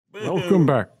Welcome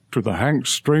back to the Hank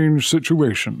Strange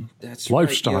Situation. That's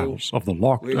Lifestyles of the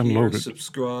Locked We're and here. Loaded.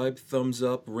 Subscribe, thumbs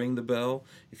up, ring the bell.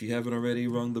 If you haven't already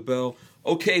rung the bell.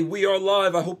 Okay, we are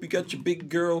live. I hope you got your big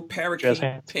girl parakeet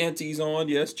panties on.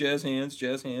 Yes, jazz hands,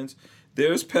 jazz hands.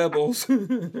 There's Pebbles.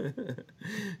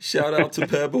 Shout out to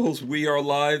Pebbles. We are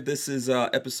live. This is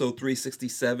episode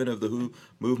 367 of the Who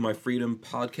Move My Freedom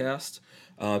podcast.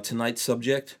 Tonight's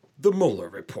subject, the Mueller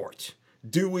report.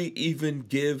 Do we even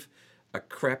give a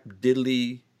crap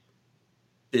diddlyishness?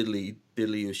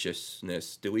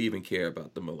 Do we even care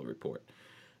about the Mueller report?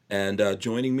 And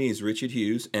joining me is Richard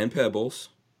Hughes and Pebbles.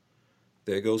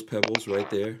 There goes Pebbles right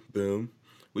there. Boom.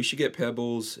 We should get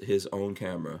Pebbles his own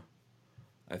camera,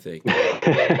 I think.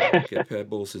 Get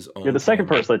Pebbles his own You're the second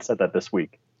camera. person that said that this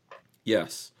week.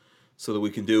 Yes, so that we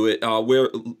can do it. We're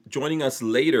joining us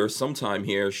later sometime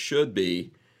here should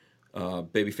be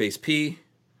Babyface P.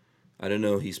 I don't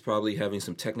know, he's probably having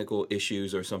some technical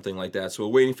issues or something like that. So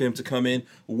we're waiting for him to come in.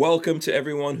 Welcome to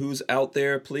everyone who's out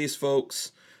there. Please,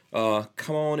 folks,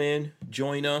 come on in,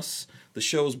 join us. The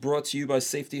show is brought to you by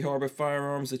Safety Harbor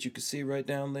Firearms that you can see right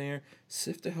down there.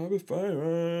 Safety Harbor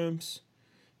Firearms.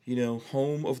 You know,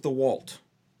 home of the Walt.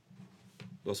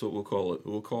 That's what we'll call it.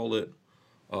 We'll call it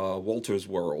Walter's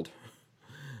World.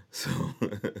 So,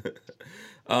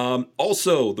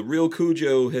 also, the Real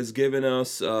Cujo has given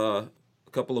us a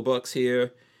couple of bucks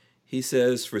here. He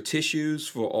says, for tissues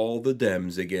for all the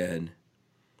Dems again.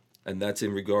 And that's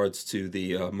in regards to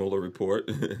the Mueller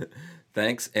report.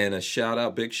 Thanks. And a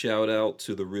big shout out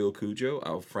to the Real Cujo,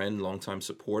 our friend, longtime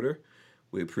supporter.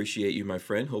 We appreciate you, my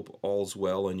friend. Hope all's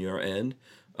well on your end.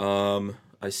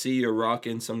 I see you're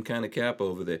rocking some kind of cap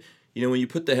over there. You know, when you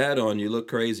put the hat on, you look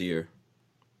crazier.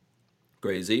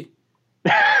 Crazy.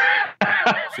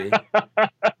 See?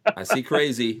 I see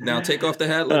crazy. Now take off the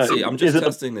hat. Let's see. I'm just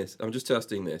testing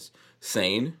this.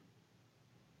 Sane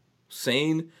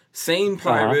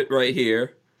pirate right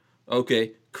here.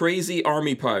 Okay. Crazy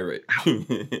army pirate.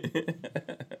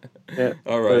 Yeah.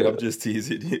 All right. I'm just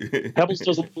teasing you. Pebbles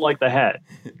doesn't like the hat.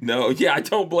 No. Yeah, I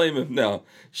don't blame him. No.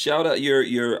 Shout out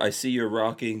I see you're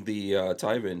rocking the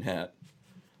Tyven hat.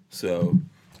 So,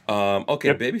 okay.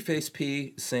 Yep. Babyface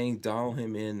P saying dial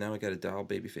him in. Now I got to dial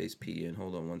Babyface P in.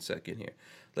 Hold on one second here.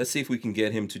 Let's see if we can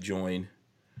get him to join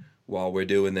while we're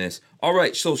doing this. All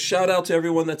right, so shout out to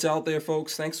everyone that's out there,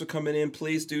 folks. Thanks for coming in.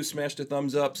 Please do smash the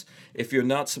thumbs ups. If you're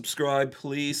not subscribed,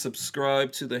 please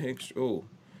subscribe to the Hank. Oh,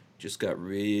 just got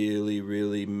really,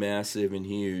 really massive and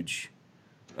huge,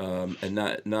 and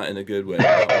not in a good way.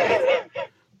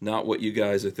 Not what you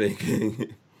guys are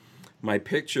thinking. My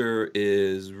picture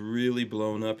is really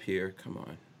blown up here. Come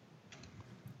on.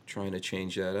 Trying to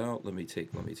change that out. Let me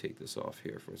take this off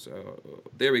here for a second.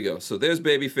 There we go. So there's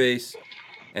Babyface.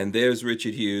 And there's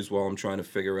Richard Hughes while I'm trying to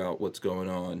figure out what's going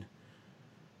on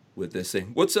with this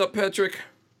thing. What's up, Patrick?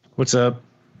 What's up?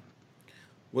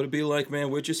 What'd it be like, man?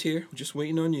 We're just here. We're just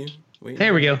waiting on you.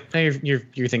 There we go. Now your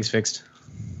thing's fixed.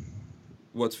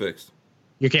 What's fixed?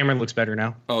 Your camera looks better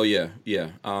now. Oh, yeah.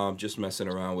 Just messing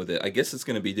around with it. I guess it's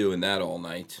going to be doing that all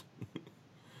night.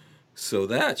 So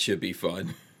that should be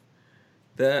fun.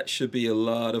 That should be a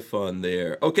lot of fun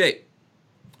there. Okay.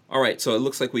 All right, so it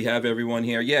looks like we have everyone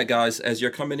here. Yeah, guys, as you're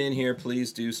coming in here,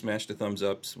 please do smash the thumbs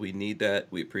ups. We need that.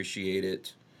 We appreciate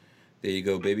it. There you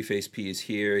go. Babyface P is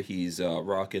here. He's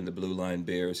rocking the Blue Line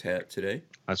Bears hat today.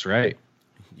 That's right.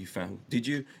 You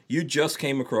just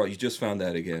came across, you just found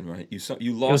that again, right?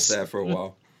 You lost that for a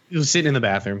while. It was sitting in the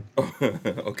bathroom.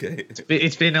 Okay. It's been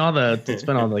just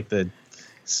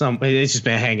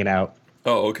been hanging out.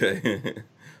 Oh, okay.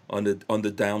 on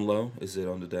the down low? Is it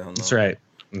on the down low? That's right.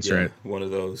 That's right. One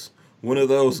of those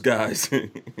guys.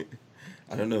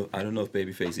 I don't know if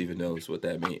Babyface even knows what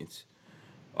that means.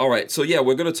 All right, so yeah,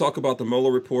 we're going to talk about the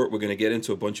Mueller report. We're going to get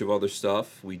into a bunch of other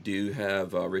stuff. We do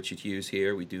have Richard Hughes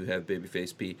here. We do have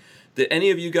Babyface P. Did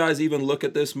any of you guys even look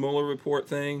at this Mueller report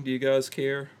thing? Do you guys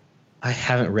care? I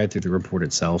haven't read through the report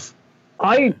itself.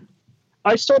 I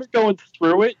started going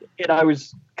through it, and I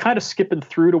was kind of skipping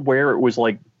through to where it was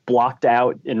like blocked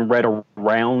out and read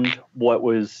around what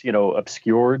was,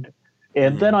 obscured.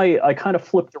 And then I kind of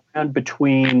flipped around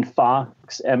between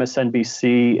Fox,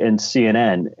 MSNBC, and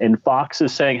CNN. And Fox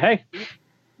is saying, hey,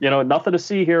 nothing to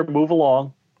see here, move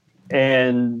along.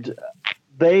 And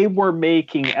they were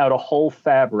making out a whole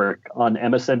fabric on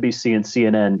MSNBC and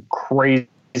CNN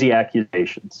crazy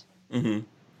accusations.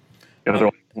 Mm-hmm.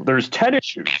 There's 10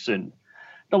 issues. And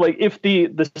like if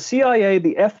the CIA,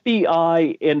 the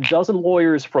FBI, and a dozen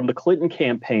lawyers from the Clinton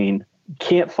campaign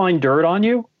can't find dirt on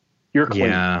you, you're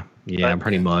clean. Yeah,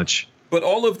 pretty much. But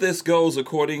all of this goes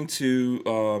according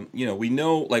to, we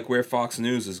know like where Fox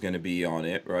News is going to be on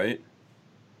it, right?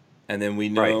 And then we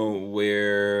know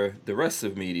where the rest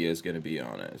of media is going to be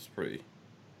on it. It's pretty.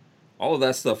 All of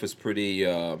that stuff is pretty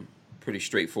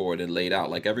straightforward and laid out.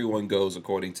 Like everyone goes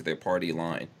according to their party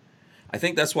line. I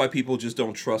think that's why people just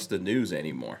don't trust the news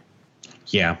anymore.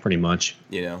 Yeah, pretty much.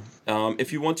 You know,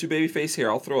 if you want to, Babyface, here,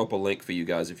 I'll throw up a link for you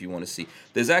guys if you want to see.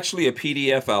 There's actually a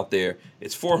PDF out there.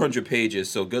 It's 400 pages,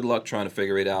 so good luck trying to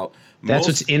figure it out. That's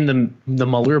what's in the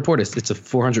Mueller report. It's a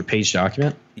 400-page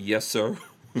document. Yes, sir.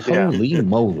 Holy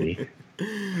moly.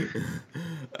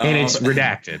 And it's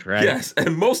redacted, right? Yes,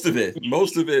 and most of it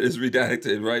is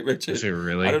redacted, right, Richard? Is it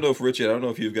really? I don't know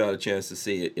if you've got a chance to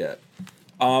see it yet.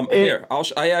 Here,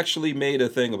 I actually made a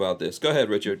thing about this. Go ahead,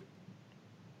 Richard.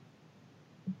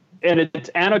 And it's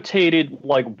annotated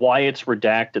like why it's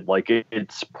redacted, like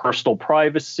it's personal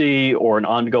privacy or an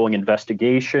ongoing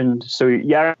investigation. So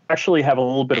you actually have a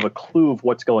little bit of a clue of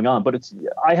what's going on. But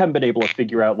I haven't been able to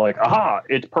figure out like,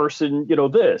 it's person,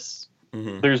 this.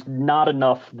 Mm-hmm. There's not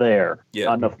enough there,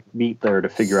 not enough meat there to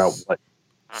figure out what.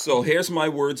 So here's my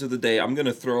words of the day. I'm going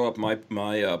to throw up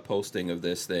my posting of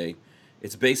this thing.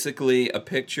 It's basically a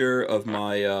picture of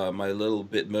my my little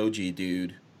Bitmoji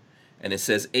dude. And it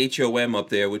says HOM up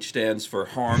there, which stands for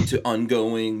harm to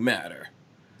ongoing matter.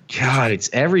 God, it's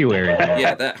everywhere.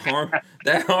 Yeah, that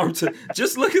harm to,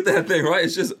 just look at that thing, right?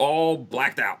 It's just all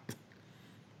blacked out.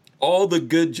 All the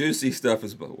good juicy stuff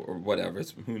is, or whatever.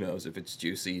 Who knows if it's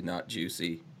juicy, not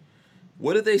juicy.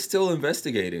 What are they still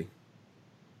investigating?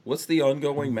 What's the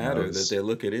ongoing matter that they're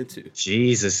looking into?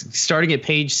 Jesus. Starting at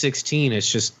page 16,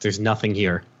 it's just, there's nothing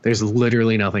here. There's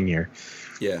literally nothing here.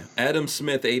 Yeah, Adam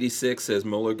Smith, 86, says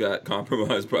Mueller got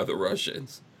compromised by the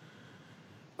Russians.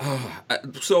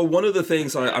 So one of the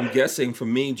things I'm guessing for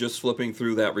me just flipping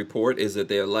through that report is that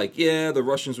they're like, yeah, the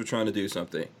Russians were trying to do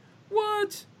something.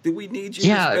 What? Did we need you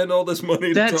to spend all this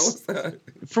money to tell us that?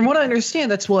 From what I understand,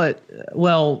 that's what,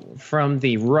 from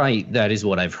the right, that is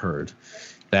what I've heard.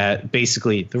 That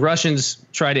basically the Russians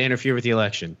try to interfere with the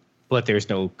election, but there's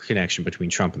no connection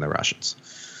between Trump and the Russians.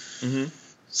 Mm-hmm.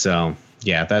 So...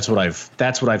 yeah, that's what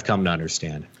I've come to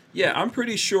understand. Yeah, I'm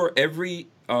pretty sure every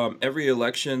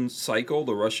election cycle,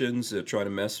 the Russians are trying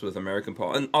to mess with American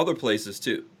politics and other places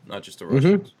too, not just the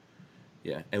Russians. Mm-hmm.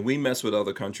 Yeah, and we mess with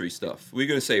other country stuff. What are you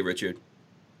going to say, Richard?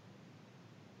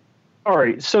 All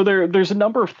right, so there's a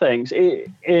number of things.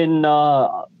 In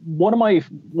one of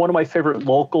my favorite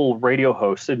local radio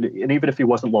hosts, and even if he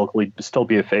wasn't local, he'd still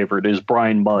be a favorite, is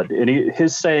Brian Mudd, and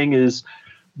his saying is,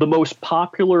 the most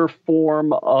popular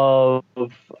form of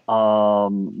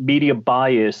media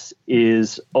bias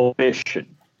is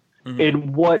omission. Mm-hmm.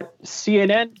 And what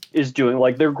CNN is doing,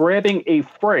 like they're grabbing a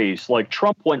phrase like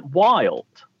Trump went wild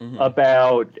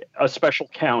about a special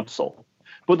counsel.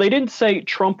 But they didn't say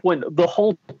the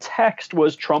whole text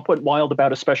was Trump went wild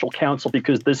about a special counsel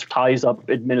because this ties up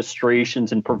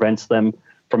administrations and prevents them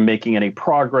from making any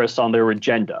progress on their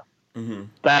agenda. Mm-hmm.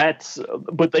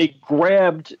 But they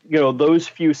grabbed, those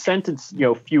few sentences,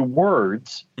 few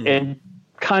words, and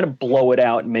kind of blow it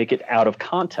out and make it out of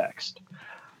context.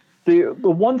 The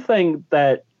one thing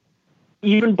that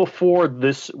even before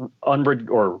this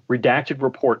redacted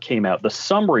report came out, the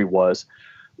summary was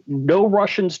no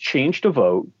Russians changed a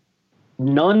vote,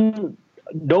 no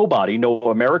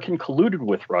American colluded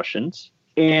with Russians,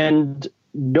 and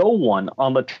no one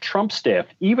on the Trump staff,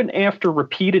 even after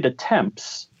repeated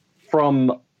attempts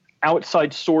from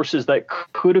outside sources that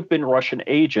could have been Russian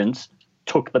agents,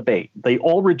 took the bait. They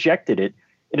all rejected it.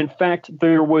 And in fact,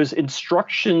 there was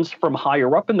instructions from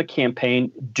higher up in the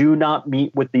campaign, do not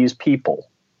meet with these people.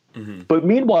 Mm-hmm. But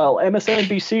meanwhile,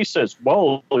 MSNBC says,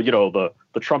 well,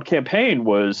 the Trump campaign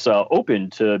was open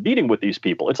to meeting with these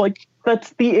people. It's like, that's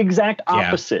the exact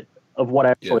opposite of what I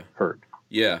actually heard.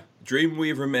 Yeah.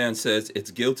 Dreamweaver Man says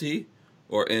it's guilty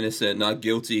or innocent, not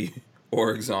guilty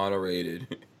or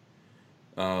exonerated.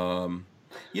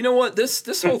 You know what?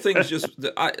 This whole thing is just.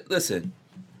 Listen.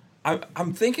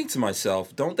 I'm thinking to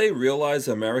myself, don't they realize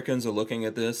Americans are looking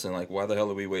at this and like, why the hell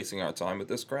are we wasting our time with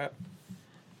this crap?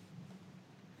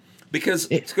 Because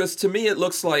to me it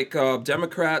looks like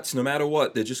Democrats, no matter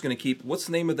what, they're just going to keep. What's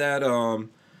the name of that?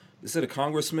 Is it a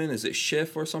congressman? Is it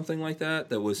Schiff or something like that?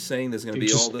 That was saying there's going to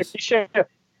be all this.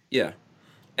 Yeah.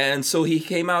 And so he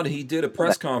came out and he did a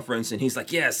press conference and he's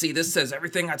like, yeah, see, this says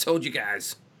everything I told you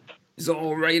guys. It's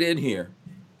all right in here.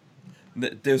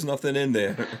 There's nothing in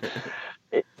there.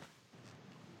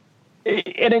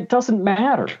 And it doesn't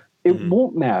matter. It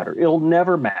won't matter. It'll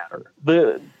never matter.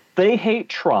 They hate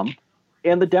Trump,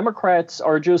 and the Democrats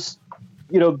are just,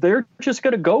 they're just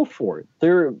going to go for it.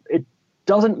 It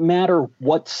doesn't matter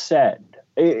what's said.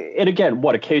 And again,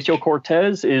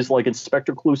 Ocasio-Cortez is like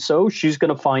Inspector Clouseau. She's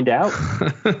going to find out.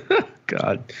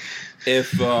 God.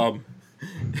 If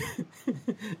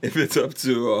if it's up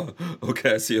to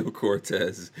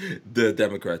Ocasio-Cortez, the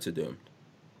Democrats are doomed.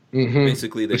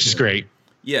 Basically, Which is great.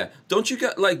 Yeah. Don't you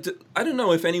got I don't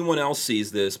know if anyone else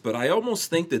sees this, but I almost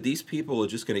think that these people are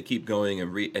just going to keep going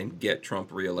and get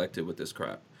Trump reelected with this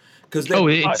crap. Because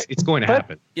it's going to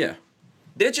happen. Yeah.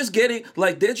 They're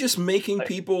just making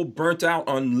people burnt out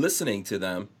on listening to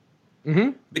them.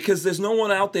 Because there's no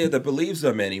one out there that believes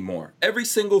them anymore. Every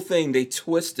single thing they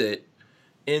twist it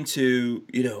into,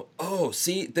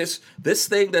 see, this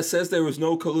thing that says there was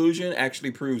no collusion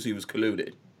actually proves he was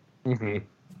colluded.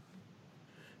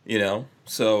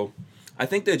 So I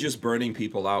think they're just burning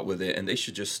people out with it, and they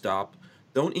should just stop.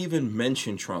 Don't even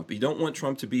mention Trump. You don't want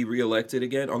Trump to be reelected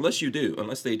again, unless they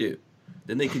do.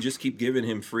 Then they can just keep giving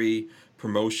him free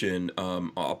promotion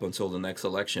up until the next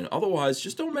election. Otherwise,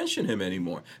 just don't mention him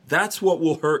anymore. That's what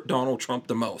will hurt Donald Trump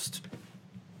the most.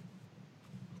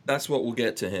 That's what will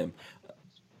get to him.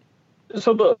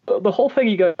 So the whole thing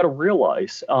you got to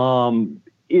realize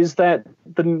is that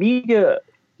the media,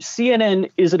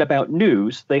 CNN isn't about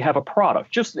news. They have a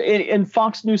product. And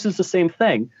Fox News is the same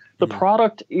thing. The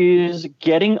product is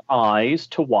getting eyes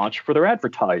to watch for their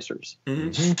advertisers.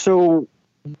 So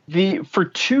for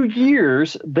 2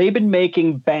 years, they've been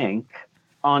making bank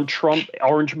on Trump,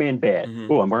 Orange Man bad.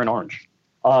 Oh, I'm wearing orange.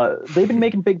 They've been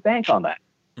making big bank on that.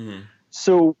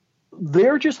 So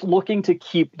they're just looking to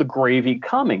keep the gravy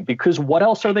coming, because what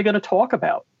else are they going to talk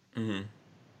about?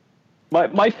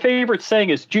 My favorite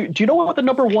saying is, do you know what the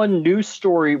number one news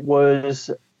story was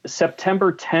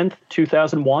September 10th,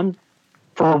 2001?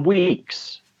 For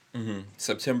weeks.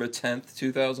 September 10th,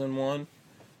 2001?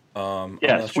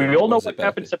 Yes, we all know what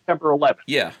happened September 11th.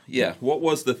 Yeah. What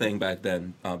was the thing back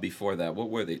then before that? What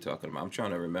were they talking about? I'm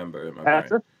trying to remember in my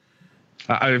brain.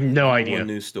 I have no idea. One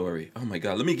news story. Oh, my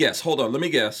God. Let me guess. Hold on. Let me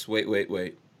guess.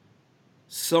 Wait.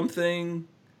 Something...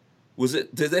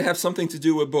 Did they have something to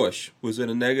do with Bush? Was it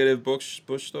a negative Bush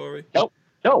story? Nope.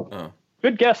 No. Oh.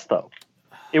 Good guess, though.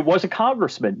 It was a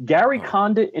congressman. Gary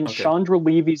Condit and Chandra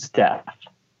Levy's death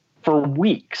for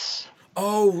weeks.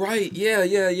 Oh, right. Yeah.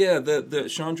 The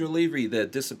Chandra Levy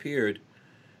that disappeared.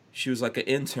 She was like an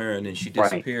intern and she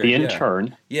disappeared. Right. The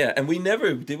intern. Yeah. And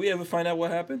did we ever find out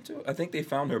what happened to her? I think they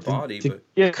found her body.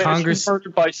 Congress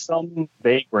murdered by some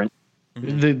vagrant.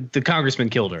 The congressman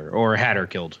killed her or had her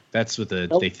killed. That's what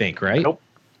they think, right? Nope.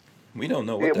 We don't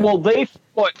know.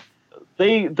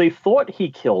 They thought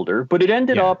he killed her, but it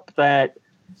ended up that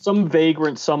some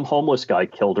vagrant, some homeless guy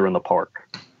killed her in the park.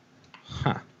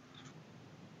 Huh.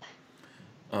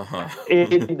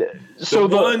 So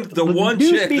the one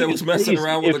chick that was messing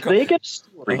around with they get a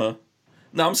story.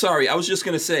 No, I'm sorry. I was just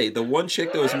going to say, the one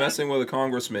chick that was messing with a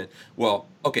congressman. Well,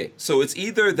 okay, so it's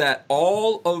either that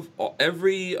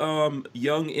every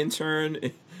young intern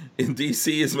in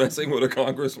D.C. is messing with a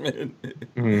congressman,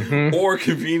 or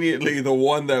conveniently the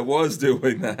one that was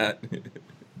doing that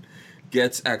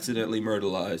gets accidentally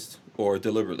murderized or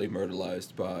deliberately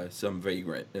murderized by some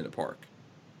vagrant in a park.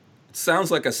 It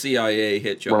sounds like a CIA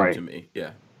hit job to me.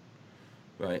 Yeah.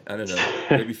 Right. I don't know.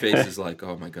 Babyface is like,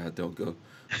 oh, my God, don't go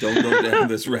down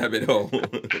this rabbit hole.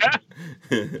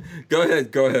 Go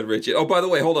ahead, Richard. Oh, by the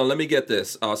way, hold on. Let me get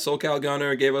this. SoCal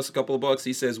Gunner gave us a couple of bucks.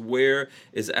 He says, where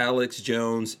is Alex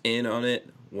Jones in on it?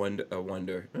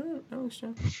 Wonder. Alex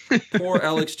Jones. Poor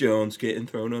Alex Jones getting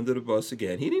thrown under the bus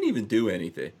again. He didn't even do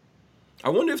anything. I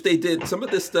wonder if they did some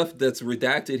of this stuff that's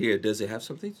redacted here. Does it have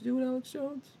something to do with Alex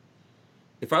Jones?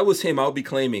 If I was him, I would be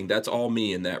claiming that's all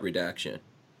me in that redaction.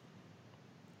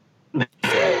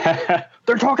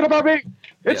 They're talking about me.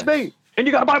 It's me. And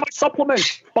you got to buy my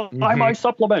supplements. Buy my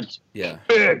supplements. Yeah.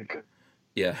 Big.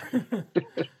 Yeah.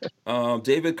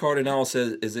 David Cardinal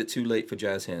says, is it too late for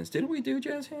Jazz Hands? Didn't we do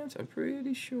Jazz Hands? I'm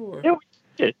pretty sure. Yeah, we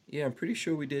did. Yeah, I'm pretty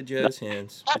sure we did Jazz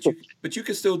Hands. But you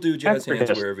can still do Jazz Hands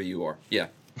wherever you are. Yeah.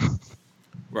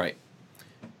 Right.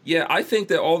 Yeah, I think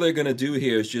that all they're going to do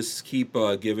here is just keep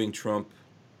giving Trump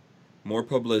more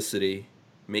publicity,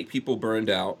 make people burned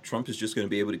out. Trump is just going to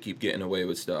be able to keep getting away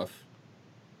with stuff,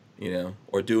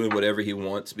 or doing whatever he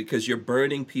wants, because you're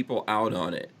burning people out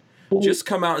on it. Just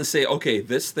come out and say, okay,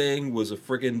 this thing was a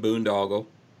friggin' boondoggle,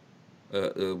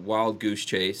 a wild goose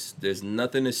chase. There's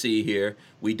nothing to see here.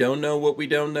 We don't know what we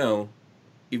don't know,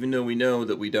 even though we know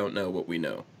that we don't know what we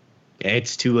know.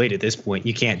 It's too late at this point.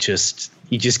 You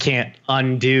just can't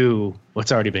undo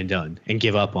what's already been done and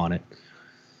give up on it.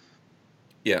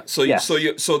 Yeah, so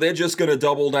they're just going to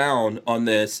double down on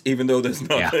this, even though there's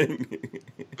nothing.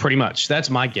 Yeah. Pretty much.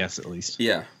 That's my guess, at least.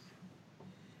 Yeah.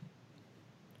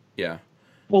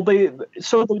 Well, the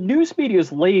news media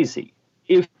is lazy.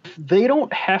 if they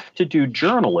don't have to do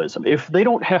journalism, if they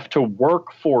don't have to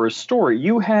work for a story,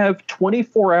 you have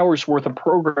 24 hours worth of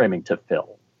programming to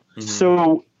fill. Mm-hmm.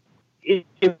 So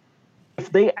if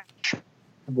they actually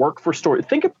work for story,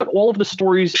 think about all of the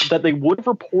stories that they would have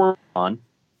reported on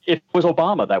if it was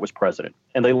Obama that was president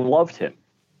and they loved him.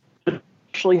 They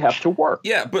actually have to work.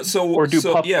 Yeah, but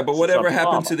but whatever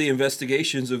happened to the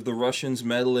investigations of the Russians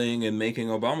meddling and making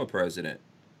Obama president?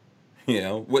 You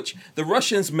know, which the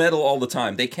Russians meddle all the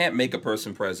time. They can't make a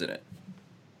person president.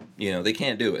 You know, they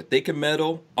can't do it. They can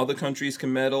meddle. Other countries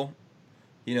can meddle.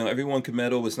 You know, everyone can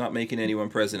meddle. It's not making anyone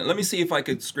president. Let me see if I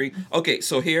could screen. Okay,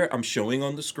 so here I'm showing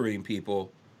on the screen,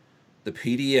 people, the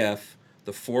PDF,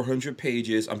 the 400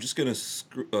 pages. I'm just going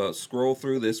to scroll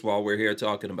through this while we're here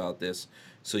talking about this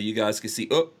so you guys can see.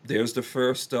 Oh, there's the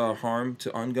first harm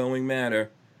to ongoing matter.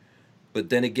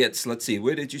 But then it gets, let's see,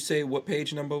 where did you say, what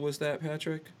page number was that,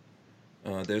 Patrick?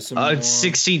 There's some more.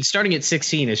 16. Starting at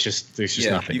 16, there's just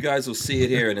nothing. You guys will see it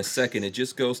here in a second. It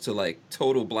just goes to like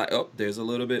total black. Oh, there's a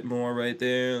little bit more right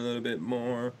there. A little bit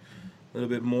more.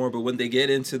 But when they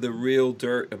get into the real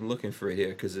dirt, I'm looking for it here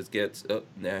because it gets. Oh,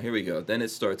 now here we go. Then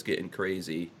it starts getting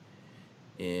crazy.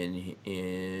 And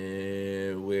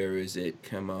where is it?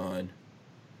 Come on.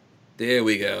 There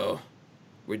we go.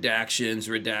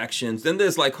 Redactions. Then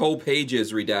there's like whole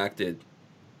pages redacted.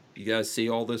 You guys see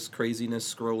all this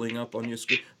craziness scrolling up on your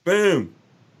screen? Boom!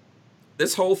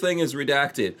 This whole thing is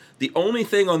redacted. The only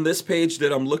thing on this page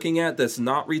that I'm looking at that's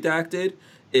not redacted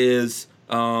is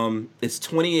it's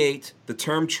 28. The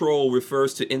term troll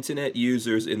refers to internet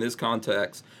users in this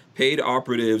context, paid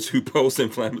operatives who post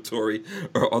inflammatory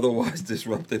or otherwise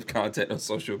disruptive content on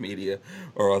social media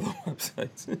or other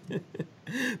websites.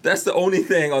 That's the only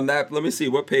thing on that. Let me see.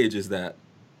 What page is that?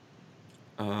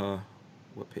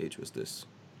 What page was this?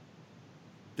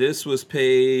 This was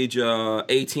page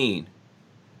 18.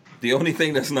 The only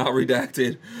thing that's not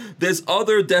redacted. There's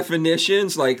other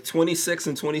definitions like 26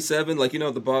 and 27. Like, you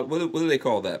know, the bottom. What do they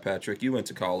call that, Patrick? You went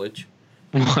to college.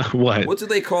 What? What do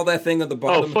they call that thing at the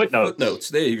bottom? Oh, footnotes. Footnotes.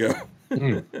 There you go.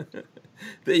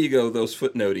 There you go. Those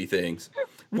footnotey things.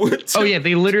 Oh yeah,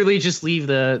 they literally just leave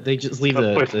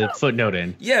the footnote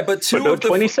in. Yeah, but two of the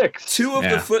 26.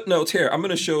 The footnotes here. I'm going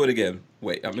to show it again.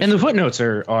 Wait, and the footnotes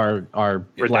are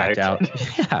blacked out.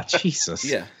 Yeah, Jesus.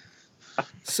 Yeah.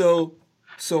 So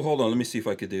hold on. Let me see if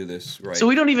I could do this right. So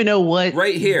we don't even know what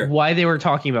right here why they were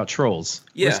talking about trolls.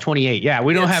 Yeah, it's 28. Yeah,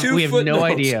 we have footnotes. No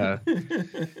idea.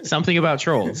 Something about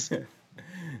trolls.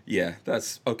 Yeah,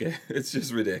 that's okay. It's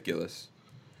just ridiculous.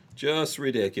 Just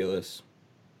ridiculous.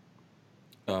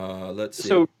 Let's see.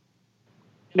 So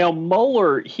now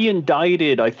Mueller, he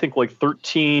indicted, I think, like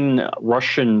 13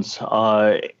 Russians,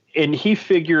 and he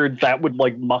figured that would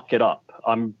like muck it up.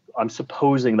 I'm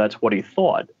supposing that's what he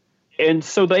thought. And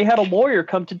so they had a lawyer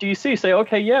come to D.C. say,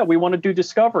 okay, yeah, we want to do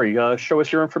discovery. Show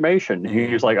us your information. And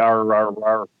he was like,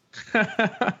 "Arr."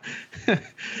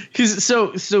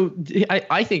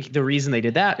 I think the reason they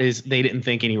did that is they didn't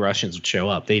think any Russians would show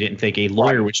up. They didn't think a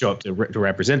lawyer would show up to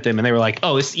represent them, and they were like,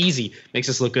 "Oh, it's easy, makes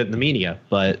us look good in the media."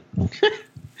 But I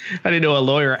didn't know a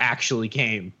lawyer actually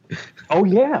came. Oh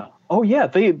yeah,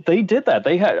 they did that.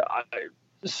 They had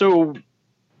so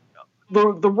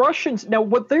the Russians. Now,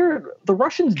 the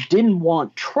Russians didn't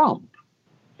want Trump,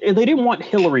 and they didn't want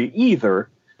Hillary either.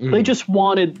 They just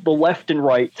wanted the left and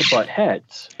right to butt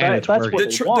heads. That's what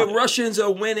they wanted. The Russians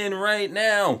are winning right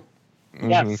now.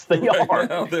 Yes, they are. Right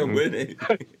now they're winning.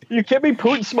 You can't be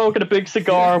Putin smoking a big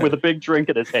cigar with a big drink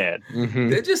in his hand.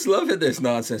 They're just loving this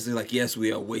nonsense. They're like, yes,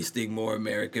 we are wasting more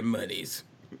American monies.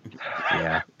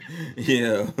 Yeah.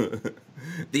 Yeah.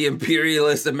 The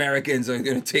imperialist Americans are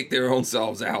going to take their own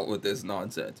selves out with this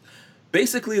nonsense.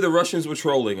 Basically, the Russians were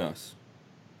trolling us.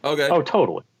 Okay. Oh,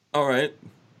 totally. All right.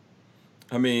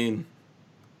 I mean,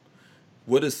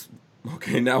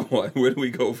 okay, now what? Where do we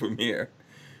go from here?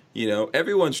 You know,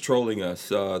 everyone's trolling us.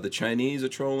 The Chinese are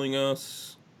trolling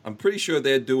us. I'm pretty sure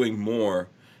they're doing more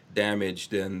damage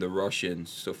than the Russians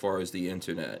so far as the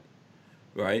internet,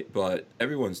 right? But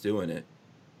everyone's doing it.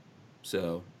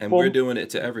 So, and we're doing it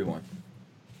to everyone.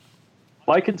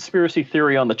 My conspiracy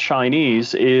theory on the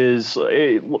Chinese is,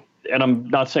 and I'm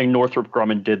not saying Northrop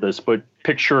Grumman did this, but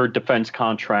picture a defense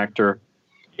contractor.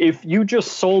 If you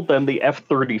just sold them the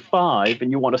F-35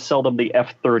 and you want to sell them the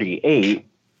F-38,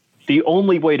 the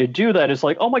only way to do that is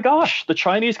like, oh my gosh, the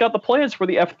Chinese got the plans for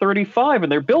the F-35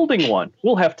 and they're building one.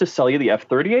 We'll have to sell you the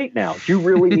F-38 now. Do you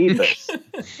really need this?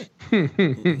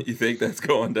 You think that's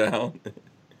going down?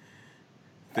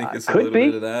 Think it's a could little be.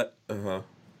 bit of that? Uh-huh.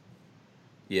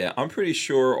 Yeah, I'm pretty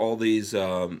sure all these,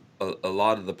 a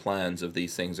lot of the plans of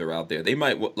these things are out there. They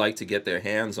might like to get their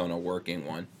hands on a working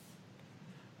one.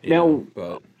 Now,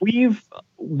 but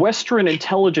Western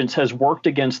intelligence has worked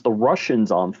against the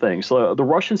Russians on things. So the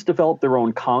Russians developed their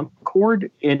own Concorde,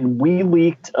 and we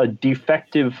leaked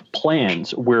defective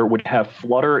plans where it would have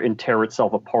flutter and tear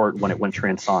itself apart when it went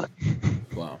transonic.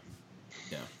 wow,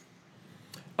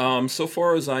 yeah. So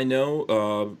far as I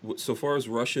know, so far as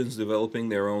Russians developing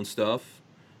their own stuff,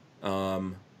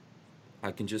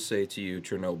 I can just say to you,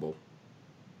 Chernobyl.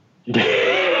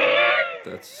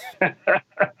 That's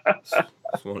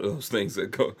one of those things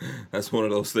that go. That's one of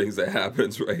those things that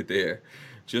happens right there.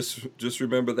 Just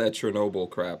remember that Chernobyl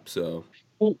crap. So,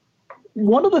 well,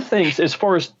 one of the things, as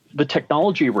far as the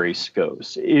technology race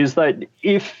goes, is that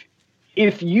if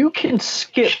you can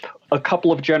skip a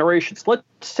couple of generations, let's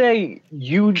say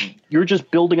you're just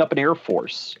building up an air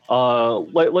force.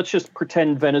 Let's just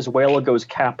pretend Venezuela goes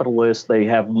capitalist. They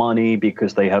have money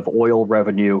because they have oil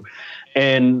revenue,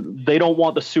 and they don't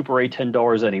want the Super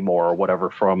A-10 anymore or whatever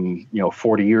from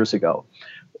 40 years ago.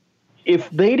 If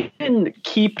they didn't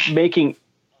keep making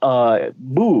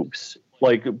moves,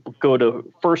 like go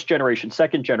to first generation,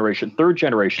 second generation, third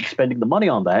generation, spending the money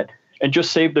on that, and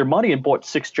just save their money and bought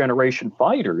sixth generation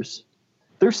fighters,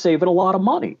 they're saving a lot of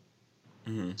money.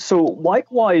 Mm-hmm. So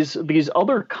likewise, these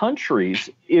other countries,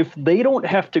 if they don't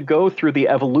have to go through the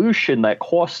evolution that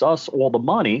costs us all the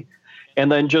money,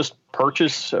 and then just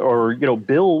purchase or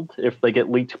build, if they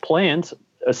get leaked plans,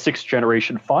 a sixth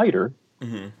generation fighter,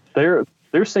 mm-hmm.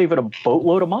 they're saving a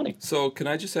boatload of money. So can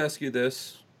I just ask you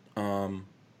this?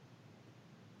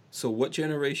 So what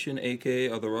generation AK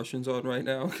are the Russians on right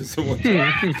now? Because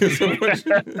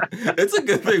it's a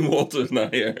good thing Walter's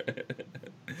not here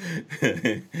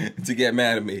to get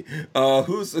mad at me.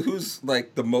 Who's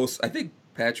like the most? I think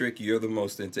Patrick, you're the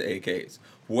most into AKs.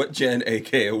 What gen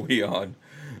AK are we on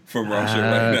from Russia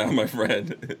right now, my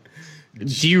friend?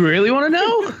 Do you really want to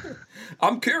know?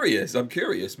 I'm curious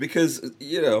because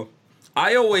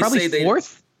I always probably say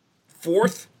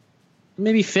fourth,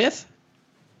 maybe fifth.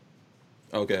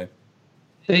 Okay.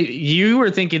 You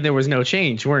were thinking there was no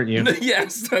change, weren't you?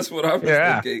 Yes, that's what I was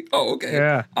thinking. Oh, okay.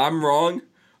 Yeah. I'm wrong.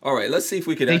 All right, let's see if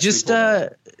we can. They just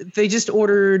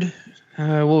ordered.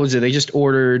 What was it? They just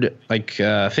ordered like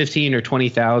 15 or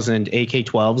 20,000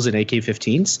 AK-12s and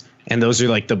AK-15s, and those are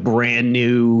like the brand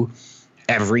new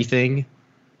everything.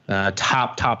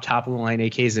 Top of the line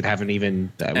AKs that haven't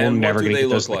even will never get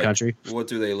those in the country. What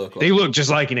do they look like? They look just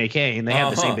like an AK, and they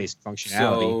have the same basic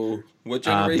functionality. So what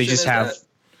generation they just is have that?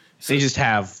 They just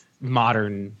have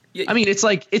modern. Yeah. I mean, it's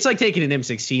like taking an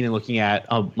M16 and looking at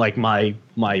like my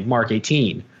Mark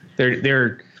 18.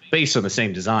 They're based on the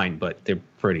same design, but they're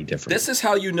pretty different. This is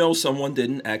how you know someone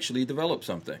didn't actually develop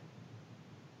something.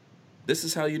 This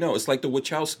is how you know. It's like the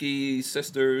Wachowski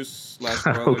sisters,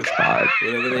 brothers,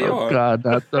 whatever they are. Oh, God,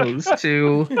 not those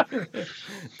two.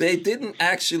 They didn't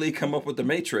actually come up with the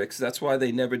Matrix. That's why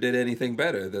they never did anything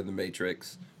better than the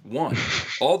Matrix 1.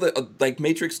 All the,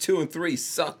 Matrix 2 and 3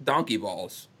 suck donkey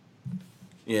balls.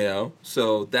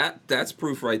 So that's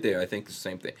proof right there. I think it's the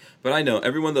same thing. But I know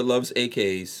everyone that loves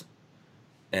AKs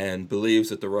and believes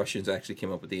that the Russians actually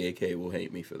came up with the AK will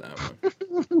hate me for that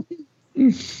one.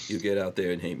 You get out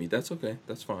there and hate me. That's okay.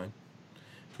 That's fine.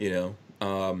 Yeah.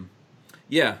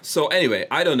 So anyway,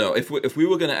 I don't know. If we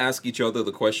were going to ask each other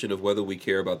the question of whether we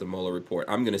care about the Mueller report,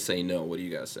 I'm going to say no. What do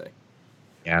you guys say?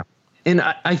 Yeah. And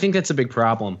I think that's a big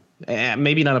problem.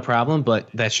 Maybe not a problem, but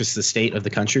that's just the state of the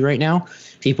country right now.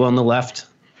 People on the left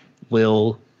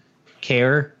will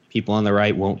care. People on the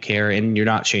right won't care. And you're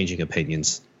not changing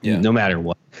opinions, no matter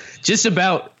what. Just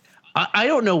about... I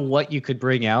don't know what you could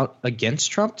bring out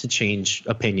against Trump to change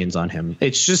opinions on him.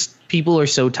 It's just people are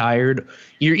so tired.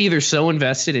 You're either so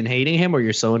invested in hating him or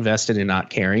you're so invested in not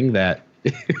caring that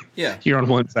you're on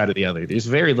one side or the other. There's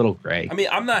very little gray. I mean,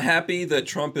 I'm not happy that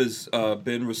Trump has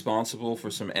been responsible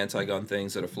for some anti-gun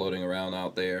things that are floating around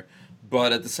out there.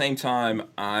 But at the same time,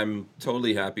 I'm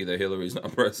totally happy that Hillary's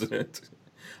not president.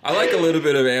 I like a little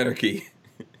bit of anarchy.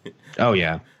 Oh,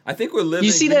 yeah. I think we've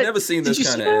never seen this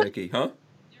kind of anarchy, huh?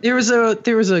 There was a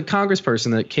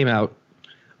congressperson that came out,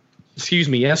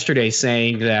 yesterday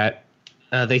saying that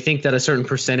they think that a certain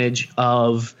percentage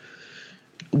of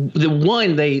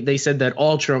they said that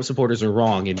all Trump supporters are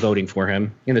wrong in voting for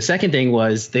him. And the second thing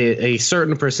was a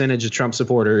certain percentage of Trump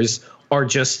supporters are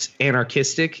just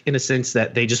anarchistic in a sense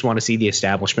that they just want to see the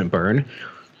establishment burn.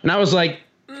 And I was like,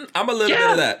 I'm a little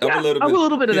bit of that. I'm a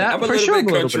little bit of that. I'm a little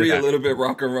bit country, a little bit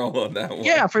rock and roll on that one.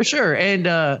 Yeah, for sure. And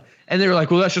they were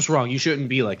like, well, that's just wrong. You shouldn't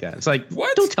be like that. It's like,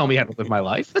 what? Don't tell me how to live my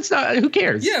life. That's not. Who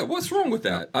cares? Yeah, what's wrong with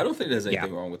that? I don't think there's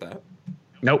anything wrong with that.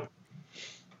 Nope.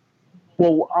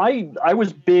 Well, I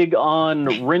was big on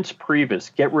Reince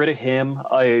Priebus. Get rid of him.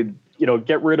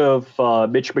 get rid of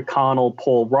Mitch McConnell,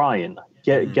 Paul Ryan.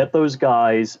 Get those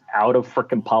guys out of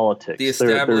frickin' politics. The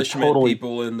establishment they're totally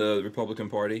people in the Republican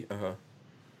Party.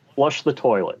 flush the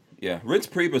toilet. Yeah, Reince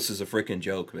Priebus is a freaking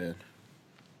joke, man.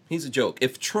 He's a joke.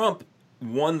 If Trump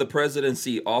won the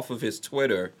presidency off of his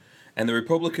Twitter, and the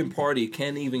Republican Party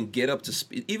can't even get up to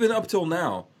speed, even up till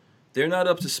now, they're not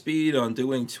up to speed on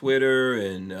doing Twitter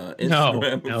and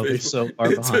Instagram. No, they're so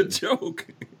far It's behind. a joke.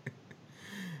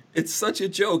 It's such a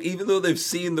joke. Even though they've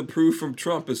seen the proof from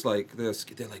Trump, it's like they're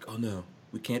like, oh no,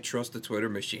 we can't trust the Twitter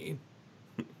machine.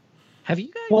 Have you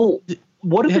guys? Well,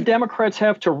 what do the Democrats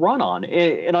have to run on?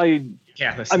 And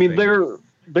That's I the mean, thing.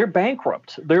 they're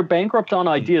bankrupt. They're bankrupt on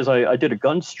ideas. I did a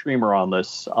gun streamer on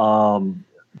this.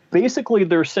 Basically,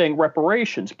 they're saying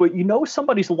reparations, but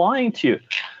somebody's lying to you.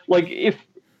 Like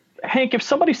if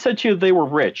somebody said to you they were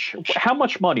rich, how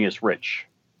much money is rich?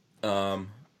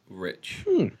 Rich.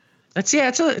 It's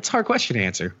a hard question to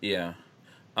answer. Yeah.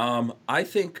 I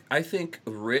think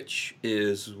rich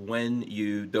is when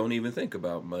you don't even think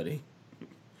about money.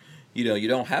 You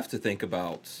don't have to think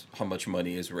about how much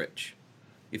money is rich.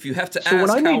 If you have to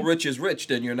ask how rich is rich,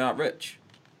 then you're not rich.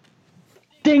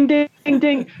 Ding, ding, ding,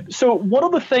 ding. So one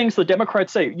of the things the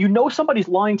Democrats say, somebody's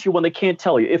lying to you when they can't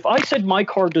tell you. If I said my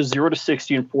car does 0 to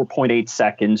 60 in 4.8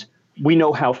 seconds, we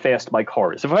know how fast my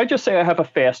car is. If I just say I have a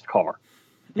fast car,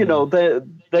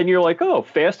 then you're like, oh,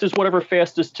 fast is whatever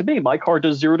fast is to me. My car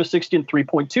does 0 to 60 in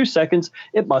 3.2 seconds.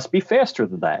 It must be faster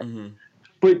than that.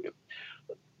 But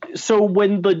so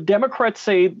when the Democrats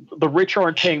say the rich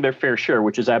aren't paying their fair share,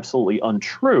 which is absolutely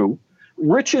untrue,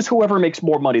 rich is whoever makes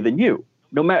more money than you.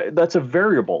 No matter, that's a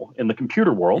variable in the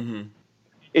computer world,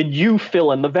 and you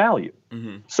fill in the value.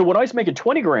 So when I was making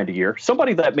 20 grand a year,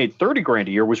 somebody that made 30 grand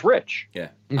a year was rich. Yeah.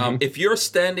 If you're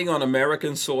standing on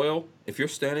American soil,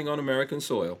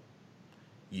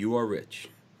 you are rich.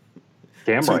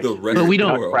 Damn right. The rest But we of the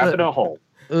don't- world. Crap in a hole.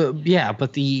 Yeah,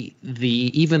 but the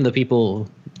even the people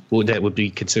that would be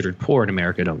considered poor in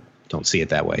America don't see it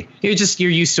that way. You're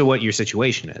used to what your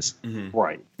situation is,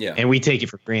 Right. Yeah. and we take it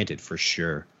for granted for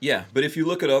sure. Yeah, but if you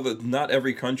look at not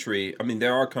every country, I mean,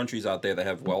 there are countries out there that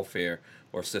have welfare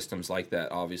or systems like that,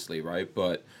 obviously, right?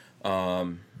 But,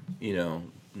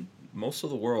 most of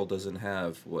the world doesn't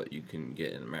have what you can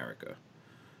get in America,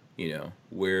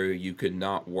 where you could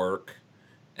not work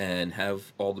and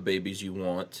have all the babies you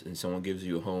want, and someone gives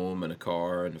you a home and a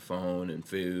car and a phone and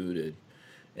food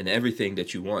and everything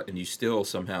that you want, and you still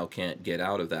somehow can't get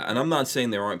out of that. And I'm not saying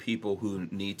there aren't people who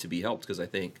need to be helped, because I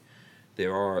think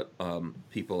there are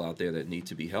people out there that need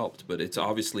to be helped, but it's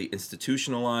obviously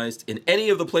institutionalized in any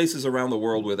of the places around the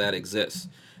world where that exists.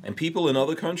 And people in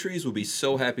other countries will be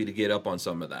so happy to get up on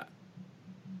some of that.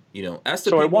 Ask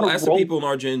the people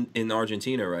in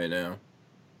Argentina right now.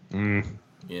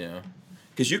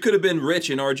 Because you could have been rich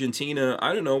in Argentina.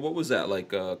 I don't know, what was that,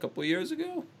 like a couple of years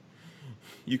ago?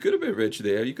 You could have been rich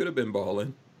there. You could have been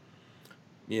balling.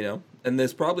 And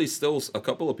there's probably still a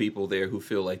couple of people there who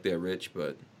feel like they're rich,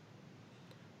 but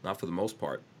not for the most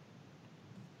part.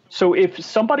 So if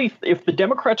the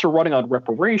Democrats are running on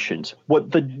reparations,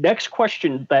 what the next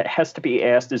question that has to be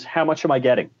asked is, how much am I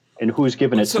getting, and who's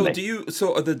giving it to me?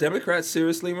 So are the Democrats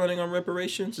seriously running on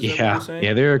reparations? Is that what you're saying?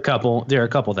 Yeah, there are a couple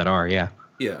that are, yeah.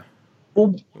 Yeah.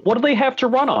 Well, what do they have to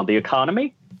run on? The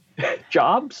economy,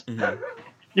 jobs.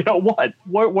 What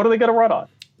are they going to run on?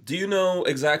 Do you know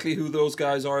exactly who those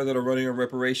guys are that are running on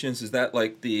reparations? Is that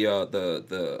like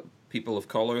the people of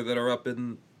color that are up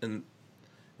in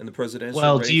the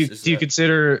presidential race? Do you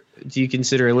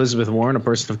consider Elizabeth Warren a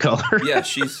person of color? Yeah,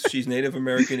 she's Native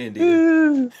American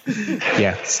Indian.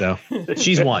 Yeah, so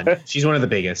she's one. She's one of the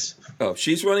biggest. Oh,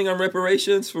 she's running on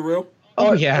reparations for real?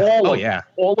 Oh yeah.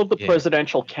 All of the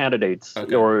presidential candidates,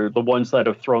 or the ones that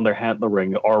have thrown their hat in the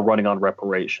ring, are running on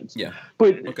reparations. Yeah.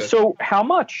 But so how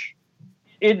much?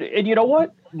 And you know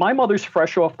what? My mother's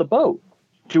fresh off the boat.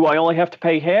 Do I only have to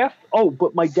pay half? Oh,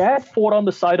 but my dad fought on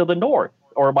the side of the North,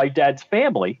 or my dad's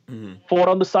family fought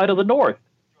on the side of the North.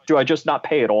 Do I just not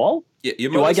pay it all? Yeah,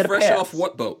 your mother's fresh off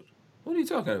what boat? What are you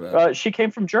talking about? She came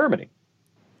from Germany.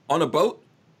 On a boat?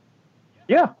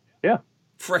 Yeah.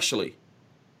 Freshly.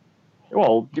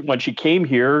 Well, when she came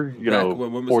here,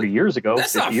 40 years ago,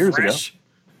 That's 50 not years fresh. ago.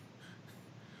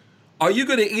 Are you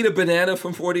going to eat a banana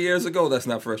from 40 years ago? That's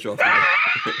not fresh off.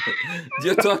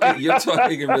 You're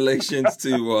talking in relations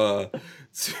to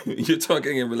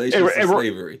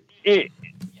slavery.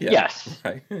 Yes.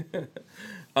 Right.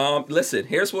 Listen,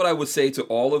 here's what I would say to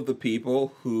all of the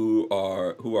people who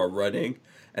are running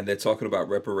and they're talking about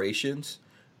reparations.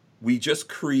 We just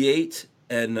create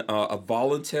a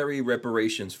voluntary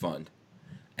reparations fund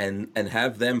and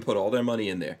have them put all their money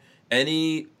in there.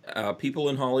 any people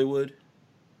in Hollywood,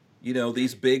 you know,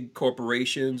 these big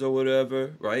corporations or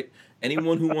whatever, right?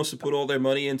 Anyone who wants to put all their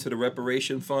money into the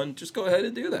reparation fund, just go ahead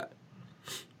and do that.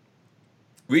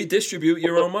 Redistribute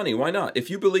your own money. Why not? If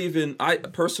you believe in, I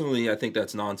think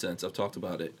that's nonsense. I've talked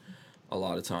about it a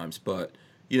lot of times. But,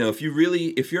 you know,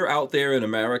 if you're out there in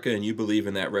America and you believe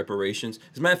in that reparations,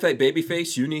 as a matter of fact,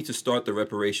 Babyface, you need to start the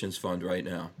reparations fund right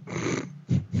now.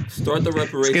 Start the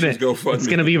reparations GoFundMe. It's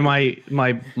going to be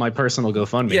my personal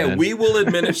GoFundMe. Yeah, then. we will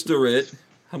administer it.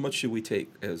 How much should we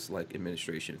take as like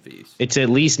administration fees? It's at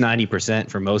least 90%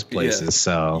 for most places. Yeah.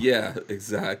 So yeah,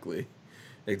 exactly,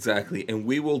 and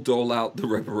we will dole out the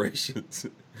reparations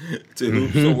to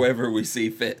whosoever we see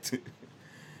fit.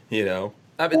 You know,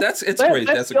 I mean it's crazy.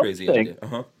 That's a crazy idea.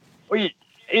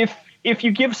 If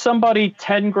you give somebody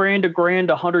 $10,000,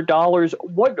 $1,000,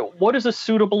 $100, what is a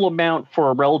suitable amount for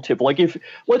a relative? Like if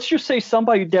let's just say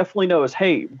somebody definitely knows,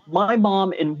 hey, my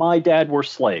mom and my dad were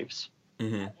slaves.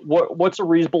 Mm-hmm. What's a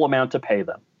reasonable amount to pay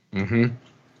them? Mm-hmm.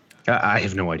 I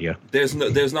have no idea. There's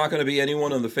not going to be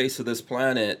anyone on the face of this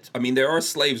planet. I mean, there are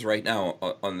slaves right now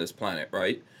on this planet,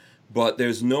 right? But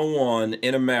there's no one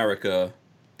in America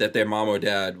that their mom or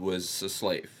dad was a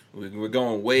slave. We're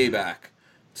going way back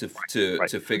to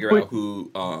figure out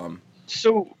who.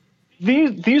 So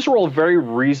these are all very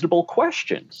reasonable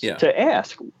questions to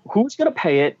ask. Who's going to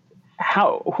pay it?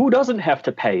 Who doesn't have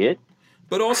to pay it?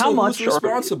 But also, who's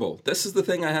responsible? This is the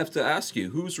thing I have to ask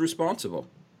you. Who's responsible?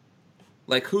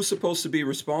 Like, who's supposed to be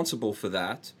responsible for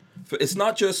that? It's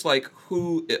not just like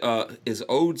who is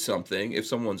owed something, if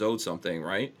someone's owed something,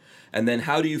 right? And then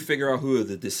how do you figure out who are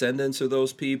the descendants of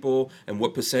those people and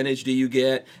what percentage do you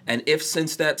get? And if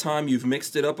since that time you've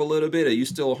mixed it up a little bit, are you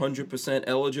still 100%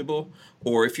 eligible?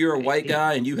 Or if you're a white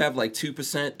guy and you have like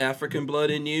 2% African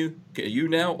blood in you, are you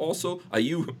now also, are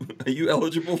you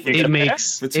eligible for it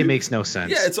makes no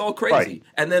sense. Yeah, it's all crazy. Right.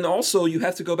 And then also you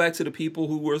have to go back to the people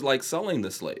who were like selling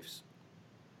the slaves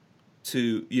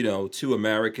to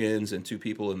Americans and to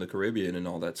people in the Caribbean and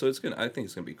all that. So I think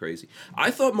it's gonna be crazy. I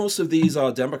thought most of these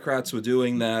Democrats were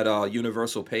doing that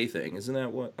universal pay thing. Isn't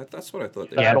that what? That's what I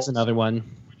thought. That's another one.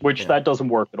 That doesn't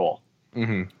work at all.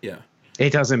 Mm-hmm. Yeah.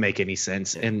 It doesn't make any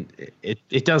sense, and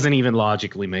it doesn't even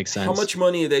logically make sense. How much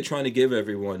money are they trying to give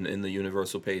everyone in the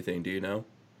universal pay thing? Do you know?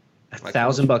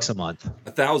 $1,000 a month.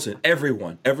 1,000.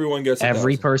 Everyone gets.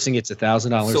 Every person gets $1,000 a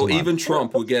month. So even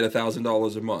Trump would get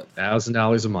 $1,000 a month.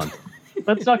 $1,000 a month.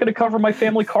 That's not going to cover my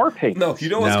family car payment. No, you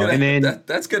know what's going to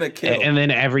that's going to kill. And then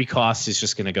every cost is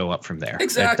just going to go up from there.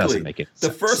 Exactly. That doesn't make it.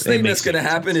 The first thing that's going to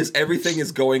happen is everything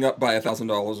is going up by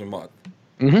 $1,000 a month.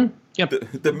 Mm-hmm.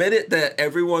 Yep. The minute that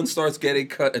everyone starts getting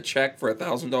cut a check for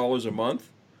 $1,000 a month,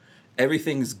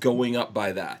 everything's going up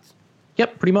by that.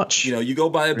 Yep, pretty much. You know, you go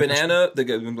buy a banana, they're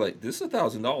going to be like, this is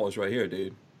 $1,000 right here,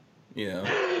 dude. You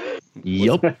know?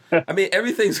 Yep. I mean,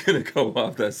 everything's going to go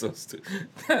up. That's so stupid.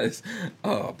 That is,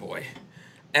 oh boy.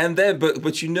 And then,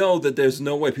 but you know that there's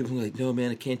no way. People are like, no,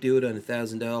 man, I can't do it on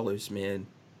 $1,000, man.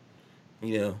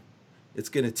 You know, it's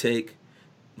going to take,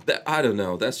 I don't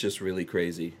know. That's just really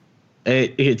crazy.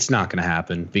 It's not going to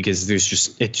happen because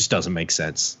it just doesn't make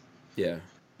sense. Yeah.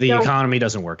 The economy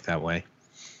doesn't work that way.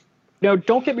 Now,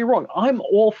 don't get me wrong. I'm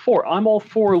all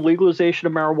for legalization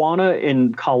of marijuana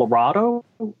in Colorado.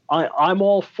 I'm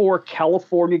all for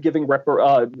California giving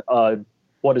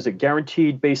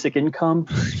guaranteed basic income?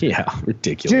 Yeah,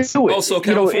 ridiculous. Also,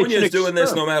 California is doing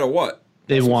this no matter what.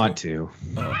 They want to.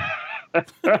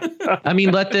 I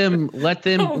mean, let them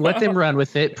run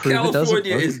with it. Prove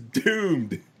California is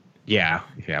doomed. Yeah,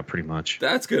 pretty much.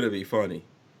 That's gonna be funny.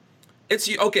 It's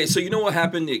okay. So you know what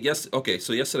happened?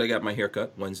 So yesterday I got my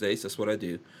haircut. Wednesdays, that's what I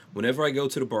do. Whenever I go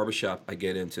to the barbershop, I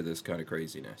get into this kind of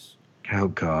craziness. Oh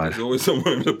God! There's always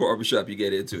someone in the barbershop you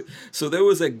get into it. So there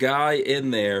was a guy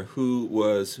in there who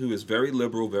is very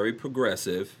liberal, very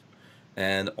progressive,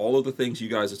 and all of the things you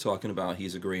guys are talking about,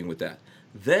 he's agreeing with that.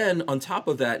 Then on top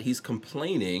of that, he's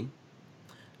complaining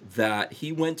that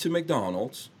he went to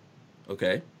McDonald's,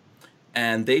 okay,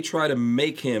 and they try to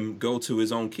make him go to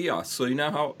his own kiosk. So you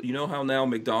know how now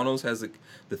McDonald's has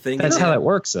the thing. That's how that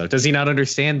works, though. Does he not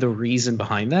understand the reason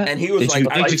behind that? And he was did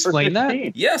you explain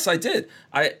that? Yes, I did.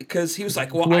 Because he was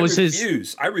like, "Well, I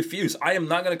refuse. I refuse. I am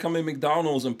not going to come in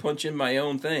McDonald's and punch in my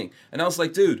own thing." And I was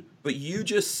like, "Dude, but you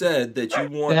just said that you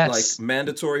want like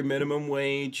mandatory minimum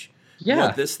wage, you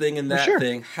want this thing and that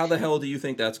thing. How the hell do you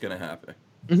think that's going to happen?"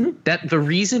 Mm-hmm. That the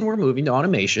reason we're moving to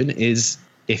automation is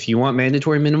if you want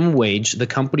mandatory minimum wage, the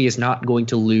company is not going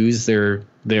to lose their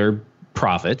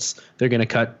profits. They're going to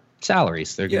cut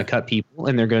salaries. They're going to cut people,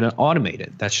 and they're going to automate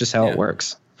it. That's just how it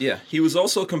works. Yeah. He was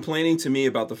also complaining to me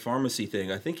about the pharmacy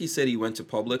thing. I think he said he went to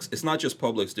Publix. It's not just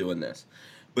Publix doing this.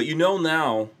 But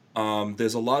now,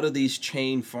 there's a lot of these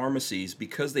chain pharmacies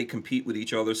because they compete with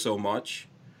each other so much,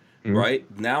 right?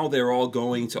 Now they're all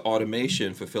going to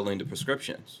automation for filling the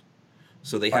prescriptions.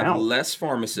 So they have less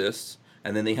pharmacists,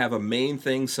 and then they have a main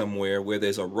thing somewhere where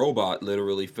there's a robot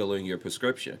literally filling your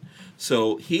prescription.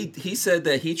 So he said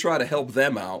that he tried to help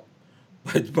them out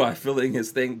by filling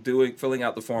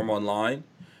out the form online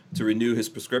to renew his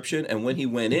prescription. And when he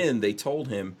went in, they told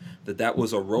him that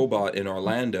was a robot in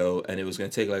Orlando, and it was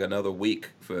going to take like another week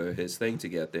for his thing to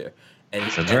get there. And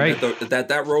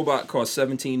that robot cost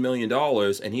 $17 million,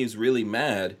 and he was really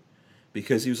mad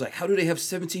because he was like, how do they have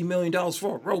 $17 million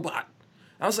for a robot?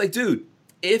 I was like, dude,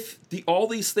 if all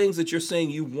these things that you're saying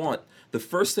you want, the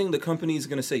first thing the company is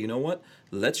going to say, you know what?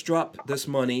 Let's drop this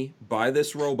money, buy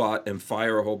this robot, and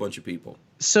fire a whole bunch of people.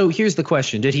 So here's the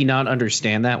question: did he not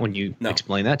understand that when you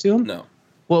explained that to him? No.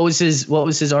 What was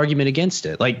his argument against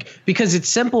it? Like, because it's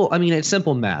simple. I mean, it's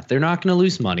simple math. They're not going to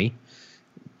lose money.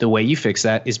 The way you fix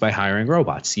that is by hiring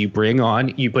robots. You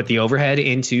put the overhead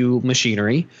into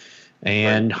machinery,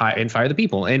 and fire the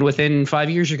people. And within 5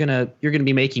 years, you're gonna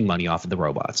be making money off of the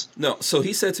robots. No, so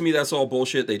he said to me, that's all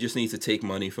bullshit. They just need to take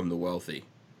money from the wealthy.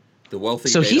 The wealthy,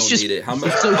 so they don't need it. How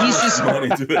much money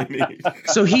do they need?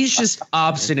 So he's just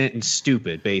obstinate and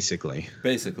stupid, basically.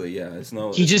 Basically, yeah.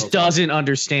 He just doesn't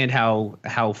understand how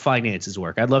finances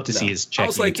work. I'd love to see his checking account. I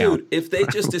was like, dude, if they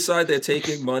just decide they're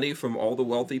taking money from all the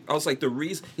wealthy, I was like, the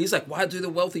reason. He's like, why do the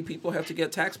wealthy people have to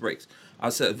get tax breaks? I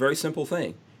said, a very simple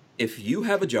thing. If you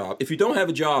have a job, if you don't have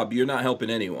a job, you're not helping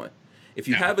anyone. If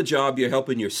you have a job, you're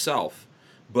helping yourself.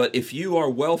 But if you are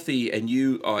wealthy and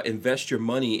you invest your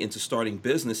money into starting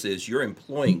businesses, you're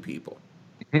employing people.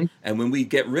 Mm-hmm. And when we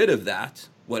get rid of that,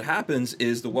 what happens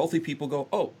is the wealthy people go,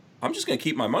 oh, I'm just going to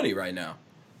keep my money right now.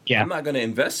 Yeah. I'm not going to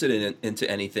invest it into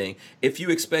anything. If you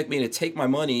expect me to take my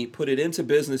money, put it into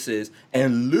businesses,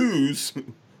 and lose,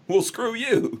 well, screw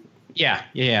you. Yeah.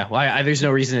 Well, there's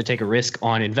no reason to take a risk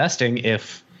on investing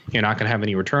if you're not going to have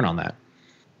any return on that.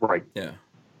 Right. Yeah.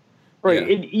 Right.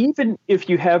 Yeah. And even if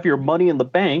you have your money in the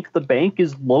bank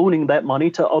is loaning that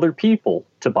money to other people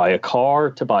to buy a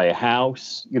car, to buy a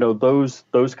house,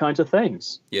 those kinds of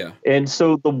things. Yeah. And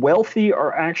so the wealthy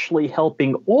are actually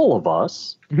helping all of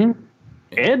us. Mm-hmm.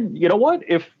 And you know what?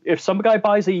 If some guy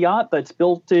buys a yacht that's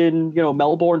built in,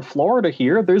 Melbourne, Florida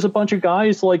here, there's a bunch of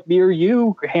guys like me or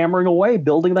you hammering away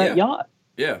building that yacht.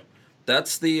 Yeah.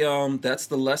 That's the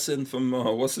lesson from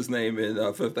what's his name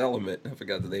in Fifth Element? I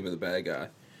forgot the name of the bad guy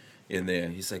in there.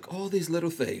 He's like, all these little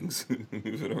things,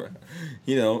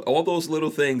 all those little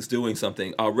things doing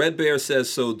something. Red Bear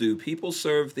says, so do people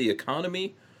serve the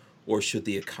economy, or should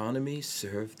the economy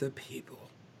serve the people?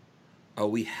 Are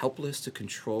we helpless to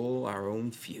control our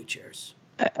own futures?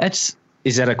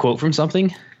 Is that a quote from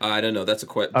something? I don't know. That's a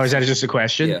question. Oh, is that just a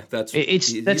question? Yeah, that's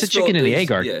a chicken and the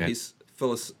egg argument. Yeah, he's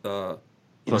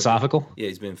philosophical. Yeah,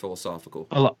 he's being philosophical.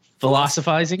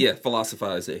 Philosophizing. Yeah,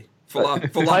 philosophizing.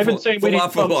 Tyven saying we need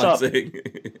thumbs up.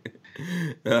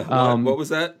 What was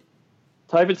that?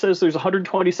 Tyven says there's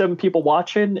 127 people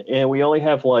watching, and we only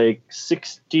have like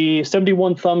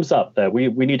 71 thumbs up. That we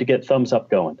need to get thumbs up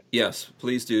going. Yes,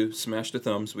 please do. Smash the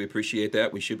thumbs. We appreciate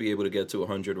that. We should be able to get to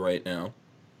 100 right now.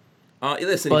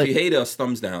 Listen, if you hate us,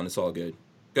 thumbs down. It's all good.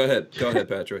 Go ahead,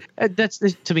 Patrick.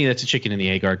 To me, that's a chicken and the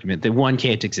egg argument. The one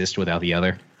can't exist without the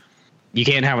other. You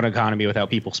can't have an economy without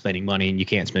people spending money, and you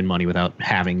can't spend money without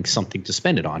having something to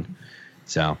spend it on.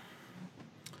 So,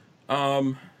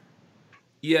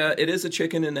 yeah, it is a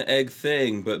chicken and the egg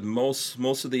thing, but most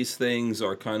of these things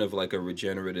are kind of like a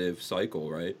regenerative cycle,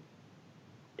 right?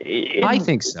 I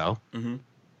think so. Mm-hmm.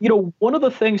 One of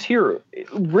the things here,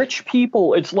 rich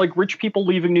people, it's like rich people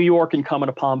leaving New York and coming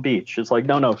to Palm Beach. It's like,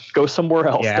 no, go somewhere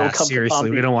else. Yeah, don't come seriously, to Palm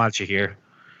Beach. We don't want you here.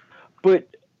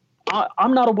 But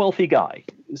I'm not a wealthy guy.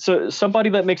 So somebody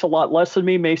that makes a lot less than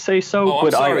me may say so. Oh, but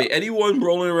I'm sorry. Anyone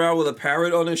rolling around with a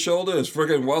parrot on his shoulder is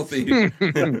freaking wealthy.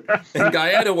 In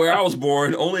Guyana, where I was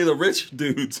born, only the rich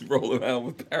dudes roll around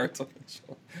with parrots on their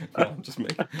shoulder. No,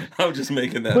 I'm just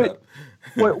making that up.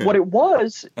 what it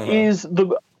was is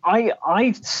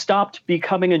I stopped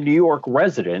becoming a New York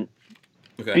resident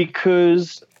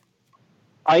because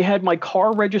I had my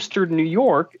car registered in New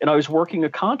York, and I was working a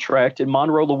contract in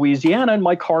Monroe, Louisiana, and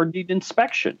my car needed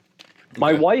inspection.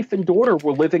 My wife and daughter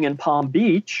were living in Palm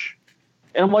Beach,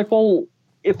 and I'm like, well,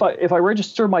 if I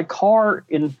register my car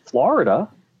in Florida,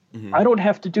 I don't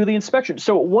have to do the inspection.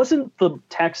 So it wasn't the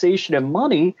taxation and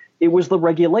money, it was the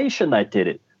regulation that did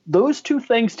it. Those two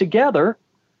things together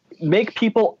make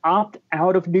people opt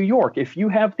out of New York. If you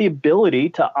have the ability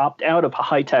to opt out of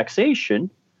high taxation,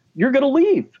 you're going to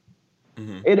leave.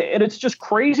 Mm-hmm. And it's just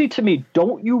crazy to me.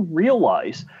 Don't you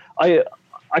realize?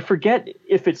 I forget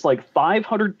if it's like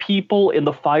 500 people in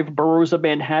the 5 boroughs of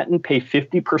Manhattan pay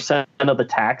 50% of the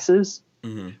taxes.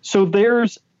 Mm-hmm. So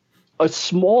there's a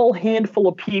small handful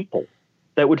of people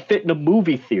that would fit in a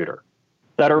movie theater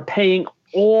that are paying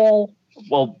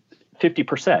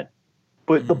 50%,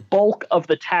 but the bulk of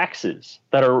the taxes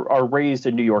that are raised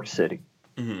in New York City.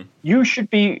 Mm-hmm. You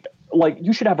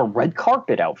should have a red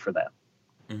carpet out for them.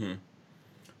 Mm-hmm.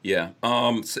 Yeah.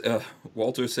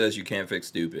 Walter says you can't fix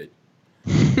stupid.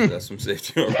 That's from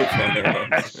Safety.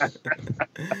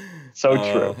 So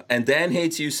true. And Dan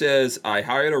Hates You says, I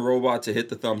hired a robot to hit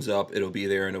the thumbs up. It'll be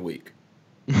there in a week.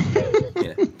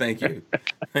 Yeah, thank you.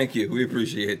 Thank you. We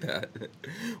appreciate that.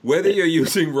 Whether you're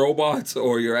using robots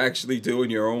or you're actually doing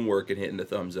your own work and hitting the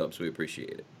thumbs ups, we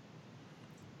appreciate it.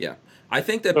 Yeah. I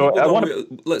think that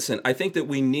listen, I think that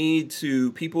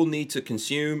people need to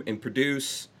consume and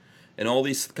produce, and all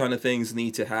these kind of things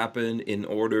need to happen in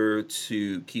order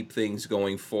to keep things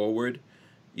going forward,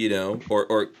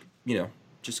 or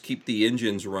just keep the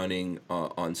engines running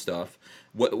on stuff.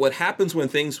 What happens when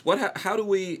things? How do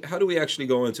we actually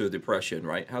go into a depression?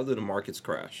 Right? How do the markets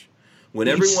crash? When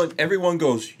everyone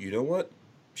goes, you know what?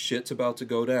 Shit's about to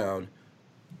go down.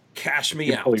 Cash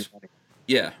me out.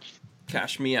 Yeah,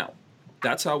 cash me out.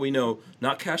 That's how we know.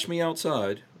 Not cash me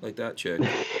outside like that chick.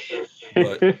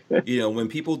 But, when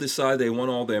people decide they want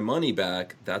all their money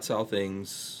back, that's how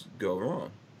things go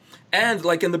wrong. And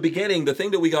like in the beginning, the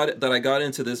thing that I got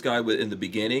into this guy with in the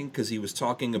beginning, because he was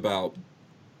talking about,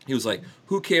 he was like,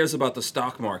 who cares about the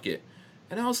stock market?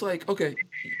 And I was like, okay,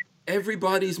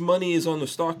 everybody's money is on the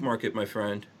stock market, my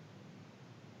friend.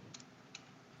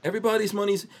 Everybody's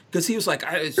money's, because he was like,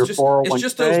 it's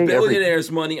just those billionaires'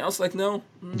 money. I was like, no,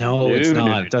 it's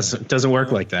not. It doesn't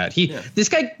work like that. This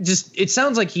guy it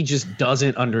sounds like he just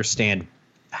doesn't understand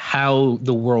how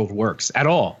the world works at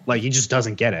all. Like he just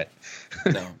doesn't get it.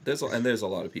 No, there's a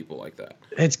lot of people like that.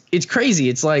 It's crazy.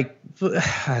 It's like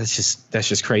that's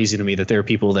just crazy to me that there are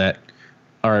people that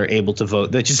are able to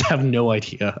vote that just have no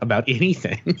idea about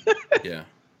anything. Yeah.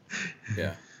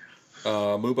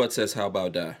 Mubat says, "How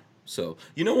about that?" So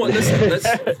you know what? Let's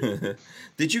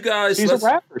did you guys? She's a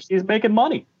rapper. She's making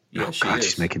money. Yeah,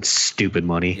 she's making stupid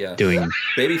money. Yeah. Doing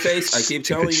Babyface. I keep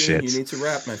telling you, you need to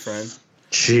rap, my friend.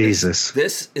 Jesus.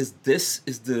 This is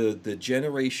the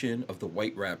generation of the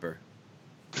white rapper.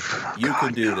 You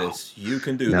can do this. You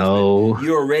can do this. Man.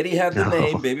 You already have the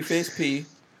name Babyface P.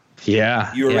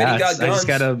 Yeah. You already got guns. I just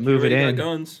gotta move it in. Got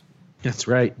guns. That's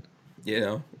right.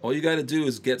 All you gotta do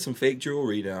is get some fake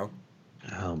jewelry now.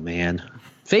 Oh man.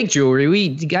 Fake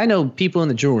jewelry. I know people in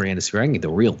the jewelry industry. I can get the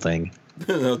real thing.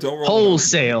 No, don't roll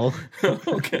wholesale.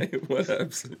 Okay, whatever.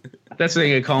 That's what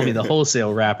they call me, the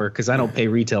wholesale rapper, because I don't pay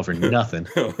retail for nothing.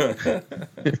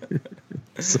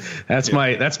 That's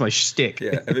my shtick.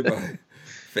 Yeah, everybody.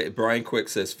 Brian Quick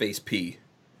says face P.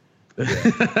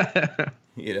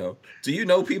 Yeah. Do you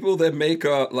know people that make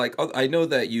I know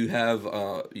that you have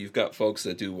you've got folks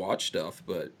that do watch stuff,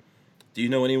 but do you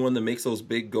know anyone that makes those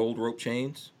big gold rope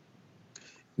chains?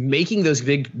 Making those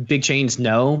big chains,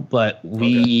 no, but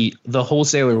the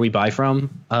wholesaler we buy from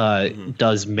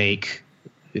does make.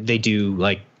 They do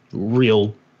like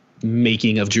real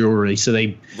making of jewelry, so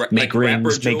they make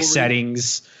rings, make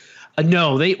settings.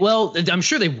 No, I'm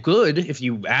sure they would if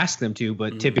you ask them to,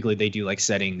 but typically they do like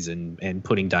settings and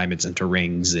putting diamonds into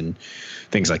rings and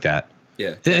things like that.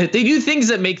 Yeah, they do things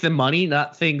that make them money,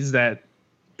 not things that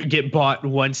get bought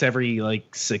once every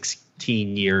like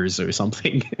 16 years or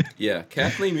something. Yeah,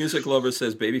 Kathleen Music Lover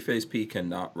says Babyface P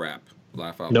cannot rap.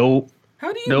 Laugh out. Nope.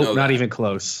 How do you know that? Not even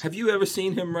close. Have you ever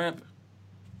seen him rap?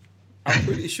 I'm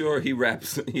pretty sure he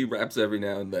raps. He raps every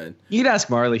now and then. You'd ask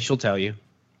Marley; she'll tell you.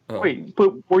 Oh. Wait,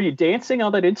 but were you dancing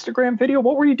on that Instagram video?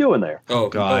 What were you doing there? Oh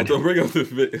God! Don't bring up the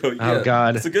video. Yeah. Oh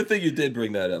God! It's a good thing you did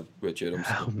bring that up, Richard.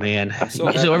 Man! So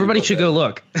everybody should go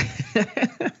look.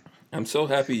 I'm so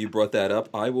happy you brought that up.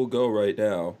 I will go right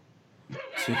now.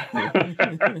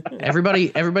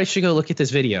 Everybody should go look at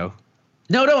this video.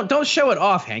 No, don't show it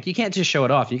off, Hank. You can't just show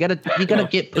it off. You gotta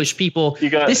push people.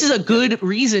 This is a good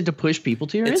reason to push people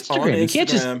to your Instagram. You can't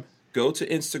just go to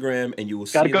Instagram and you will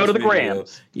see. Gotta go to the video.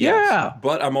 grams. Yes, yeah,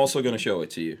 but I'm also gonna show it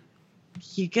to you.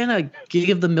 You're gonna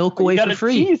give the milk away for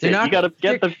free. You gotta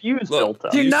get the views built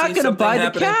up. They're not gonna buy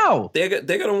the cow.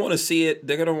 They're gonna want to see it.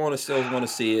 They're gonna still want to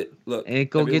see it. Look, and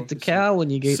go get the cow when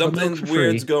you get something the milk for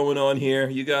weird's free. going on here.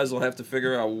 You guys will have to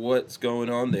figure out what's going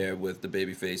on there with the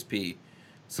Babyface P.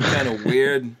 Some kind of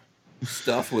weird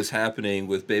stuff was happening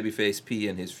with Babyface P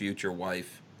and his future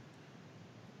wife.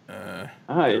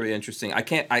 Very interesting. I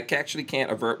actually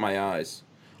can't avert my eyes.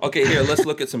 Okay, here, let's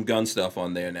look at some gun stuff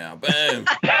on there now. Bam.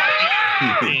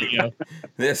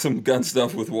 There's some gun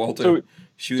stuff with Walter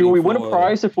shooting. Do we win a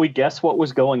prize if we guess what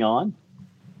was going on?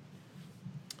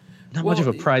 Not much of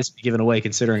a prize to be given away,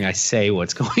 considering I say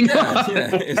what's going on.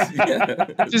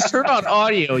 Yeah. Just turn on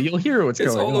audio; you'll hear what's going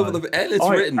on. It's all over and it's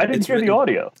written. I didn't hear the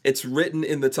audio. It's written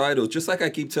in the title, just like I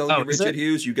keep telling you, Richard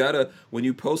Hughes. You gotta when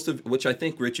you post, which I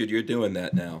think Richard, you're doing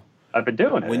that now. I've been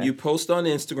doing it. When you post on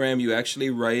Instagram, you actually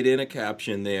write in a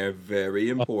caption there. Very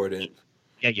important.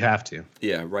 Yeah, you have to.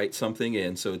 Yeah, write something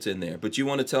in so it's in there. But you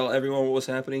want to tell everyone what was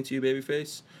happening to you,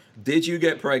 Babyface? Did you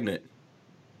get pregnant?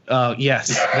 Yes.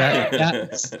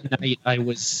 That night I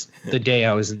was the day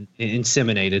I was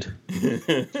inseminated.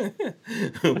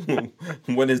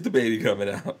 When is the baby coming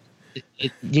out?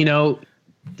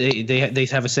 They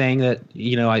have a saying that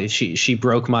she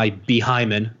broke my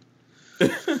behymen.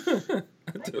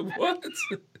 What?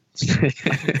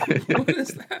 What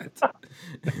is that?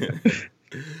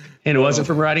 And it wasn't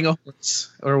from riding a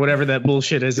horse or whatever that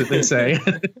bullshit is that they say.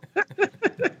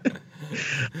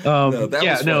 No,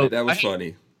 that was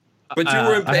funny. But you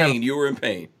were in pain. You were in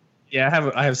pain. Yeah,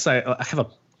 I have a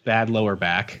bad lower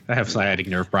back. I have sciatic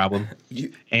nerve problem.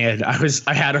 And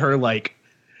I had her like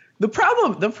the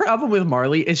problem with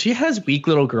Marley is she has weak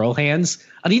little girl hands.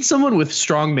 I need someone with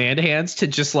strong man hands to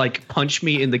just like punch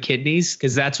me in the kidneys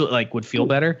because that's what like would feel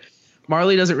better.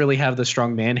 Marley doesn't really have the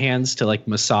strong man hands to like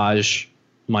massage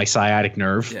my sciatic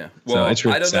nerve. Yeah. Well, so it's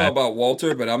really I don't sad. know about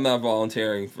Walter, but I'm not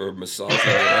volunteering for massage or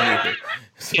anything.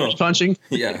 So, punching.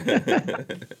 Yeah.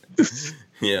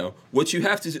 What you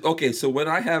have to do. Okay, so when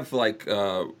I have like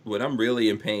when I'm really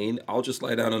in pain, I'll just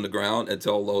lie down on the ground and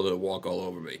tell Lola to walk all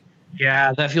over me.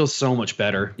 Yeah, that feels so much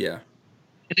better. Yeah.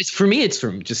 And it's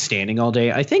from just standing all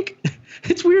day. I think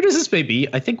it's weird as this may be.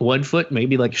 I think one foot may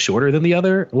be like shorter than the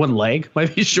other. One leg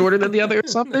might be shorter than the other or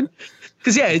something.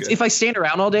 Because if I stand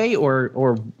around all day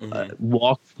or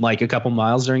walk like a couple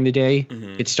miles during the day,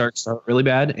 it starts to hurt really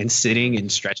bad. And sitting and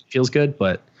stretching feels good,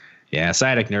 but yeah,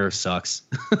 sciatic nerve sucks.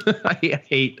 I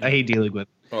hate dealing with.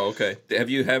 Oh, okay. Have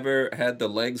you ever had the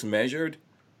legs measured?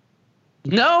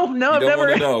 No, you I've don't never.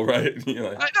 Want to know, right? Like,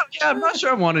 I know. Yeah, I'm not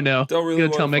sure I want to know. Don't really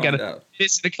want to me. I gotta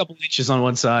miss it a couple inches on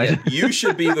one side. Yeah, you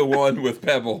should be the one with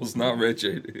pebbles, not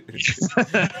Richard.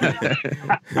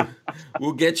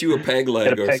 We'll get you a peg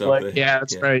leg or something. Leg. Yeah,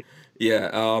 that's right.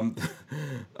 Yeah.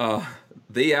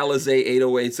 The Alizé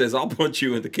 808 says, "I'll punch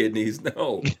you in the kidneys."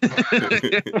 No.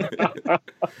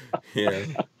 Yeah.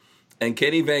 And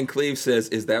Kenny Van Cleve says,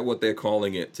 "Is that what they're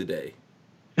calling it today?"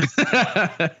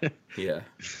 Yeah.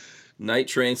 Night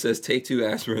Train says, "Take 2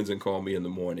 aspirins and call me in the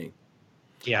morning."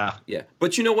 Yeah. Yeah.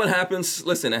 But you know what happens?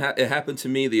 Listen, it happened to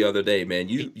me the other day, man.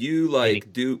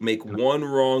 You make one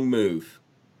wrong move.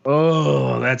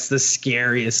 Oh, that's the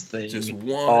scariest thing. Just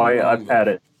one. Oh, I've had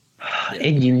it. Yeah.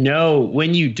 And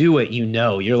when you do it,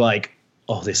 you're like,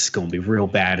 oh, this is going to be real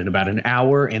bad in about an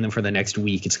hour. And then for the next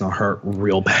week, it's going to hurt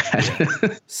real bad.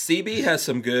 CB has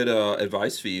some good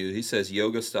advice for you. He says,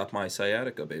 yoga stopped my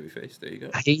sciatica, babyface. There you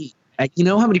go. You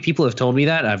know how many people have told me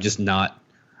that?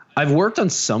 I've worked on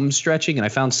some stretching and I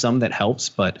found some that helps.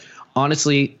 But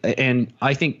honestly, and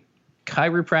I think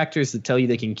chiropractors that tell you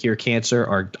they can cure cancer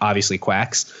are obviously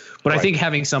quacks. But right. I think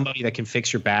having somebody that can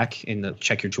fix your back and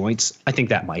check your joints, I think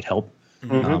that might help.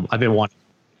 Mm-hmm. I've been wanting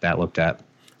that looked at.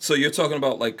 So you're talking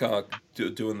about like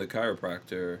doing the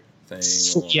chiropractor thing?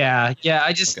 Or? Yeah.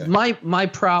 I just my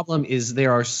problem is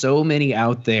there are so many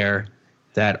out there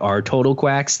that are total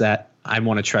quacks that I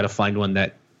want to try to find one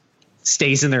that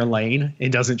stays in their lane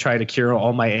and doesn't try to cure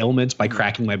all my ailments by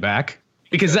cracking my back,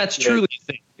 because that's truly a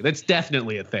thing. That's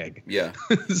definitely a thing. Yeah.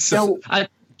 So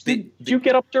did you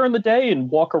get up during the day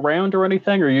and walk around or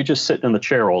anything, or are you just sitting in the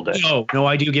chair all day? No,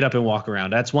 I do get up and walk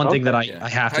around. That's one thing that I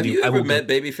have to do. Have you ever met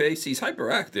Babyface? He's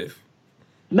hyperactive.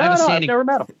 No, I've never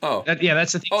met him. Oh.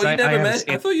 That's the thing. Oh, you never met?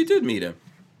 I thought you did meet him.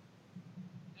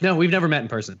 No, we've never met in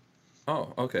person.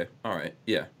 Oh, okay. All right.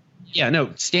 Yeah. Yeah,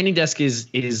 no, standing desk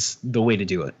is the way to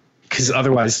do it. Because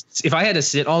otherwise, if I had to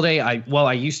sit all day,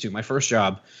 I used to. My first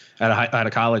job out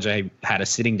of college, I had a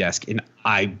sitting desk, and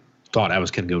I thought I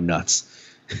was going to go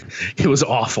nuts. It was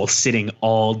awful sitting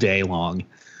all day long.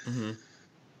 Mm-hmm.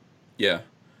 Yeah.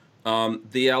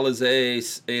 The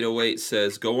Alizé 808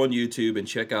 says, go on YouTube and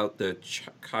check out the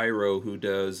Chiro who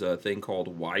does a thing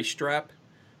called Y-strap.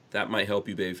 That might help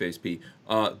you, Babyface P.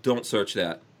 Don't search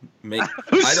that. I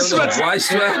don't know.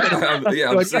 Y-strap? I'm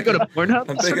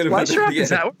thinking of Y-strap.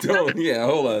 Yeah,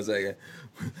 hold on a second.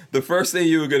 The first thing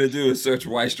you were going to do is search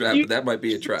Y-strap, but that might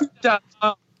be a trap.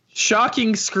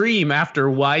 Shocking scream after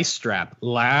Y-strap.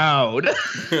 Loud.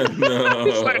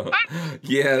 No.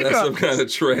 Yeah, that's some kind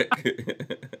of trick.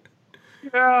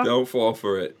 Yeah. Don't fall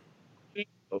for it.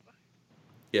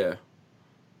 Yeah.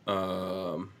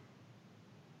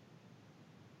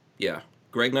 Yeah.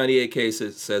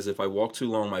 Greg98K says if I walk too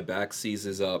long, my back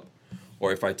seizes up,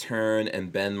 or if I turn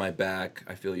and bend my back,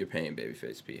 I feel your pain,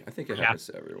 Babyface P. I think it happens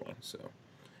to everyone. So,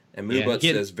 and Moobut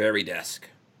says very desk.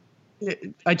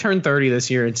 I turned 30 this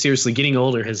year, and seriously, getting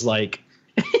older has like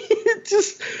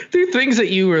just do things that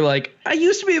you were like, I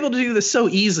used to be able to do this so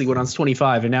easily when I was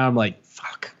 25, and now I'm like,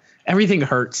 fuck, everything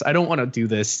hurts. I don't want to do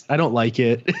this. I don't like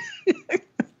it.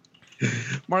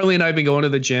 Marley and I have been going to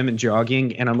the gym and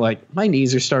jogging, and I'm like, my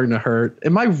knees are starting to hurt.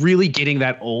 Am I really getting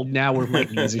that old now where my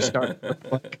knees are starting to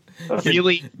hurt? Like,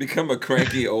 really? Become a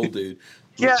cranky old dude.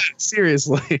 Yeah,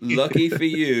 seriously. Lucky for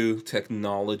you,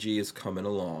 technology is coming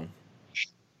along.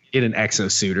 Get an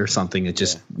exosuit or something that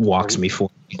just walks me for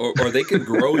me. Or they could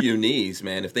grow your knees,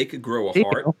 man. If they could grow a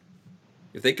heart,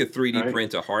 if they could 3D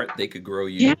print a heart, they could grow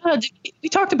you. Yeah, we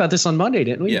talked about this on Monday,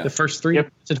 didn't we? Yeah. The first 3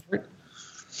 episodes.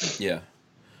 Yeah.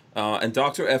 And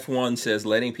Dr. F1 says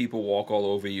letting people walk all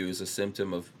over you is a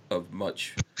symptom of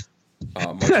much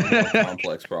more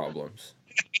complex problems.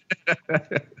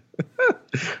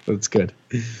 That's good.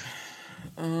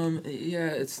 Yeah,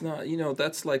 it's not,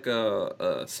 that's like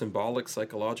a symbolic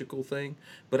psychological thing,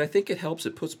 but I think it helps.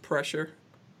 It puts pressure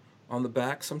on the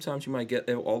back. Sometimes you might get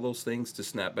all those things to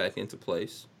snap back into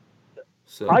place.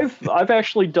 So I've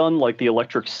actually done like the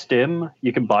electric stim.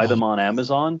 You can buy them on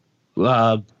Amazon.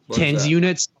 TENS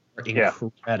units are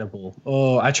incredible.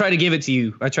 Oh, I tried to give it to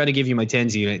you. I tried to give you my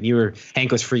TENS unit, and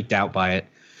Hank was freaked out by it.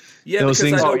 Yeah,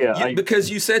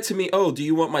 because you said to me, "Oh, do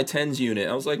you want my TENS unit?"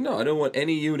 I was like, "No, I don't want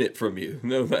any unit from you.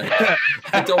 No,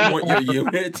 I don't want your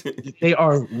unit." They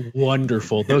are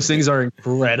wonderful. Those things are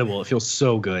incredible. It feels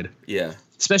so good. Yeah,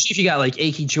 especially if you got like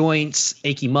achy joints,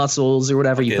 achy muscles, or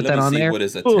whatever. You put that on there. What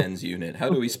is a TENS unit? How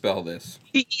do we spell this?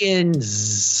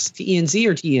 TENZ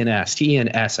or TNS?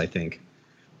 TNS, I think.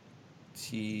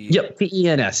 Yep,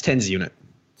 TENS, TENS unit.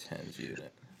 TENS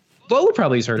unit. Lola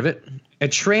probably has heard of it.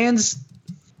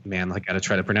 Man, I gotta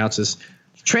try to pronounce this.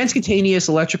 Transcutaneous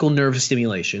electrical nerve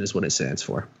stimulation is what it stands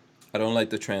for. I don't like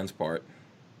the trans part.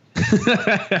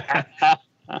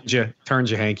 Turns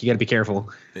you, Hank. You gotta be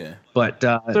careful. Yeah. But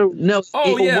no.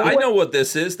 Oh yeah, I know what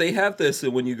this is. They have this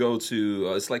when you go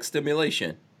to. It's like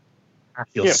stimulation. It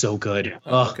feels so good.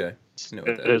 Oh, okay. You know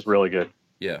it is really good.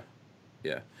 Yeah.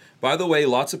 Yeah. By the way,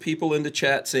 lots of people in the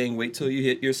chat saying, "Wait till you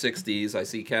hit your 60s." I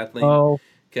see Kathleen. Oh.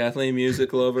 Kathleen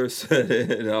Music Lovers,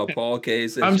 Paul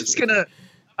Case. I'm just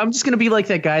gonna be like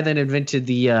that guy that invented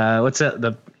the what's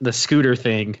that the scooter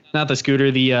thing? Not the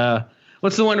scooter. The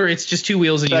what's the one where it's just two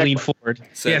wheels and you lean forward?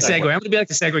 Yeah, Segway. I'm gonna be like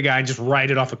the Segway guy and just ride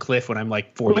it off a cliff when I'm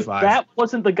like 45. But that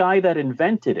wasn't the guy that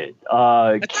invented it.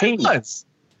 Cayman.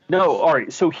 No, all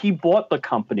right. So he bought the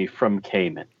company from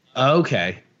Cayman.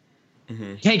 Okay.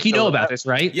 Mm-hmm. Hank, you know about this,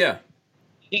 right? Yeah.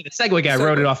 Yeah, the Segway guy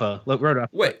rode it off.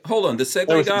 Wait, hold on. The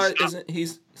Segway guy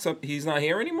he's not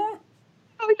here anymore?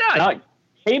 Oh, he died.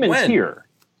 Cayman's here.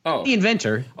 Oh, the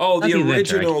inventor. Oh,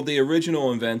 the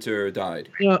original inventor died.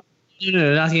 No,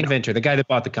 not the inventor. The guy that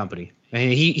bought the company.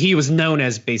 And he was known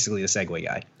as basically the Segway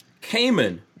guy.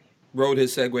 Cayman rode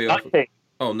his Segway off.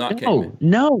 Oh, not Cayman.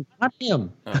 No, not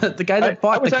him. Oh. The guy that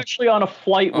bought. I was actually on a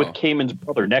flight with Cayman's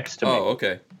brother next to me. Oh,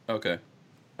 okay.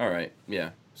 All right.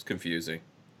 Yeah, it's confusing.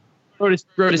 Rode his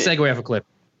Segway off a cliff.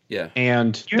 Yeah.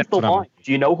 And here's the line.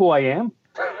 Do you know who I am?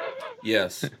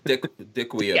 Yes,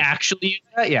 Dick Wea. Actually,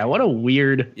 yeah. What a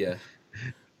weird. Yeah.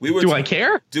 I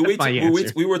care?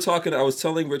 We were talking. I was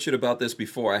telling Richard about this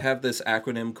before. I have this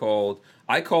acronym called.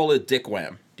 I call it Dick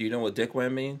Wham. Do you know what Dick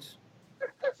Wham means?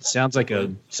 Sounds like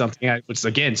something I would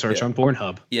again search on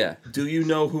Pornhub. Yeah. Do you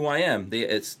know who I am?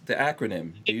 It's the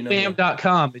acronym. Do you know?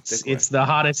 Dickwham.com. It's the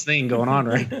hottest thing going on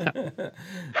right now. Do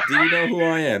you know who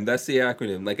I am? That's the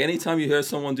acronym. Like anytime you hear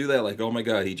someone do that, like, oh my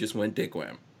god, he just went Dick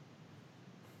Wham.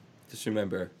 Just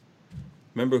remember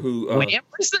who.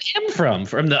 Where's the M from?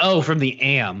 From the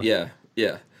AM. Yeah.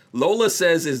 Lola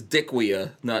says is Dick Wea,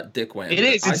 not Dick Wham. It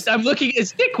is. I'm looking.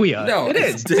 It's Dick Wea. No, it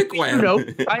is Dick Wham.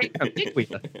 I am Dick Wea.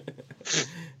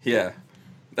 Yeah,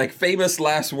 like famous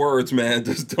last words, man.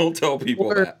 Just don't tell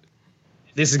people that.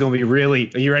 This is going to be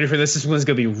really. Are you ready for this? This one's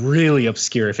going to be really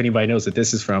obscure. If anybody knows what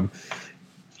this is from,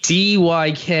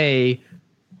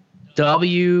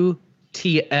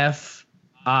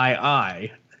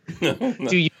 DYKWTFII. No.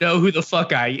 Do you know who the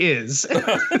fuck I is?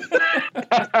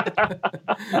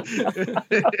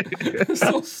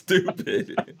 So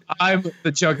stupid. I'm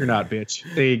the Juggernaut, bitch.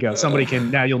 There you go. Somebody can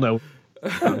now. You'll know.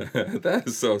 That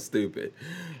is so stupid.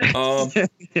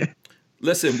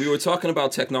 Listen, we were talking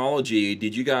about technology.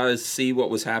 Did you guys see what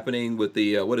was happening with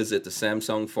the the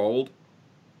Samsung Fold?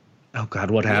 Oh God,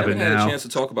 what happened now? I haven't had a chance to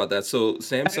talk about that. So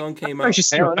Samsung came out.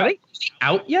 Are they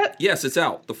out yet? Yes, it's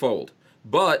out. The Fold.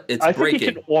 but it's I think breaking.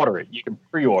 you can order it. You can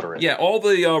pre-order it. Yeah, all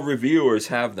the reviewers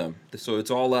have them, so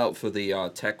it's all out for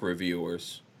the tech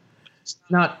reviewers.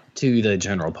 Not to the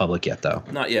general public yet, though.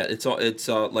 Not yet. It's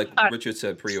like Richard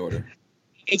said, pre-order.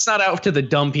 It's not out to the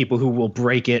dumb people who will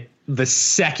break it the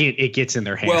second it gets in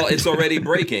their hand. Well, it's already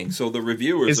breaking, so the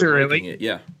reviewers are breaking it.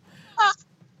 Yeah.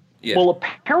 Yeah. Well,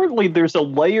 apparently there's a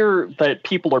layer that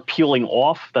people are peeling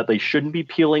off that they shouldn't be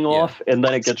peeling off, and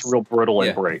then it gets real brittle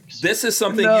and breaks. This is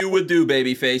something you would do,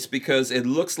 Babyface, because it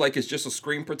looks like it's just a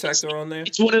screen protector on there.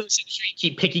 It's one of those things where you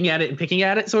keep picking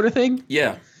at it sort of thing.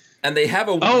 Yeah. And they have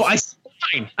a... Oh, I see the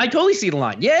line. I totally see the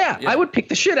line. Yeah, I would pick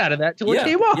the shit out of that till it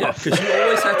came off. Yeah, because you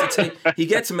always have to take... He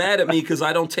gets mad at me because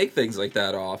I don't take things like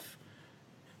that off.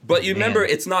 But you remember,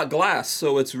 it's not glass,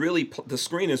 so it's really... The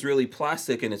screen is really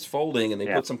plastic, and it's folding, and they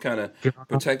put some kind of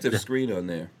protective screen on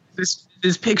there.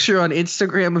 This picture on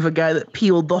Instagram of a guy that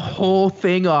peeled the whole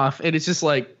thing off, and it's just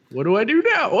like, what do I do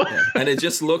now? Yeah. And it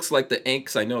just looks like the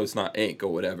ink. I know it's not ink or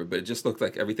whatever, but it just looks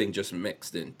like everything just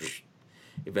mixed in.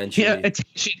 Eventually. Yeah,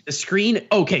 attention, the screen.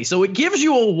 Okay, so it gives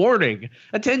you a warning.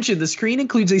 Attention, the screen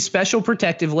includes a special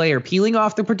protective layer. Peeling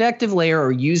off the protective layer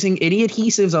or using any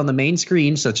adhesives on the main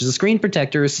screen, such as a screen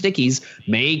protector or stickies,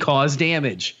 may cause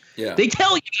damage. Yeah. They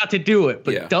tell you not to do it,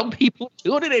 but dumb people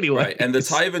doing it anyway. Right. And the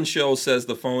Tyven show says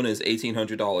the phone is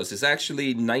 $1,800. It's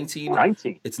actually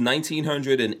It's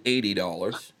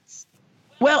 $1,980.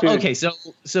 Well, okay, so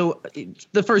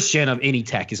the first gen of any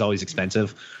tech is always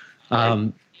expensive.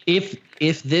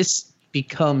 If this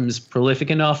becomes prolific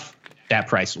enough, that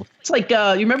price will. It's like you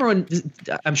remember when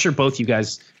I'm sure both you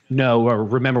guys know or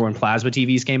remember when plasma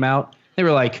TVs came out. They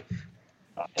were like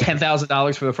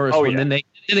 $10,000 for the first one. Then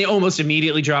they almost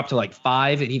immediately dropped to like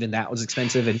 $5,000, and even that was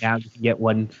expensive. And now you can get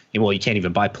one. Well, you can't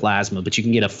even buy plasma, but you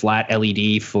can get a flat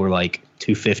LED for like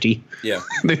 $250. Yeah.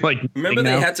 They like remember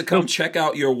they had to come check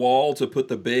out your wall to put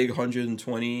the big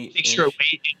 120. Make sure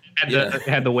weight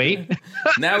had the weight.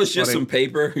 Now it's just some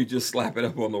paper. You just slap it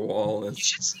up on the wall. You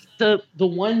should see the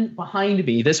one behind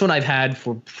me. This one I've had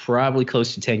for probably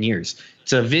close to 10 years.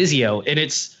 It's a Vizio, and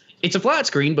it's a flat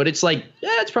screen, but it's like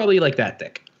it's probably like that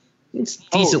thick. It's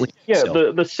decently.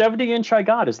 The 70-inch I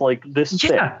got is like this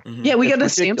thick. Yeah, we got a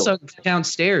Samsung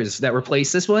downstairs that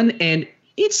replaced this one, and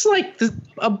it's like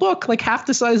a book, like half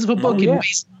the size of a book. It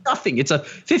weighs nothing. It's a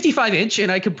 55-inch,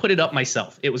 and I could put it up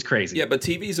myself. It was crazy. Yeah, but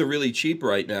TVs are really cheap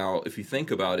right now if you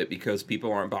think about it, because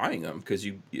people aren't buying them. Because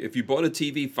if you bought a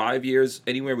TV 5 years,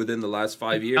 anywhere within the last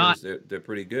 5 years, they're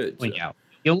pretty good. So. Yeah.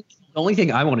 The only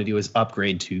thing I want to do is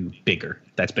upgrade to bigger.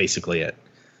 That's basically it.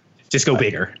 Just go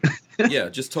bigger. Yeah,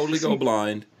 just totally go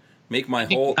blind. Make my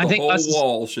whole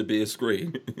wall should be a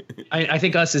screen. I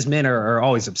think us as men are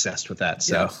always obsessed with that.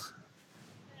 So. Yes.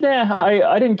 Yeah,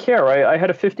 I didn't care. I had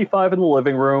a 55 in the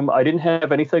living room. I didn't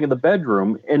have anything in the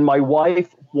bedroom, and my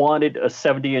wife wanted a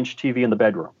 70-inch TV in the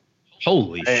bedroom.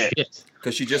 Holy shit.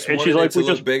 Because she just wanted it to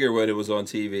look bigger when it was on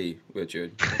TV,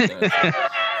 Richard.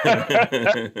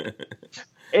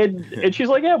 And she's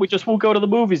like, we won't go to the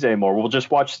movies anymore. We'll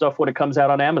just watch stuff when it comes out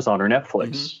on Amazon or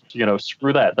Netflix.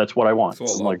 Screw that. That's what I want.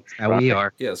 How we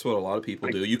are. Yeah, that's what a lot of people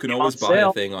do. You can always buy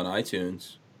a thing on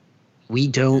iTunes. We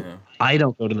don't. Yeah. I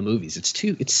don't go to the movies.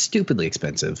 It's stupidly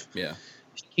expensive. Yeah.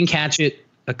 If you can catch it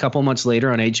a couple months later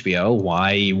on HBO,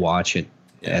 why watch it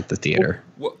at the theater?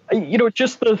 Well,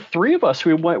 just the three of us,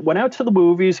 we went out to the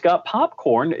movies, got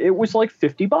popcorn. It was like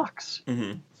 $50.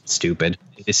 Mm-hmm. Stupid.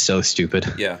 It is so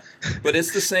stupid. Yeah, but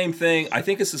it's the same thing. I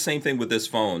think it's the same thing with this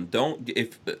phone.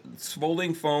 If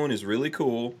folding phone is really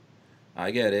cool,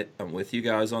 I get it. I'm with you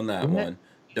guys on that one.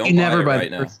 Don't buy it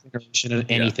right now. First generation of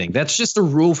anything. Yeah. That's just a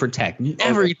rule for tech.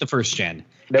 Never eat the first gen.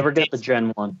 Never get the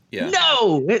Gen 1. Yeah.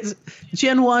 No, it's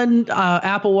Gen 1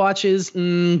 Apple Watches,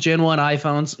 Gen 1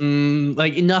 iPhones,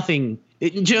 like nothing.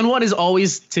 Gen 1 is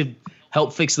always to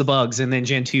help fix the bugs, and then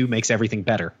Gen 2 makes everything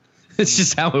better. It's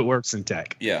just how it works in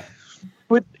tech. Yeah.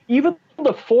 But even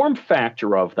the form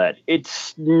factor of that,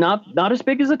 it's not as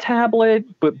big as a tablet,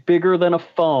 but bigger than a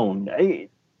phone.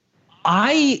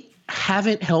 I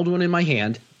haven't held one in my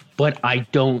hand, but I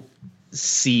don't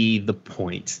see the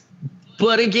point.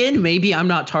 But again, maybe I'm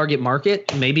not target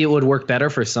market. Maybe it would work better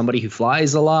for somebody who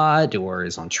flies a lot or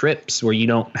is on trips where you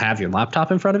don't have your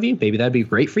laptop in front of you. Maybe that'd be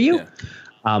great for you.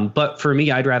 Yeah. But for me,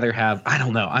 I'd rather have, I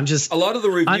don't know. A lot of the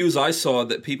reviews I saw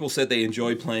that people said they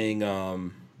enjoy playing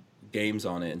games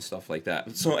on it and stuff like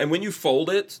that. So, and when you fold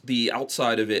it, the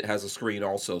outside of it has a screen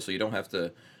also, so you don't have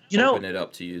to open it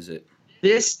up to use it.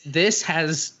 This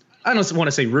has, I don't want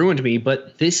to say ruined me,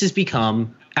 but this has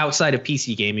become, outside of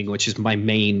PC gaming, which is my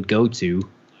main go-to,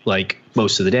 like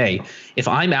most of the day, if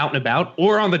I'm out and about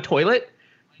or on the toilet,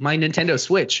 my Nintendo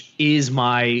Switch is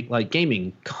my like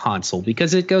gaming console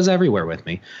because it goes everywhere with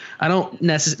me. I don't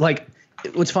necessarily like.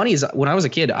 What's funny is when I was a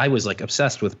kid, I was like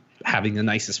obsessed with having the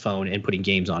nicest phone and putting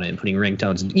games on it and putting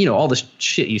ringtones and all the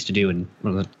shit you used to do and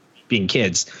being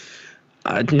kids.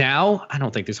 Now I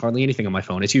don't think there's hardly anything on my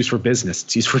phone. It's used for business.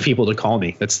 It's used for people to call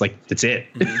me. That's it.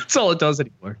 That's all it does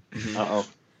anymore.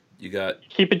 You got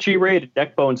keep it G-rated.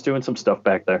 Neckbone's doing some stuff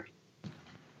back there.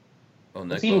 Oh,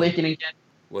 Is he licking again?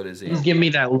 What is he? He's giving me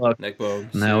that look. Neckbone.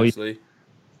 No, Seriously?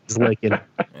 he's licking.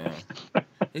 Yeah.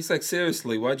 He's like,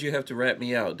 seriously, why'd you have to rat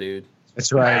me out, dude?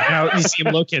 That's right. Now you see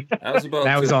him looking. I was about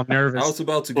now he's all nervous. I was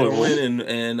about to go in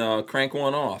and crank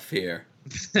one off here.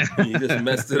 You just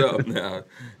messed it up now.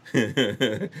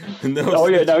 Now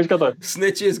he's got the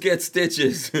snitches get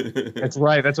stitches. That's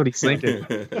right. That's what he's thinking.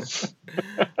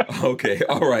 Okay.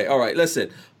 All right. Listen,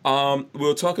 we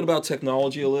were talking about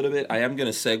technology a little bit. I am going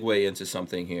to segue into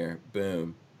something here.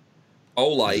 Boom.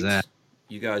 Olight.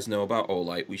 You guys know about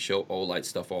Olight. We show Olight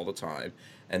stuff all the time.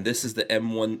 And this is the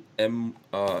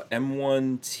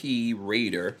M1T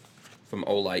Raider from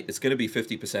Olight. It's going to be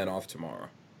 50% off tomorrow.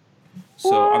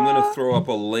 So I'm going to throw up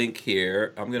a link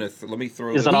here. I'm going to let me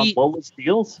throw. Is it on Lola's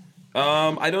Deals?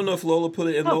 I don't know if Lola put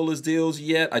it in Lola's Deals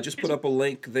yet. I just put up a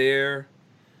link there.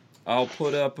 I'll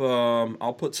put up.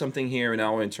 I'll put something here in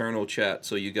our internal chat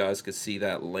so you guys can see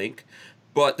that link.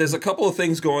 But there's a couple of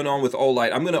things going on with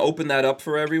Olight. I'm going to open that up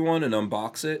for everyone and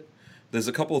unbox it. There's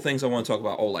a couple of things I want to talk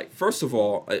about Olight. First of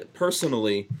all,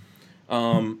 personally,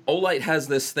 Olight has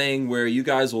this thing where you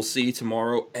guys will see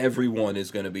tomorrow everyone is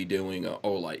going to be doing a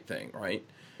Olight thing, right?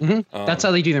 Mm-hmm. That's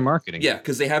how they do their marketing. Yeah,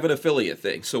 because they have an affiliate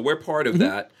thing. So we're part of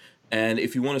that. And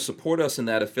if you want to support us in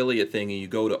that affiliate thing and you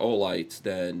go to Olight,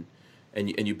 then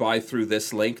and you buy through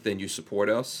this link, then you support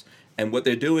us. And what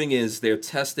they're doing is they're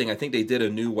testing. I think they did a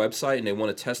new website and they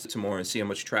want to test it tomorrow and see how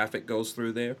much traffic goes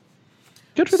through there.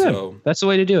 Good for them. That's the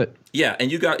way to do it. Yeah,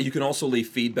 and you can also leave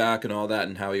feedback and all that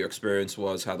and how your experience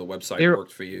was, how the website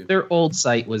worked for you. Their old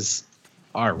site was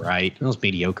all right. It was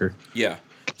mediocre. Yeah.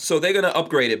 So they're going to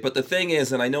upgrade it. But the thing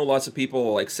is, and I know lots of people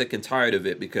are like sick and tired of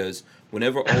it because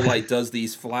whenever Olight does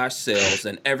these flash sales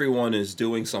and everyone is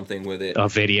doing something with it. A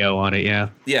video on it, yeah.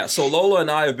 Yeah, so Lola and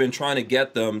I have been trying to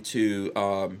get them to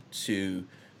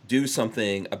do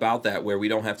something about that where we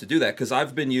don't have to do that because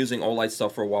I've been using Olight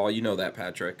stuff for a while. You know that,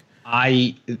 Patrick.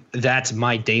 That's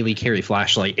my daily carry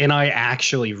flashlight, and I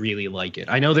actually really like it.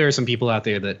 I know there are some people out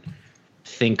there that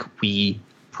think we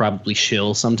probably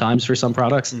shill sometimes for some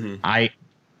products. Mm-hmm.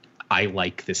 I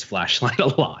like this flashlight a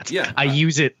lot. Yeah, I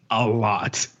use it a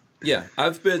lot. Yeah,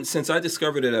 since I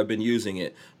discovered it, I've been using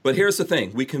it. But here's the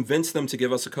thing: we convinced them to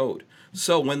give us a code.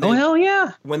 So when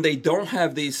when they don't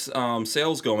have these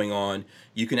sales going on,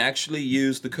 you can actually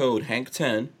use the code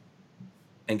Hank10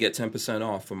 and get 10%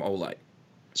 off from Olight.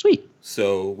 Sweet.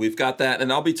 So we've got that,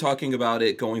 and I'll be talking about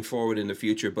it going forward in the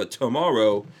future. But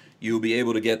tomorrow, you'll be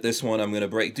able to get this one. I'm going to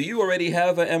break. Do you already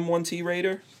have a M1T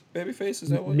Raider, Babyface? Is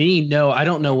that what? Me? No, I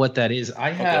don't know what that is.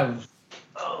 I have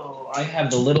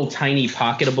the little tiny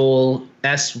pocketable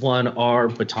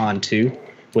S1R Baton 2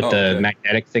 with the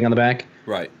magnetic thing on the back.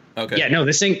 Right. Okay. Yeah. No,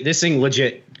 this thing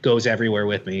legit goes everywhere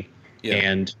with me. Yeah.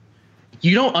 And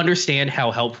you don't understand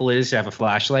how helpful it is to have a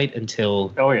flashlight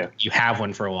until you have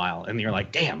one for a while, and you're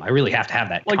like, "Damn, I really have to have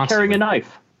that." Like carrying a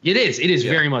knife. It is. It is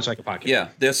very much like a pocket. Yeah,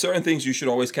 there's certain things you should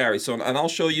always carry. So, and I'll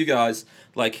show you guys.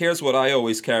 Like, here's what I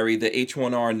always carry: the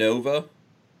H1R Nova.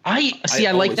 I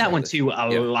like that one too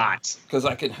a lot because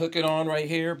I can hook it on right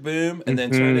here, boom, and then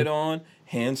turn it on.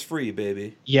 Hands free,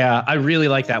 baby. Yeah, I really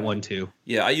like that one too.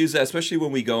 Yeah, I use that especially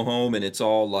when we go home and it's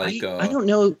all like. I don't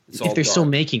know if they're still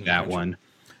making that one.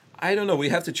 I don't know. We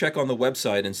have to check on the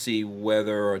website and see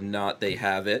whether or not they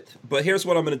have it. But here's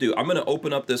what I'm going to do. I'm going to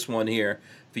open up this one here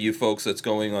for you folks that's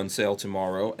going on sale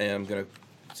tomorrow. And I'm going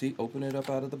to, open it up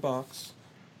out of the box.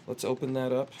 Let's open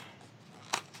that up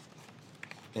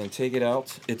and take it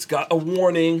out. It's got a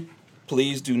warning.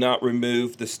 Please do not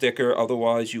remove the sticker.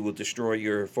 Otherwise, you will destroy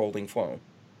your folding phone.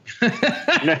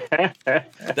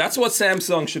 That's what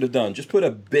Samsung should have done. Just put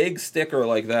a big sticker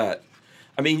like that.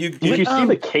 I mean, did you see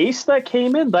the case that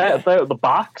came in? The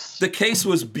box? The case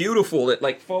was beautiful. It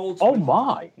like folds. Oh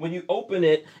my! When you open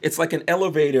it, it's like an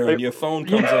elevator, and your phone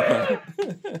comes up.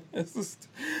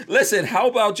 Listen, how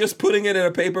about just putting it in a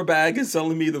paper bag and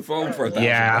selling me the phone for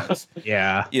 $1,000?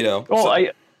 Yeah. You know. Well,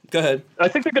 go ahead. I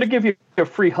think they're going to give you a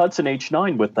free Hudson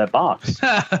H9 with that box.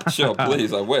 Sure,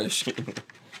 please. I wish.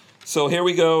 So here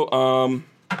we go. All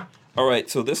right.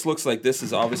 So this looks like this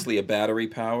is obviously a battery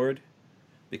powered.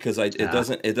 Because it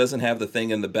doesn't have the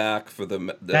thing in the back for the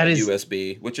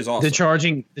USB, which is awesome.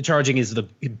 The charging is the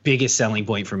biggest selling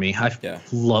point for me. I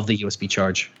love the USB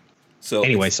charge. So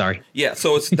Anyway, sorry. Yeah,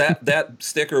 so it's that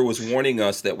sticker was warning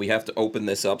us that we have to open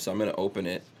this up. So I'm going to open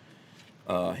it.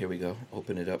 Here we go.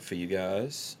 Open it up for you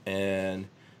guys. And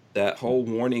that whole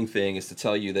warning thing is to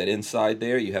tell you that inside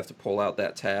there you have to pull out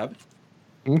that tab.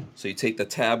 So you take the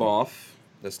tab off.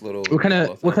 This little. What kind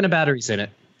of batteries in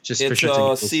it? Just It's for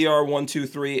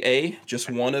CR123A, just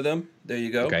one of them. There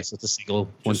you go. Okay, so it's a single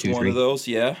 1, Just 2, 3. one of those,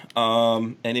 yeah.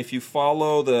 And if you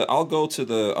follow I'll go to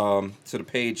the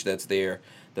page that's there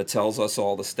that tells us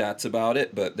all the stats about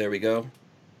it. But there we go.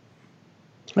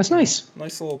 That's nice.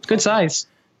 Nice little. Good size.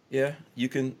 Yeah, you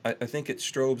can. I think it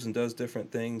strobes and does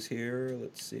different things here.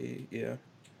 Let's see. Yeah.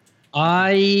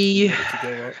 I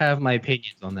go up. have my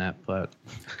opinions on that, but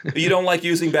You don't like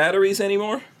using batteries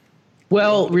anymore?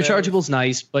 well, the batteries? rechargeable's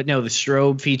nice, but no, the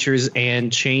strobe features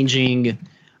and changing.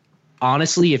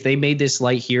 Honestly, if they made this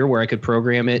light here where I could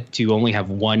program it to only have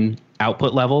one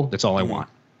output level, that's all I want.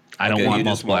 I don't Okay, want you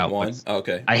just multiple want outputs. one?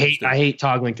 Okay. I hate understood.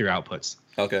 toggling through outputs.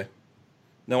 Okay.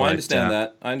 No, But, I understand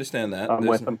that. I understand that. I'm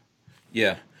with them.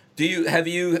 Yeah. Do you have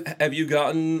you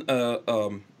gotten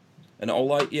an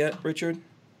Olight yet, Richard?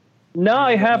 No,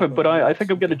 I haven't, but I think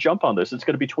I'm going to jump on this. It's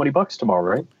going to be $20 tomorrow,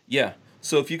 right? Yeah.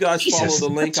 So if you guys Jesus, follow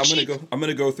the link, that's I'm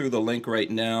gonna go through the link right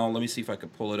now. Let me see if I can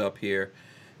pull it up here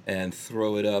and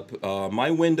throw it up.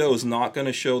 My window is not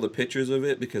gonna show the pictures of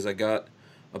it because I got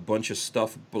a bunch of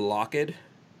stuff blocked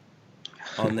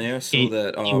on there, so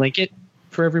that Can you link it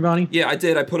for everybody? yeah, I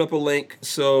did. I put up a link.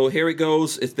 So here it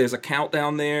goes. There's a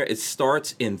countdown there. It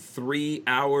starts in 3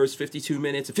 hours, 52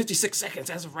 minutes, and 56 seconds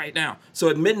as of right now. So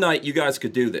at midnight, you guys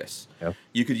could do this. Yep.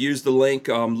 You could use the link.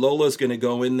 Lola's going to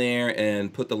go in there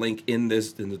and put the link in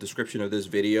the description of this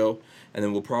video, and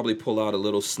then we'll probably pull out a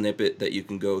little snippet that you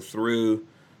can go through.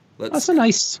 It's a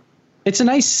nice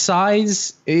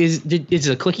size. Is it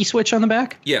a clicky switch on the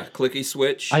back? Yeah, clicky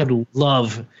switch. I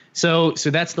love so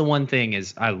that's the one thing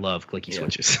is I love clicky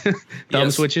switches. Thumb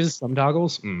Yes. switches, thumb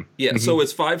toggles. Yeah, so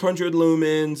it's 500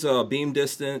 lumens, beam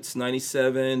distance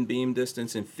 97, beam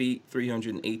distance in feet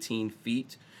 318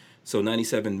 feet, so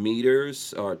 97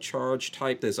 meters. Charge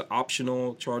type, there's an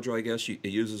optional charger, I guess. It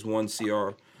uses one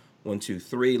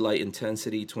CR123, light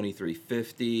intensity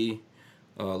 2350,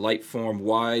 light form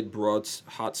wide, broad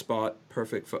hotspot,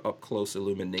 perfect for up close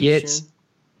illumination.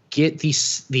 Get the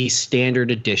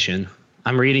standard edition.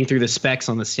 I'm reading through the specs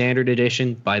on the standard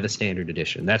edition. Buy the standard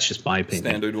edition. That's just my opinion.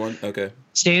 Standard one, okay.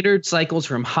 Standard cycles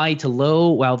from high to low,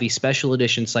 while the special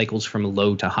edition cycles from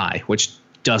low to high, which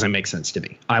doesn't make sense to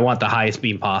me. I want the highest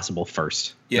beam possible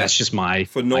first. Yeah, That's just my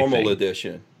for my normal thing.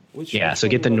 edition. Yeah, so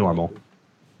get the normal.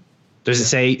 Does it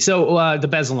say so? The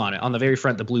bezel on it, on the very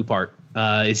front, the blue part.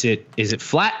 Is it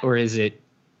flat or is it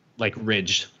like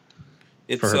ridged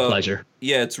It's for her pleasure?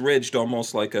 Yeah, it's ridged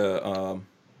almost like a.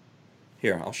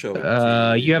 Here, I'll show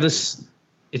it. You have this.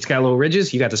 It's got little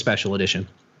ridges. You got the special edition.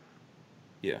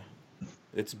 Yeah,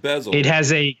 it's bezel. It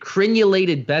has a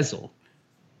crenulated bezel.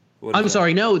 What is I'm that?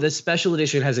 sorry, no. The special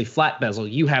edition has a flat bezel.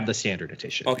 You have the standard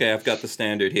edition. Okay, I've got the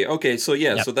standard here. Okay, so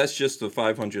yeah, Yep. so that's just the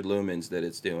 500 lumens that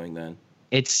it's doing then.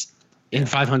 It's in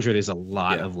 500 is a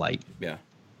lot Yeah. of light. Yeah.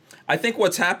 I think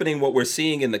what's happening, what we're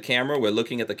seeing in the camera, we're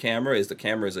looking at the camera, is the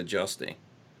camera is adjusting.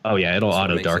 Oh yeah, it'll So it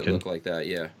auto makes it darken. look like that,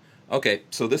 yeah. Okay,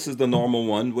 so this is the normal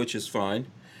one, which is fine.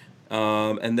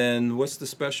 And then what's the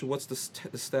special? What's the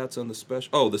stats on the special?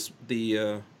 Oh,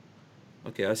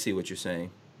 okay, I see what you're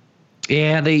saying.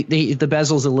 Yeah, the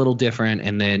bezel's a little different,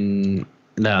 and then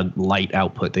the light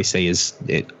output they say is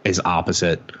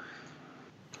opposite.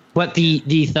 But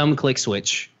the thumb click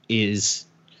switch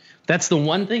that's the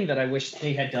one thing that I wish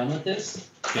they had done with this.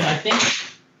 And I think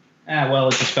well,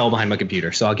 it just fell behind my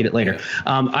computer, so I'll get it later.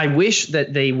 I wish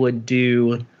that they would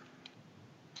do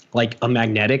like a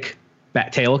magnetic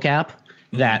tail cap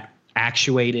that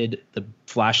actuated the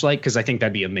flashlight, because I think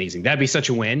that'd be amazing. That'd be such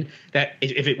a win that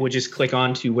if it would just click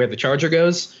on to where the charger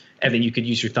goes, and then you could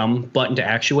use your thumb button to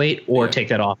actuate, or take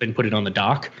that off and put it on the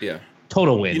dock. Yeah.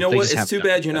 Total win. You know They what? just It's haven't too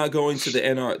done bad you're that. not going to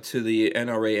the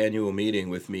NRA annual meeting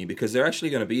with me, because they're actually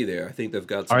going to be there. I think they've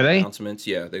got some Are they? announcements.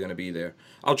 Yeah, they're going to be there.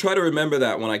 I'll try to remember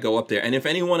that when I go up there. And if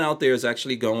anyone out there is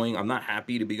actually going, I'm not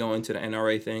happy to be going to the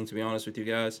NRA thing, to be honest with you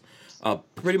guys.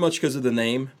 Pretty much because of the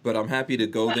name, but I'm happy to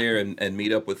go there and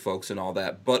meet up with folks and all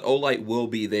that. But Olight will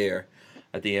be there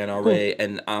at the NRA,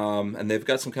 and they've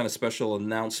got some kind of special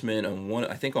announcement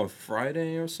I think on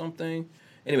Friday or something.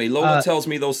 Anyway, Lola tells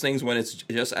me those things when it's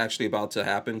just actually about to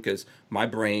happen, because my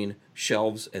brain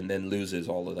shelves and then loses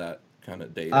all of that kind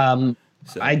of data.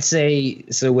 So, I'd say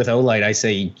so with Olight. I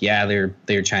say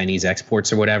they're Chinese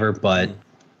exports or whatever, but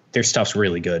their stuff's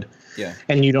really good. yeah,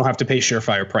 And you don't have to pay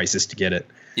surefire prices to get it.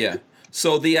 yeah.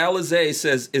 So the Alizé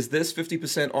says, is this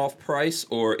 50% off price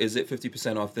or is it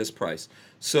 50% off this price?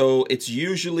 So it's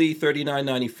usually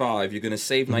 $39.95. You're going to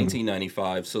save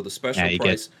 $19.95. So the special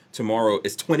price tomorrow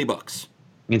is $20.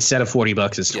 Instead of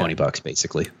 $40, it's $20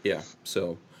 basically. Yeah.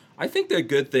 So I think they're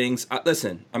good things.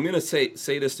 Listen, I'm going to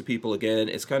say this to people again.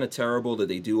 It's kind of terrible that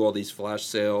they do all these flash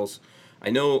sales.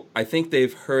 I think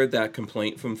they've heard that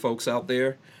complaint from folks out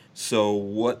there. So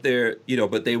what they're,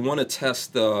 but they want to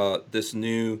test this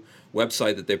new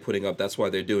website that they're putting up. That's why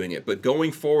they're doing it. But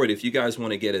going forward, if you guys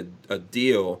want to get a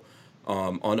deal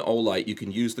on Olight, you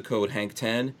can use the code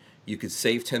Hank10. You could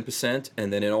save 10%,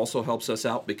 and then it also helps us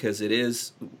out because it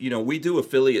is, we do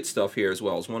affiliate stuff here as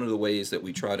well. It's one of the ways that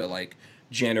we try to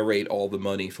generate all the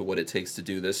money for what it takes to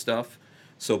do this stuff.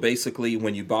 So basically,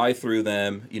 when you buy through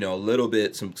them, a little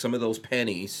bit, some of those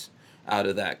pennies out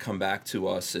of that come back to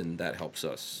us, and that helps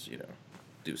us,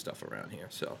 do stuff around here.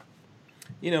 So.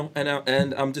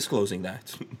 And I'm disclosing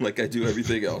that like I do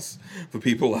everything else for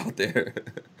people out there.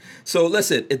 So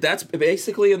listen, that's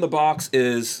basically in the box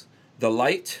is the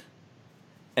light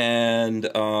and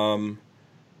the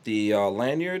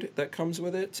lanyard that comes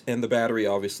with it and the battery,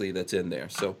 obviously, that's in there.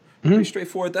 So pretty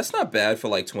straightforward. That's not bad for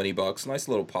like $20. Nice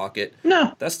little pocket.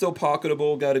 No, that's still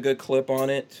pocketable. Got a good clip on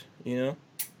it.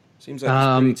 Seems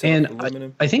like it's pretty tough and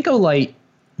aluminum. I think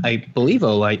I believe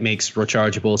Olight makes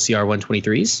rechargeable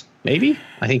CR123s. Maybe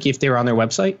I think if they were on their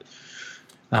website,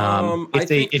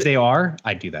 if they are,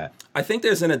 I'd do that. I think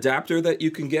there's an adapter that you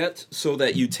can get so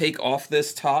that you take off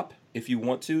this top if you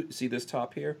want to. See this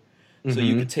top here? So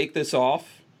you could take this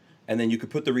off, and then you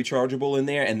could put the rechargeable in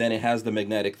there, and then it has the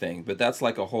magnetic thing. But that's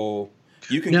like a whole.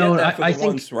 You can get that for the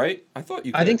ones, right? I thought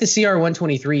you could. I think the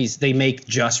CR123s, they make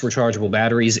just rechargeable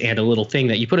batteries and a little thing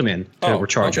that you put them in to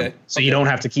recharge them. So you don't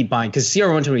have to keep buying, because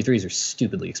CR123s are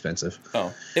stupidly expensive.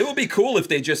 Oh, it would be cool if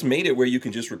they just made it where you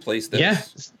can just replace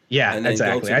this. Yeah,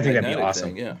 exactly. I think that'd be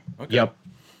awesome. Thing. Yeah. Okay. Yep.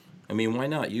 I mean, why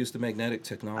not use the magnetic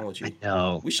technology? I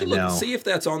know. We should see if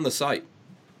that's on the site.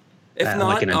 If not,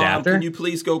 like an adapter? Can you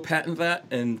please go patent that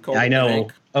and call it? I know.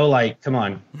 Hank? Olight, come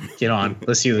on, get on.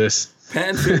 Let's do this.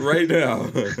 Patent it right now.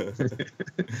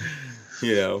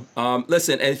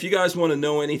 Listen, and if you guys want to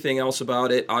know anything else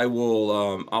about it, I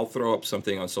will. I'll throw up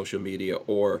something on social media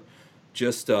or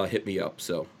just hit me up.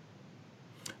 So,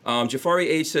 Jafari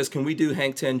H says, "Can we do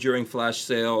Hank 10 during flash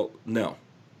sale?" No,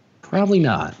 probably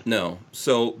not. No.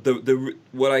 So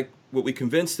what we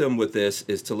convinced them with this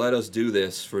is to let us do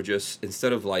this for just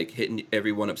instead of hitting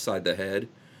everyone upside the head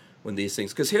when these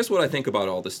things. Because here's what I think about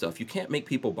all this stuff: you can't make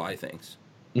people buy things.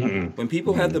 When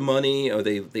people have the money or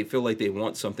they feel like they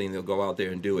want something, they'll go out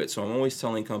there and do it. So I'm always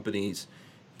telling companies,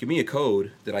 give me a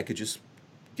code that I could just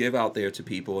give out there to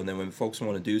people, and then when folks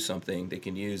want to do something, they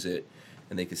can use it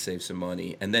and they can save some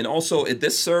money. And then also,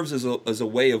 this serves as a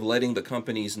way of letting the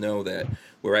companies know that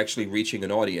we're actually reaching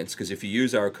an audience, because if you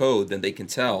use our code, then they can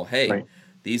tell, hey,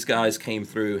 these guys came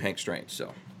through Hank Strange.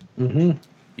 So, and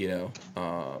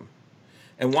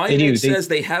YNX says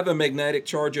they have a magnetic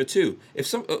charger too.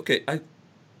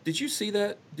 Did you see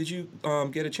that? Did you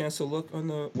get a chance to look on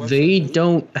the website? They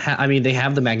don't they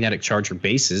have the magnetic charger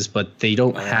bases, but they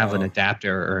don't have an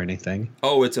adapter or anything.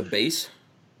 Oh, it's a base?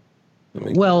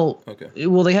 Well,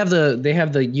 they have the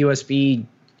USB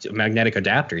magnetic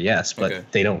adapter, yes, but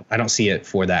I don't see it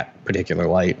for that particular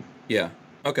light. Yeah.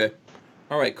 Okay.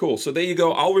 All right, cool. So there you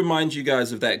go. I'll remind you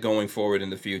guys of that going forward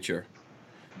in the future.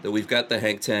 That we've got the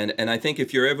Hank 10, and I think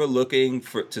if you're ever looking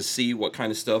to see what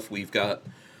kind of stuff we've got,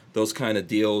 those kind of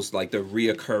deals, like the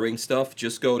reoccurring stuff,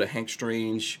 just go to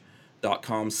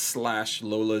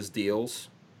hankstrange.com/Lola's deals,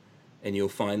 and you'll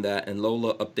find that. And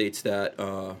Lola updates that,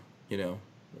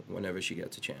 whenever she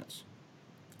gets a chance.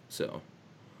 So,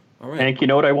 all right. Hank, you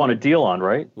know what I want a deal on,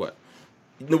 right? What?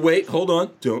 No, wait, hold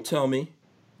on. Don't tell me.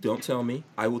 Don't tell me.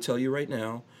 I will tell you right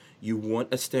now. You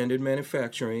want a standard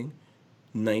manufacturing,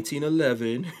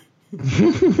 1911.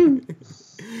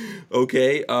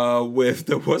 Okay, with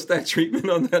the what's that treatment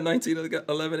on that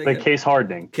 1911 again? The case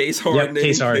hardening. Case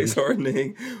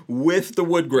hardening with the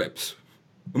wood grips.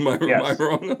 Am I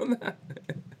wrong on that?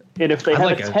 And if they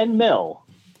have 10 mil,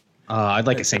 I'd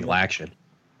like a single action.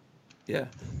 Yeah,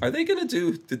 are they gonna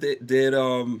do? Did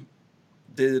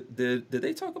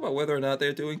they talk about whether or not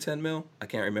they're doing 10 mil? I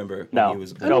can't remember. No, but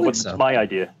it's my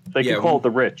idea. They can call it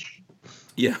the rich.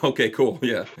 Yeah, okay, cool,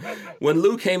 yeah. When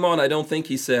Lou came on, I don't think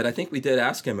he said, I think we did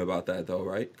ask him about that, though,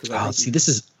 right?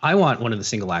 I want one of the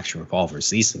single-action revolvers.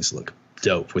 These things look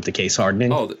dope with the case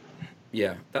hardening. Oh,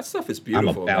 yeah, that stuff is beautiful.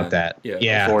 I'm about that.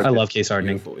 Yeah, I love case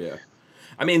hardening. Beautiful, yeah.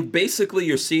 I mean, basically,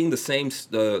 you're seeing the same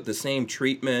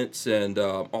treatments and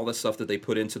all the stuff that they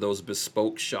put into those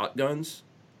bespoke shotguns.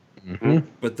 Mhm.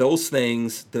 But those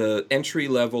things, the entry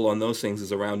level on those things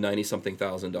is around $90-something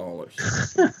thousand.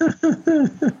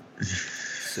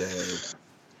 So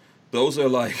those are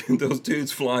like those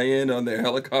dudes fly in on their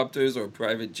helicopters or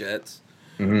private jets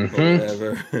or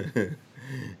whatever.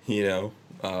 you know,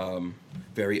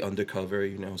 very undercover.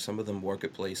 You know, some of them work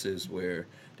at places where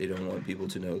they don't want people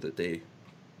to know that they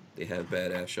have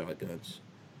badass shotguns.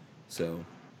 So,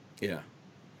 yeah.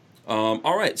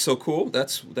 All right, so cool.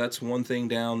 That's one thing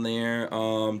down there.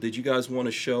 Did you guys want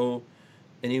to show?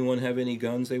 Anyone have any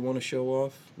guns they want to show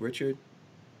off? Richard?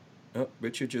 Oh,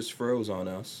 Richard just froze on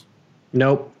us.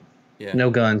 Nope. Yeah. No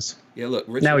guns. Yeah, look,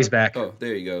 Richard. Now he's back. Oh,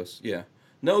 there he goes. Yeah.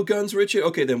 No guns, Richard?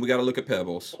 Okay, then we got to look at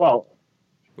Pebbles. Well,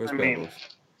 Where's I mean- Pebbles?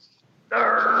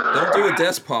 Don't do a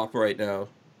desk pop right now.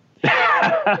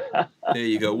 There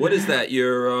you go. What is that?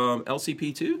 Your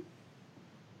LCP2?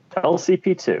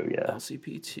 LCP2, yeah.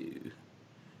 LCP2.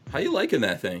 How you liking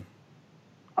that thing?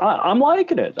 I'm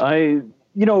liking it.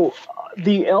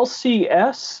 The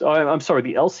LCS, I'm sorry,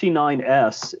 the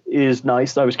LC9S is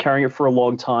nice. I was carrying it for a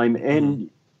long time, and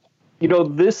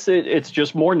it's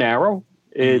just more narrow.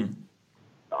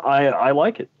 I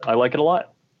like it. I like it a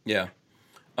lot. Yeah.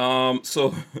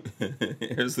 So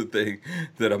here's the thing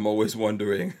that I'm always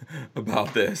wondering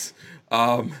about this.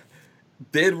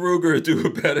 Did Ruger do a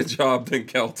better job than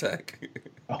Kel-Tec?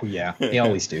 Oh yeah, they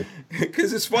always do.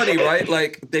 Because it's funny, right?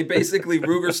 Like they basically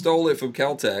Ruger stole it from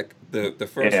Kel-Tec. The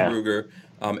first Ruger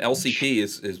LCP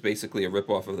is basically a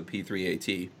ripoff of the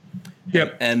P3AT.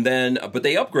 Yep. And then, but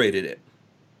they upgraded it.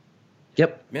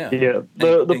 Yep. Yeah. Yeah.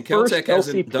 The and first Kel-Tec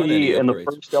hasn't done any LCP and the upgrades.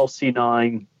 first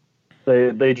LC9,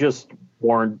 they just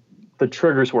weren't. The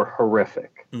triggers were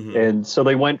horrific, and so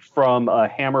they went from a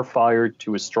hammer fired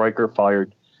to a striker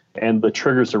fired, and the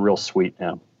triggers are real sweet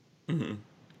now.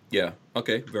 Yeah.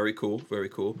 Okay. Very cool. Very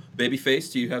cool.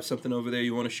 Babyface, do you have something over there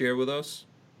you want to share with us?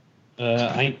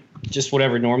 I just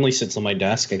whatever normally sits on my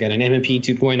desk. I got an M&P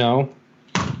 2.0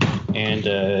 and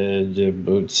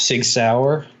the Sig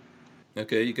Sauer.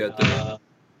 Okay, you got the.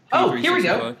 Oh, here we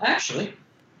go. Actually,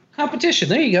 competition.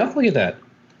 There you go. Look at that.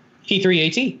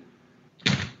 P3AT.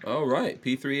 All right,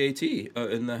 P3AT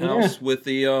in the house with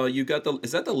the. You got the.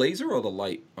 Is that the laser or the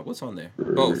light? What's on there?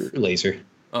 Both. Laser.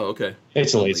 Oh, okay.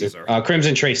 It's a laser.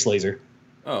 Crimson Trace laser.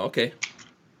 Oh, okay.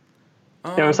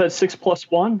 Now is that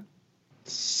 6+1?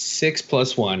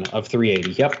 6+1 of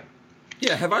 380. Yep.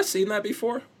 Yeah, have I seen that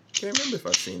before? Can't remember if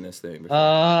I've seen this thing before.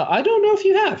 I don't know if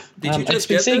you have. Did you just it's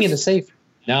been get sitting in the this? safe.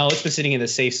 No, it's been sitting in the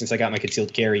safe since I got my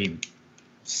concealed carry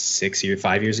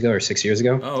 5 years ago or 6 years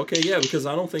ago. Oh, okay, yeah, because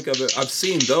I don't think I've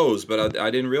seen those, but I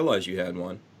didn't realize you had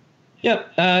one.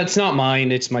 Yep. It's not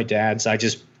mine. It's my dad's.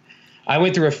 I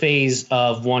went through a phase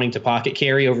of wanting to pocket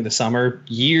carry over the summer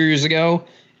years ago,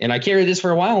 and I carried this for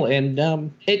a while,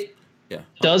 and it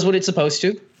does what it's supposed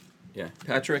to. Yeah,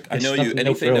 Patrick, I There's know you. nothing, no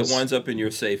Anything that frills. winds up in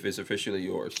your safe is officially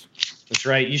yours. That's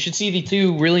right. You should see the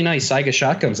two really nice Saiga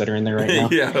shotguns that are in there right now.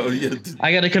 yeah,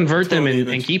 I got to convert them Don't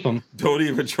even- and keep them. Don't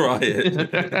even try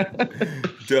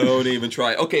it. Don't even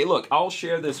try it. Okay, look, I'll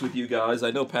share this with you guys.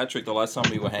 I know, Patrick, the last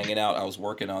time we were hanging out, I was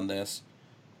working on this.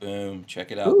 Boom, check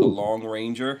it out. The Long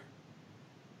Ranger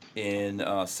in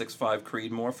 6.5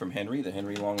 Creedmoor from Henry, the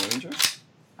Henry Long Ranger.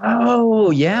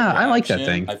 Oh, yeah. I like that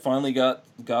Action. thing. I finally got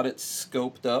it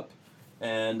scoped up.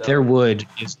 And Their wood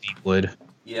is deep wood.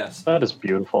 yes. That is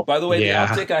beautiful. By the way, Yeah.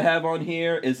 the optic I have on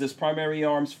here is this Primary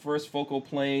Arms first focal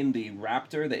plane, the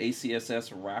Raptor, the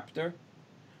ACSS Raptor.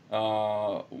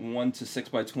 1 to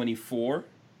 6x24.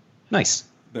 Nice.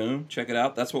 Boom, check it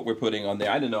out. That's what we're putting on there.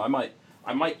 I don't know.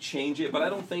 I might change it, but I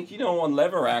don't think on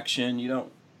lever action you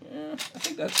don't. I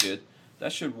think that's good.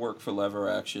 That should work for lever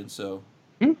action. So,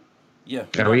 yeah.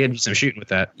 Yeah, we had some shooting with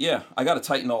that. Yeah, I got to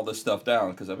tighten all this stuff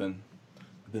down because I've been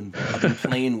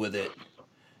playing with it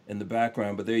in the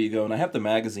background. But there you go, and I have the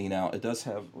magazine out. It does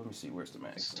have. Let me see. Where's the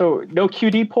magazine? So no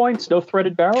QD points, no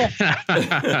threaded barrel.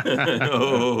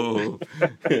 Oh,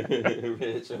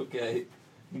 Rich. Okay,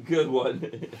 good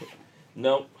one.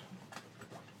 Nope.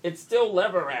 It's still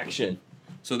lever action.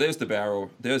 So there's the barrel.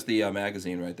 There's the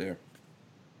magazine right there.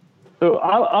 So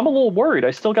I'm a little worried. I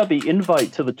still got the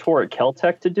invite to the tour at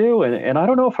Kel-Tec to do, and I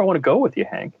don't know if I want to go with you,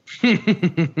 Hank. They're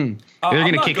I'm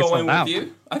gonna not kick us going all with out.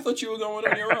 you. I thought you were going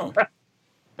on your own.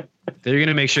 They're going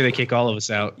to make sure they kick all of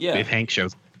us out Yeah. if Hank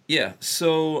shows. Yeah.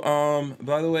 So,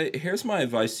 by the way, here's my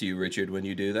advice to you, Richard. When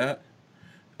you do that,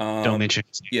 Don't mention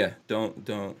his name. yeah,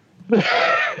 don't.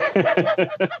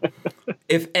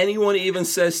 If anyone even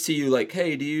says to you, like,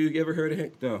 "Hey, do you ever heard of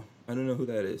Hank?" No, I don't know who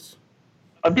that is.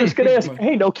 I'm just gonna ask.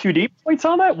 Hey, no QD points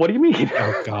on that? What do you mean?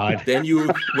 Oh God! Then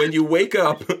when you wake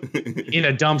up In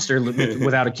a dumpster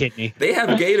without a kidney. they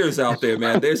have gators out there,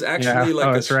 man. There's actually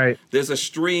that's right. There's a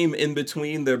stream in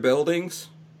between their buildings.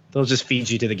 They'll just feed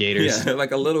you to the gators. Yeah,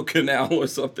 like a little canal or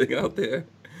something out there.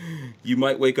 You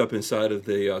might wake up inside of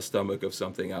the stomach of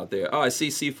something out there. Oh, I see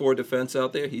C4 Defense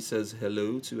out there. He says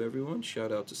hello to everyone.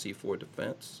 Shout out to C4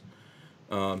 Defense.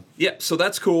 Yeah, so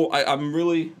that's cool. I'm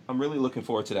really looking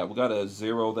forward to that. We got to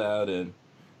zero that and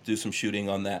do some shooting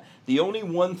on that. The only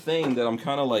one thing that I'm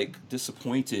kind of like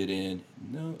disappointed in,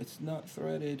 no, it's not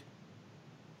threaded.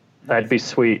 That'd be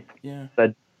sweet. Yeah.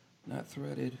 That Not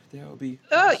threaded. That would be.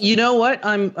 You know what?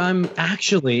 I'm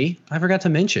actually, I forgot to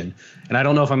mention, and I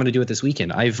don't know if I'm going to do it this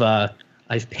weekend.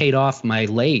 I've paid off my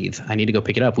lathe. I need to go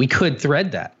pick it up. We could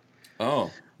thread that.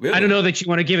 Oh, really? I don't know that you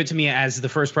want to give it to me as the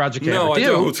first project I No, ever I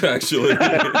do, don't actually.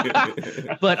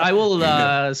 but I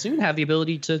will soon have the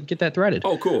ability to get that threaded.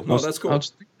 Oh, cool. No, that's cool.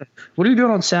 What are you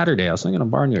doing on Saturday? I was thinking of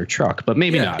borrowing your truck, but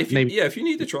maybe not. If you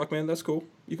need the truck, man, that's cool.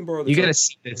 You can borrow the You truck. got to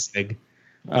see this thing.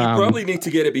 You probably need to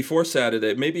get it before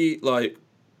Saturday. Maybe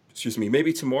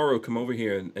maybe tomorrow come over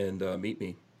here and meet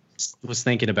me. Was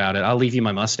thinking about it. I'll leave you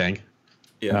my Mustang.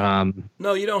 Yeah.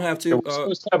 No, you don't have to. we're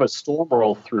supposed to have a storm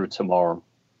roll through tomorrow.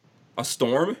 A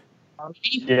storm?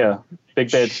 Yeah,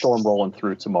 big bad storm rolling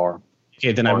through tomorrow.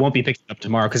 Okay, then I won't be picking up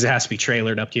tomorrow because it has to be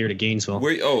trailered up here to Gainesville.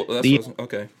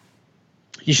 Okay.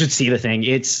 You should see the thing.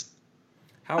 It's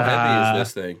how heavy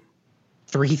is this thing?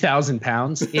 3,000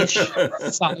 pounds ish.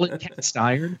 Solid cast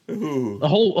iron. Ooh. The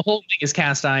whole thing is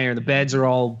cast iron. The beds are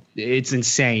all. It's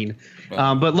insane.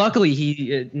 Wow. But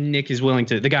luckily, Nick is willing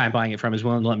to. The guy I'm buying it from is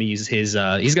willing to let me use his.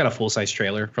 He's got a full size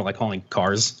trailer for like hauling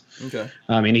cars. Okay.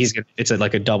 And it's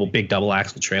like a big double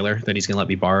axle trailer that he's gonna let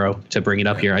me borrow to bring it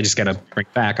up here. I just gotta bring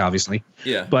it back, obviously.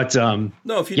 Yeah. But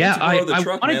no, if you need to borrow the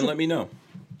truck, man, let me know.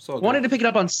 Wanted to pick it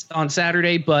up on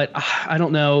Saturday, but I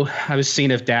don't know. I was seeing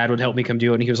if Dad would help me come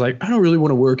do it, and he was like, "I don't really want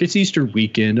to work. It's Easter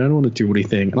weekend. I don't want to do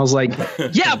anything." And I was like,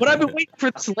 "Yeah, but I've been waiting for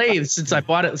this lathe since I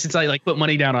bought it. Since I put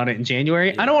money down on it in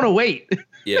January. I don't want to wait."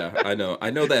 Yeah, I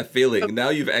know that feeling. Now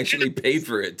you've actually paid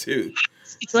for it too.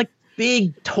 It's like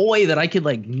big toy that I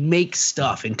could make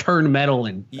stuff and turn metal,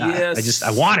 and yes,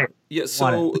 I want it. Yeah.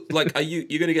 So are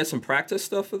you gonna get some practice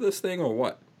stuff for this thing or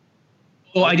what?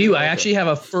 Oh, I do. I actually have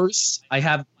I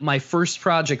have my first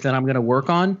project that I'm going to work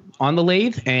on the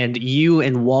lathe, and you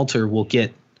and Walter will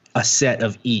get a set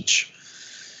of each.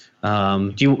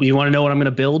 Do you want to know what I'm going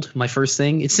to build? My first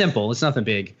thing? It's simple. It's nothing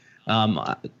big.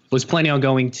 I was planning on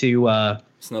going to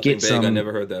it's nothing big. I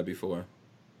never heard that before.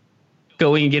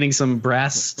 Going and getting some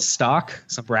brass stock,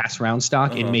 some brass round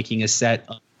stock, and making a set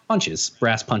of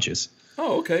brass punches.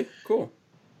 Oh, okay, cool.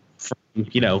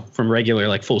 From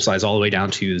regular full size all the way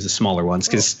down to the smaller ones,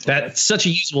 because that's such a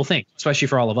usable thing, especially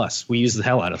for all of us. We use the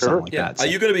hell out of something like that. So. Are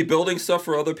you going to be building stuff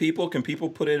for other people? Can people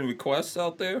put in requests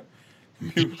out there?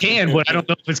 You can, but I don't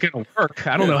know if it's going to work.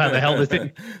 I don't know how the hell the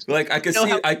thing.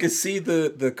 I could see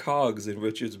the cogs in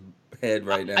Richard's head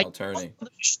right now turning.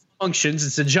 Functions.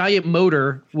 It's a giant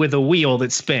motor with a wheel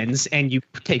that spins, and you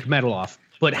take metal off.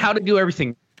 But how to do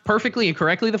everything perfectly and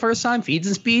correctly the first time, feeds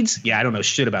and speeds, I don't know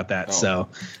shit about that. Oh. So,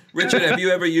 Richard, have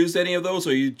you ever used any of those,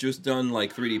 or you just done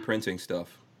 3D printing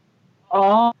stuff?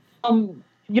 I've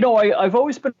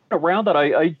always been around that.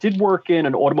 I did work in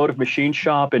an automotive machine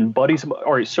shop, and buddies.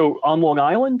 All right, so on Long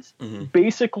Island,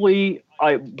 basically,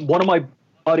 one of my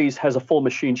buddies has a full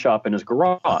machine shop in his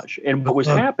garage, and what was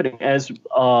happening as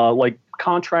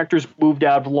contractors moved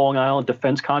out of Long Island,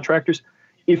 defense contractors.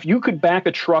 If you could back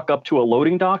a truck up to a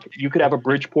loading dock, you could have a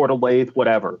Bridgeport, a lathe,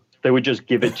 whatever. They would just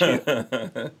give it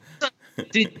to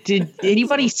you. Did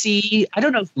anybody see? I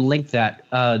don't know if you linked that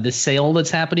the sale that's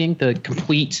happening, the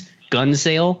complete gun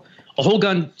sale. A whole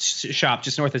gun shop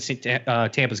just north of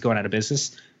Tampa is going out of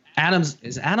business. Adams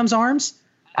Arms.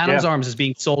 Arms is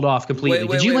being sold off completely.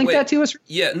 Did you link that to us?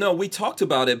 Yeah, no, we talked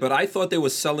about it, but I thought they were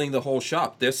selling the whole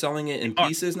shop. They're selling it in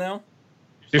pieces now.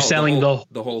 They're selling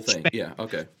the whole thing. Yeah,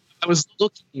 okay. I was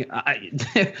looking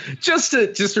just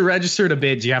to register to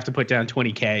bids, you have to put down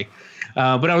 $20K.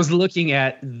 But I was looking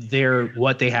at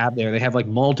what they have there. They have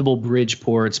multiple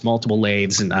Bridgeports, multiple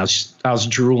lathes, and I was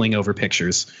drooling over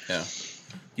pictures. Yeah.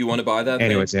 You want to buy that?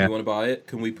 Anyways, thing? You want to buy it?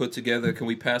 Can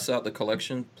we pass out the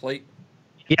collection plate?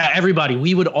 Yeah, everybody.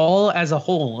 We would all, as a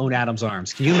whole, own Adams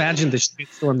Arms. Can you imagine the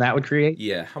shitstorm that would create?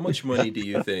 Yeah. How much money do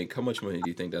you think?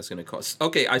 That's going to cost?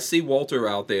 Okay, I see Walter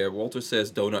out there. Walter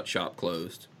says donut shop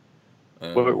closed.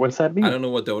 What's that mean? I don't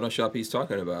know what donut shop he's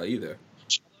talking about either.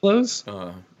 Close?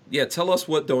 Yeah, tell us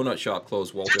what donut shop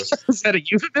closed, Walter. Is that a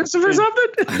euphemism or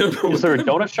something? I don't know. Is there a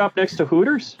donut shop next to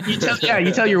Hooters? You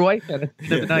tell your wife at the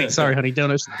end of the night. Sorry, honey,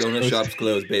 donuts. Donut shop's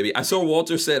closed, baby. I saw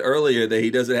Walter said earlier that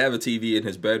he doesn't have a TV in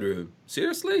his bedroom.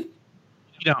 Seriously?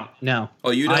 You don't. No.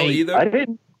 Oh, you don't either? I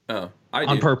didn't. Oh, I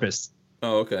On do. purpose.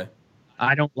 Oh, okay.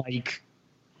 I don't like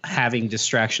having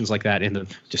distractions like that in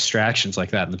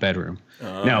the bedroom.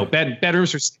 No,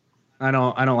 bedrooms are. I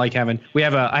don't like having. I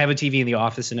have a TV in the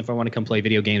office, and if I want to come play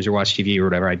video games or watch TV or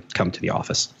whatever, I come to the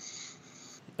office.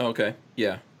 Okay.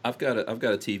 Yeah. I've got a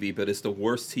TV, but it's the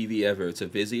worst TV ever. It's a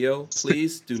Vizio.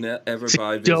 Please do not ever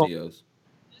buy Don't. Vizios.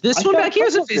 This I one got back here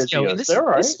is a a couple Vizio. Vizios. This, They're all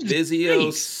right. this is Vizios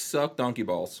great. suck donkey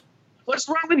balls. What's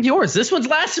wrong with yours? This one's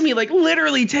lasted me like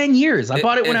literally 10 years. I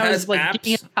bought it when I has was like apps.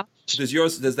 getting out.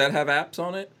 Does that have apps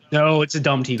on it? No, it's a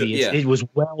dumb TV. Yeah. It was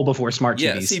well before smart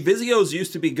Yeah, TVs. see, Vizios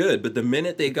used to be good, but the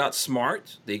minute they got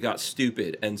smart, they got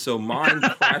stupid, and so mine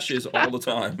crashes all the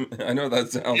time. I know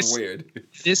that sounds weird.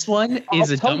 This one I'll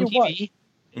is a tell dumb you what. TV,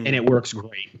 and it works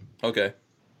great. Okay.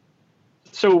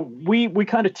 So we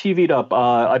kind of TV'd up.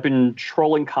 I've been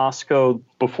trolling Costco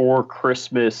before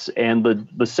Christmas, and the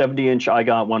 70-inch I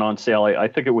got went on sale. I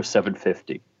think it was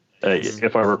 $750,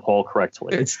 if I recall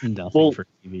correctly. It's nothing Well, for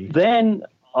TV. Then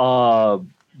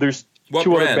there's What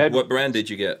two other brand? bed What brand did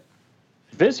you get?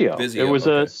 Vizio. Vizio, It was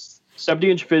okay. a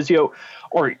 70-inch Vizio.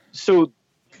 All right. So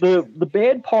the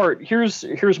bad part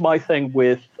here's my thing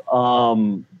with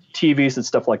TVs and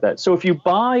stuff like that. So if you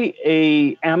buy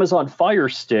a Amazon Fire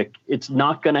Stick, it's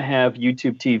not going to have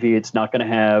YouTube TV. It's not going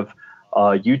to have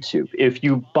YouTube. If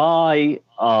you buy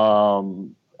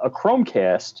a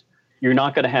Chromecast, you're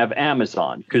not going to have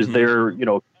Amazon because they're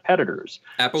competitors.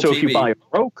 Apple So TV. if you buy a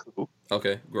Roku,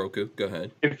 Okay, Roku. Go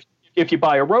ahead. if you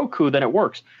buy a Roku, then it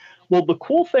works. Well, the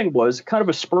cool thing was kind of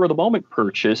a spur of the moment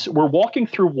purchase. We're walking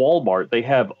through Walmart. They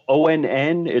have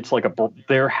ONN. It's like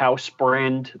their house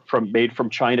brand made from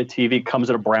China TV. Comes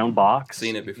in a brown box.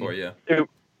 Seen it before, yeah.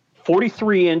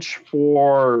 43-inch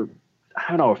for, I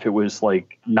don't know if it was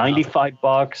like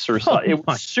 $95 or something. It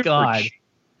my was super God.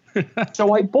 cheap.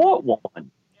 So I bought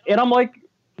one, and I'm like,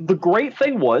 the great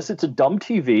thing was it's a dumb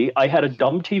TV. I had a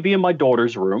dumb TV in my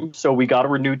daughter's room, so we got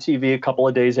her a new TV a couple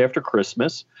of days after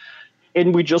Christmas,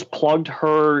 and we just plugged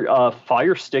her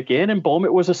Fire Stick in, and boom,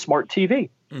 it was a smart TV.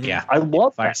 Yeah. I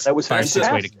love Fire- that. That was Fire Stick's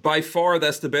way to fantastic. By far,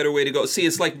 that's the better way to go. See,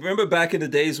 it's like, remember back in the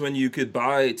days when you could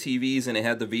buy TVs and it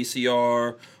had the VCR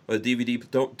or the DVD?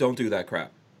 Don't do that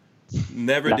crap.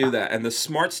 Never do that. And the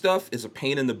smart stuff is a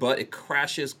pain in the butt. It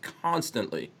crashes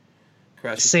constantly.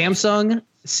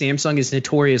 Samsung is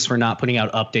notorious for not putting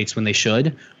out updates when they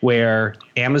should, where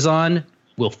Amazon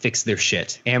will fix their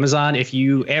shit. Amazon,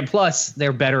 and plus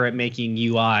they're better at making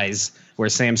UIs, where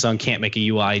Samsung can't make a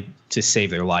UI to save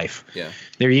their life. Yeah.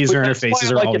 Their user But that's interfaces why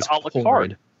I are like always it a la carte.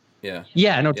 horrid. Yeah.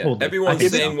 Yeah, no, Yeah. totally. Everyone's I can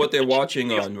saying see. what they're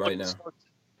watching on right now.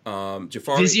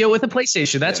 Jafari. Vizio with a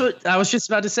PlayStation. That's Yeah. what I was just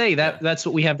about to say. That's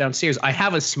what we have downstairs. I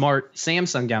have a smart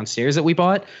Samsung downstairs that we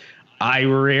bought. I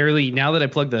rarely, now that I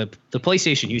plug the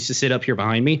PlayStation used to sit up here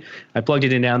behind me, I plugged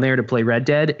it in down there to play Red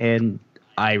Dead, and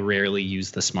I rarely use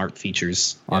the smart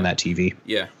features on that TV.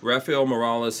 Yeah, Rafael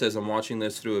Morales says, I'm watching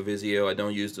this through a Vizio. I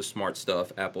don't use the smart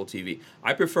stuff, Apple TV.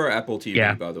 I prefer Apple TV,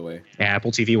 Yeah. by the way. Yeah,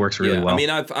 Apple TV works really well. I mean,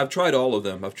 I've tried all of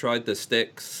them. I've tried the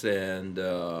sticks and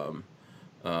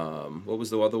what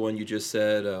was the other one you just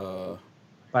said?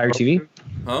 Fire TV?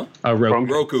 Huh?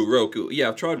 Roku. Roku. Yeah,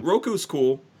 I've tried. Roku's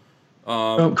cool.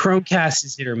 Chromecast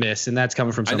is hit or miss, and that's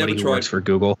coming from somebody who works for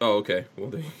Google. Oh, okay. Well,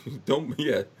 they don't.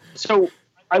 Yeah. So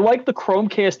I like the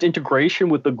Chromecast integration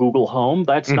with the Google Home.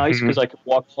 That's nice because I can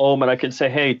walk home and I can say,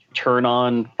 "Hey, turn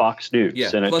on Fox News," Yeah.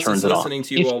 and it Plus, turns it's it on. listening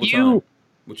to you all the time,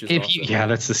 which is awesome. Yeah,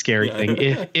 that's the scary thing.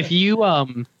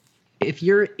 If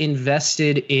you're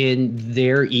invested in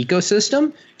their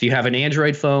ecosystem, if you have an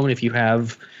Android phone, if you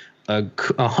have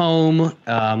a home,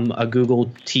 a Google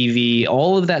TV,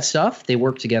 all of that stuff, they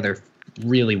work together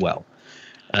really well.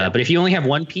 But if you only have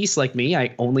one piece like me,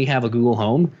 I only have a Google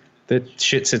Home. That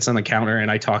shit sits on the counter, and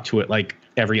I talk to it like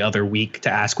every other week to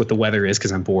ask what the weather is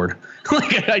because I'm bored.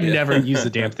 Like I never use the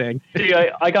damn thing. See,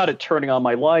 I got it turning on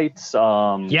my lights. You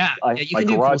my can do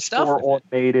cool garage stuff door with it.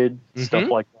 automated, stuff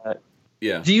like that.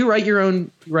 Yeah. Do you write your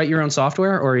own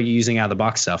software, or are you using out of the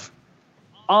box stuff?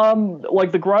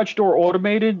 Like the garage door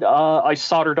automated, I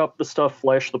soldered up the stuff,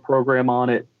 flashed the program on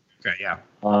it. Okay, yeah.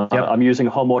 Yep. I'm using a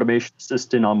home automation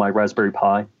assistant on my Raspberry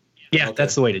Pi. Yeah, Okay.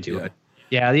 that's the way to do Yeah. it.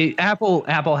 Yeah, the Apple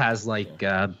has like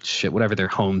whatever their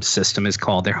home system is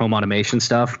called, their home automation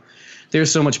stuff. They're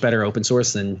so much better open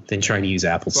source than trying to use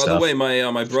Apple By stuff. the way,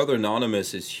 my brother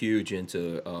Anonymous is huge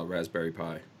into Raspberry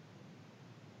Pi.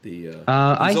 He's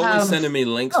I always have. sending me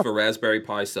links for Raspberry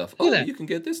Pi stuff. Look Oh, at that. you can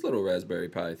get this little Raspberry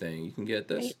Pi thing. You can get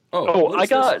this. Oh, what I is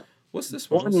got this? What's this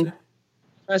one? one- Let's see.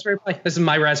 Raspberry Pi. This is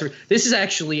my Raspberry. This is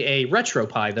actually a Retro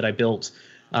Pi that I built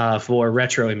for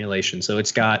retro emulation. So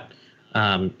it's got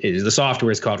the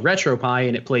software is called Retro Pi,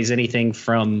 and it plays anything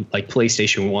from like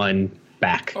PlayStation 1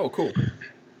 back. Oh, cool.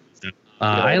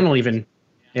 I don't even.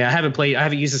 Yeah, I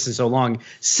haven't used this in so long.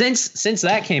 Since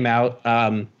that came out,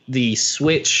 the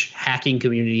Switch hacking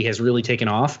community has really taken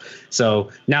off. So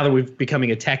now that we're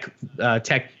becoming a tech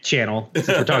channel, since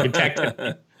we're talking tech,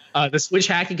 the Switch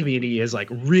hacking community is like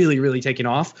really taken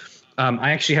off.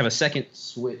 I actually have a second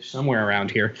Switch somewhere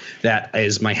around here that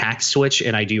is my hack Switch,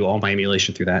 and I do all my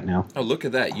emulation through that now. Oh, look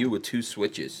at that! You with 2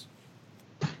 switches.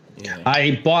 Yeah.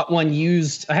 I bought one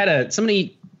used. I had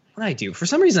somebody. What did I do? For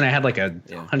some reason, I had like a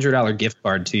 $100 gift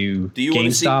card to Do you want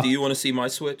to see? GameStop. Do you want to see my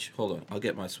Switch? Hold on, I'll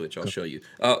get my Switch. I'll show you.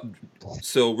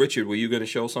 So Richard, were you going to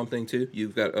show something too?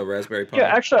 You've got a Raspberry Pi. Yeah,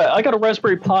 actually, I got a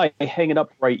Raspberry Pi hanging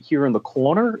up right here in the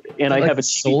corner, and I Like have a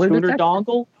solar TV tuner detector?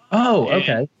 dongle. Oh,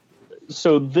 okay.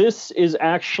 So this is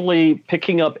actually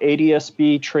picking up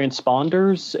ADS-B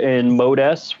transponders and Mode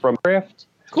S from Craft,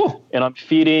 Cool. and I'm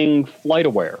feeding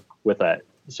FlightAware with that.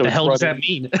 So The it's hell does that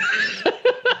running- mean?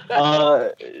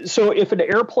 So if an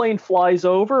airplane flies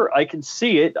over, I can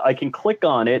see it. I can click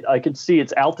on it. I can see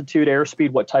its altitude,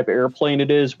 airspeed, what type of airplane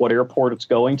it is, what airport it's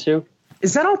going to.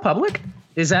 Is that all public?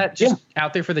 Is that just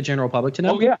out there for the general public to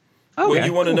know? Oh, yeah. Okay. Well,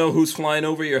 you want to know who's flying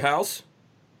over your house?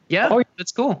 Yeah, Oh, yeah.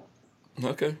 that's cool.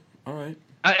 Okay, all right.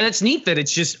 And it's neat that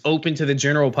it's just open to the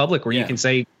general public where Yeah. you can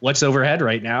say what's overhead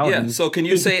right now. Yeah. and- So can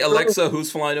you say, Alexa,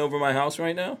 who's flying over my house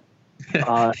right now?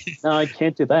 No, I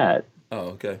can't do that.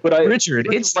 Oh, okay. But I, Richard,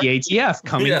 it's the ATF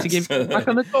coming Yes. to give you a knock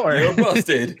on the door. You're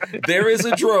busted. There is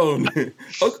a drone.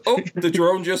 Oh, the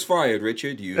drone just fired.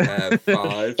 Richard, you have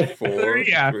 5, 4,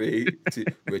 Yeah. 3, 2.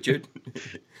 Richard,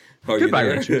 are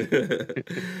Goodbye, you there?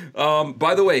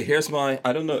 By the way, here's my.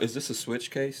 I don't know. Is this a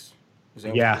Switch case? Is that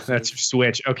what Yeah, this that's is? your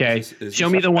switch. Okay, Is show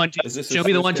this me a- the one. is this a Show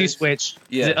me the switch 1-2 case? switch.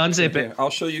 Yeah, Unzip here, it. I'll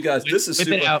show you guys. This is Whip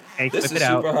super. it out. Hey, This whip is it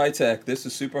out. super high tech. This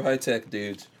is super high tech,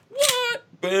 dudes. What?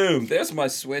 Boom! There's my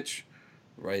Switch,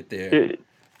 right there.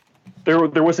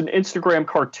 there was an Instagram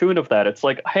cartoon of that. It's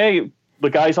like, hey, the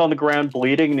guy's on the ground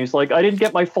bleeding, and he's like, I didn't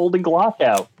get my folding Glock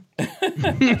out.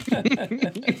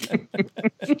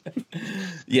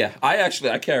 Yeah, I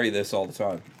carry this all the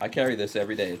time. I carry this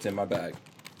every day. It's in my bag.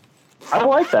 I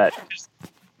like that.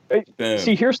 Boom.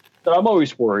 See, here's what I'm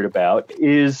always worried about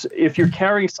is if you're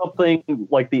carrying something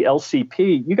like the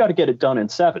LCP, you got to get it done in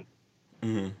 7.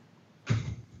 Mhm.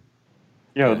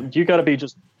 You know, you got to be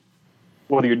just,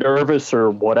 whether you're nervous or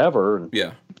whatever.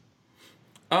 Yeah.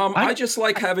 I just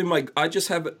like having having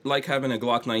a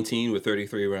Glock 19 with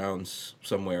 33 rounds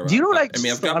somewhere. Do you know what I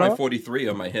mean, I've got thought my of? 43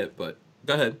 on my hip, but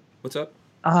go ahead. What's up?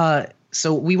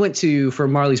 So we went for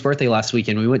Marley's birthday last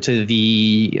weekend. We went to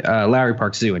the Lowry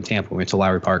Park Zoo in Tampa. We went to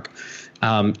Lowry Park,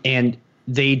 and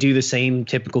they do the same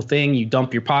typical thing. You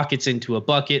dump your pockets into a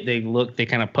bucket. They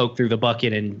kind of poke through the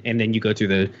bucket, and then you go through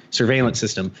the surveillance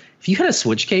system. If you had a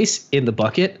switch case in the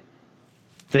bucket,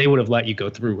 they would have let you go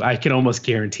through. I can almost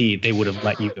guarantee they would have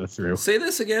let you go through. Say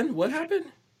this again. What happened?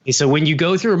 So when you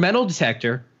go through a metal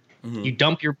detector, Mm-hmm. you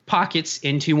dump your pockets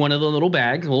into one of the little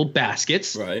bags, little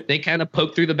baskets. Right. They kind of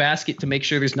poke through the basket to make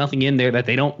sure there's nothing in there that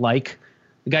they don't like.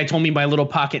 The guy told me my little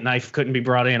pocket knife couldn't be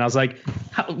brought in. I was like,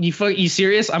 you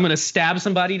serious? I'm going to stab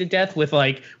somebody to death with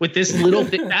this little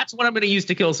thing. That's what I'm going to use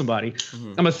to kill somebody. Mm-hmm.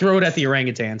 I'm going to throw it at the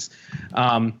orangutans.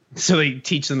 So they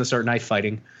teach them to start knife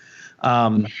fighting.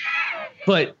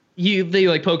 But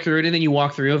they poke through it, and then you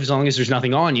walk through. As long as there's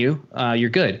nothing on you, you're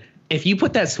good. If you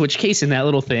put that switch case in that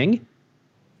little thing,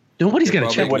 nobody's going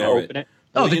to check. Probably When I ignore open it.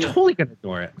 Oh, Well, they're you know- totally going to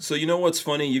ignore it. So you know what's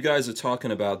funny? You guys are talking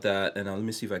about that, and let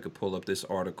me see if I could pull up this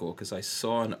article because I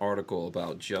saw an article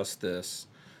about just this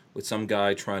with some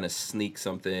guy trying to sneak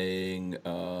something.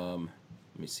 Let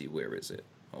me see, where is it?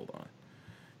 Hold on.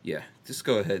 Yeah, just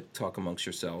go ahead, talk amongst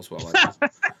yourselves while I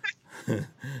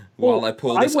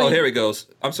pull this. Oh, here it goes.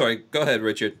 I'm sorry. Go ahead,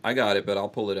 Richard. I got it, but I'll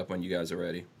pull it up when you guys are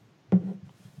ready.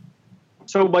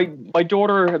 So my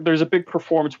daughter, there's a big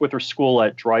performance with her school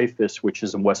at Dreyfus, which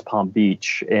is in West Palm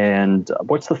Beach. And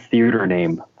what's the theater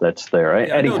name that's there?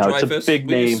 Yeah, I know Anyhow, it's a Dreyfus. big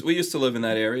name. We used to live in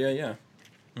that area.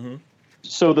 Yeah.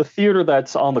 So the theater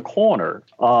that's on the corner,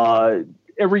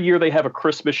 every year they have a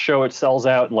Christmas show. It sells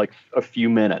out in like a few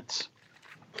minutes.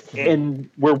 And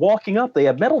we're walking up, they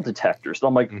have metal detectors. And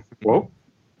I'm like, whoa,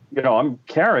 I'm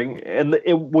carrying. And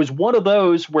it was one of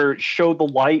those where it showed the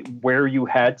light where you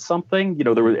had something.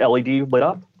 There was LED lit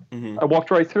up. Mm-hmm. I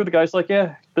walked right through. The guy's like,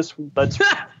 yeah, that's, like,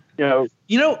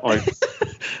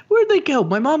 Where'd they go?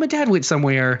 My mom and dad went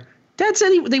somewhere. Dad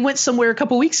said they went somewhere a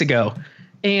couple weeks ago.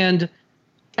 And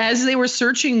as they were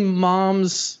searching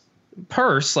mom's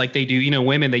purse, like they do, you know,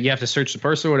 women that you have to search the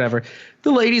purse or whatever,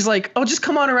 the lady's like, oh, just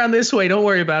come on around this way. Don't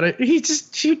worry about it.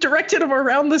 She directed him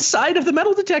around the side of the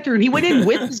metal detector, and he went in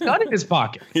with his gun in his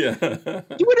pocket. Yeah. He went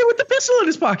in with the pistol in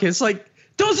his pocket. It's like,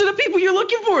 those are the people you're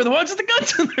looking for, the ones with the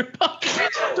guns in their pockets.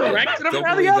 Directed them Don't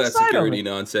around the believe that outside of security it.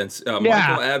 nonsense.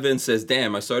 Michael Evans says,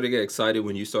 damn, I started to get excited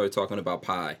when you started talking about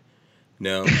pie.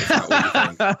 No, it's not what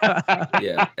you think.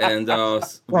 Yeah. And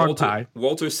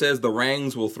Walter says the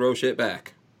Rangs will throw shit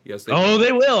back. Yes, they will.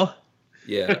 They will.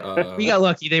 Yeah. We got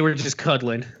lucky. They were just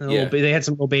cuddling. They had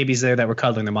some little babies there that were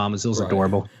cuddling their mamas. It was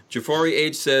adorable. Jafari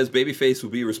H says Babyface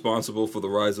will be responsible for the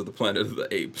rise of the Planet of the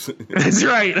Apes. That's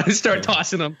right. I start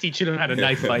tossing them, teaching them how to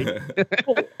knife fight.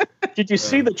 Did you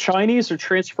see the Chinese are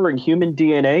transferring human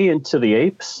DNA into the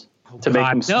apes to make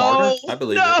them smarter? I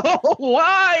believe it.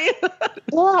 Why?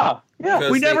 Yeah.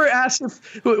 We never asked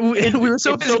if we were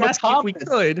so busy asking if we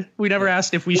could. We never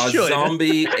asked if we should. A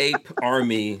zombie ape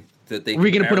army that they. Are we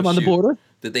going to put them on the border?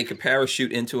 That they could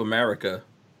parachute into America.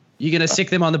 You going to stick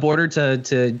them on the border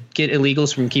to get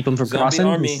illegals from keep them from crossing?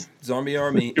 Zombie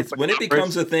army. When it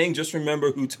becomes a thing, just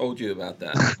remember who told you about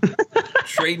that.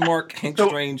 Trademark Hank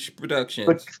Strange Productions.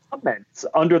 The comments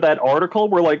under that article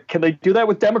were like, can they do that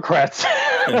with Democrats?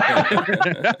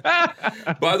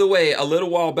 By the way, a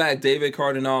little while back, David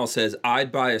Cardinal says,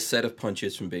 I'd buy a set of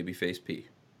punches from Babyface P.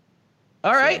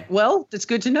 All right. Well, that's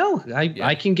good to know.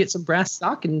 I can get some brass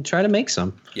stock and try to make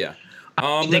some. Yeah.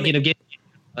 I'm thinking of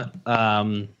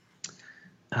getting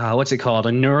what's it called? A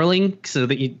knurling, so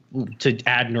that to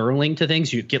add knurling to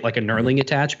things, you get like a knurling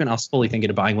attachment. I was fully thinking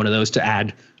of buying one of those to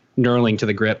add knurling to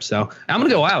the grip. So I'm gonna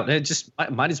go out. I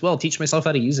might as well teach myself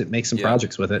how to use it, make some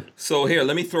projects with it. So here,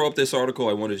 let me throw up this article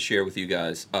I wanted to share with you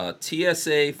guys.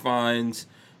 TSA finds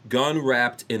gun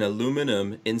wrapped in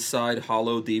aluminum inside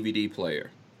hollow DVD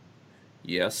player.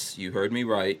 Yes, you heard me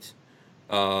right.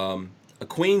 A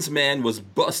Queens man was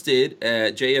busted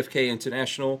at JFK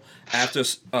International after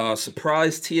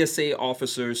surprise TSA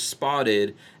officers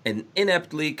spotted an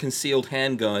ineptly concealed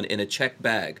handgun in a checked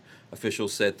bag.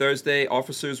 Officials said Thursday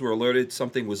officers were alerted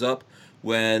something was up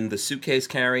when the suitcase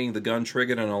carrying the gun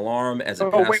triggered an alarm as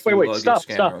it passed through luggage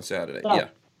scanner on Saturday. Stop. Yeah.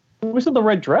 Who's in the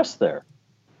red dress there?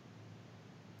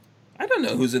 I don't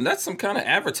know who's in. That's some kind of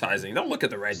advertising. Don't look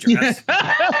at the red dress.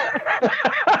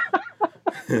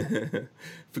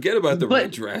 Forget about the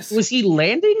red dress. Was he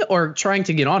landing or trying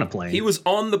to get on a plane? He was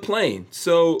on the plane.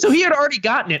 So he had already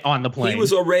gotten it on the plane. He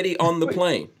was already on the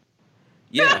plane.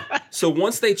 Yeah. So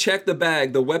once they checked the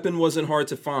bag, the weapon wasn't hard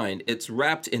to find. It's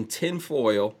wrapped in tin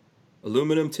foil,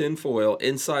 aluminum tin foil,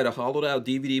 inside a hollowed out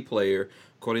DVD player,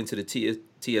 according to the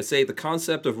TSA. The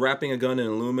concept of wrapping a gun in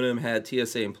aluminum had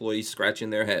TSA employees scratching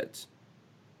their heads.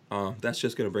 That's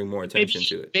just going to bring more attention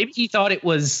to it. Maybe he thought it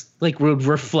was would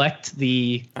reflect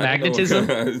the magnetism,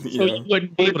 so you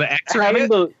wouldn't be able to X-ray having it.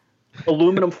 The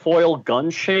aluminum foil gun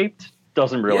shaped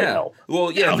doesn't really help.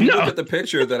 Well, yeah. If you look at the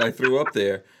picture that I threw up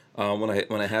there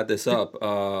when I had this up,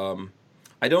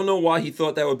 I don't know why he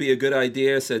thought that would be a good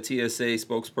idea. Said TSA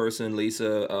spokesperson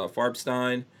Lisa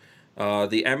Farbstein.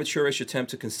 The amateurish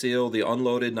attempt to conceal the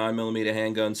unloaded 9mm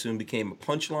handgun soon became a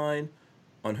punchline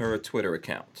on her Twitter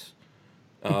account.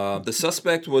 The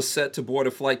suspect was set to board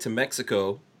a flight to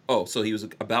Mexico. Oh, so he was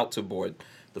about to board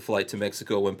the flight to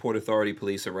Mexico when Port Authority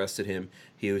police arrested him.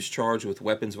 He was charged with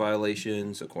weapons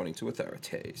violations, according to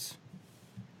authorities.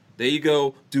 There you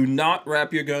go. Do not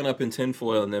wrap your gun up in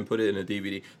tinfoil and then put it in a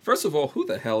DVD. First of all, who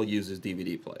the hell uses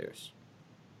DVD players?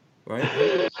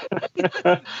 Right?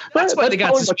 That's why they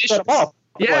got suspicious.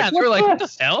 Yeah, they were like, what the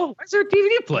hell? Why is there a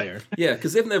DVD player? Yeah,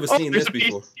 because they've never seen this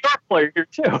before. There's a VCR player here,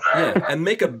 too. Yeah, and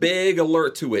make a big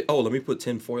alert to it. Oh, let me put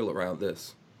tin foil around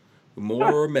this.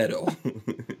 More metal.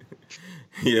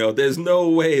 There's no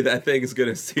way that thing is going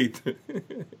to see through.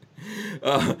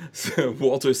 So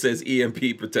Walter says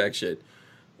EMP protection.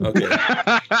 Okay.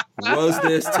 Was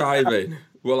this Tyven?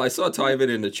 Well, I saw Tyven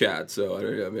in the chat, so I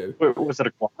don't know. Maybe. Wait, was it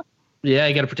a Glock? Yeah,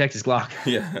 you got to protect his Glock.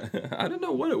 Yeah, I don't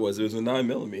know what it was. It was a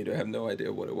 9mm. I have no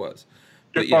idea what it was.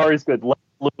 But far is good.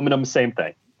 Aluminum, same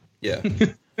thing. Yeah.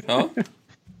 Huh?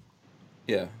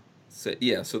 Yeah.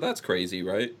 So that's crazy,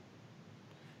 right?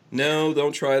 No,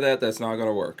 don't try that. That's not going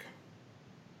to work.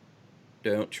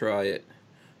 Don't try it.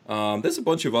 There's a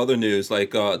bunch of other news.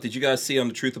 Like, did you guys see on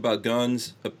The Truth About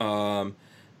Guns? A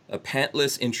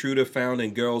pantless intruder found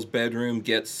in girl's bedroom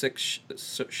gets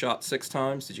shot 6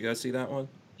 times. Did you guys see that one?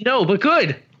 No, but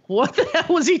good. What the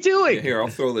hell was he doing? Yeah, here, I'll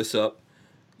throw this up.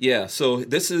 Yeah, so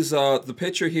this is the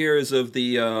picture here is of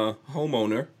the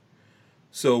homeowner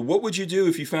So what would you do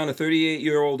if you found a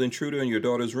 38-year-old intruder in your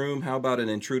daughter's room? How about an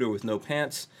intruder with no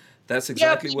pants? That's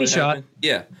exactly what happened.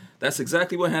 Yeah, that's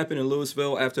exactly what happened in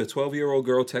Louisville after a 12-year-old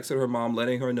girl texted her mom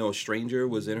letting her know a stranger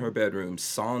was in her bedroom,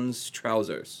 sans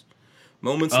trousers.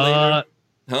 Moments later...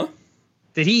 Huh?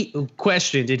 Did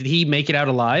he make it out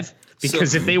alive?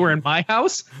 Because if they were in my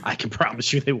house, I can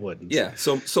promise you they wouldn't. Yeah,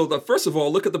 so first of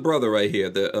all, look at the brother right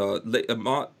here.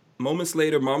 Moments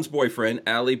later, mom's boyfriend,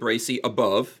 Ali Bracey,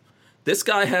 above. This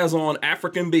guy has on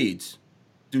African beads.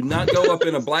 Do not go up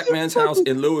in a black man's house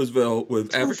in Louisville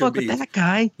with African beads. With that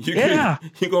guy. You're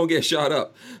going to get shot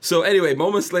up. So anyway,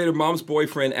 moments later, mom's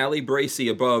boyfriend, Ali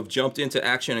Bracey, above, jumped into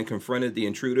action and confronted the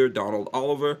intruder, Donald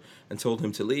Oliver, and told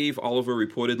him to leave. Oliver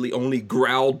reportedly only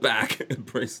growled back.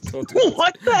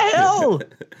 What the hell?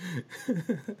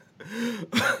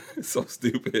 So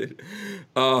stupid.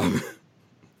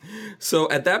 So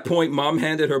at that point, mom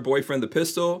handed her boyfriend the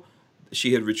pistol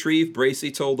she had retrieved.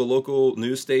 Bracey told the local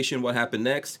news station what happened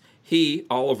next. He,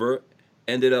 Oliver,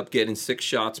 ended up getting 6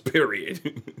 shots,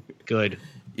 period. Good.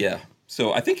 Yeah.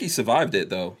 So I think he survived it,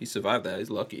 though. He survived that. He's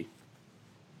lucky.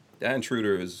 That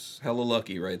intruder is hella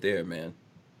lucky right there, man.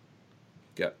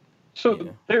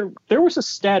 So there was a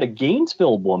stat, a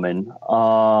Gainesville woman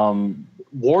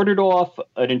warded off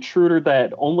an intruder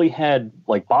that only had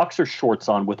like boxer shorts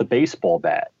on with a baseball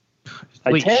bat.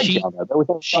 Wait, she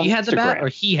had the bat or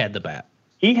he had the bat?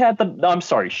 She had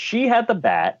the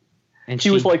bat. And she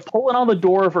was like pulling on the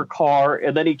door of her car,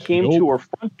 and then he came to her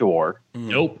front door.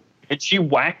 Nope. And she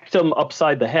whacked him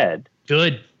upside the head.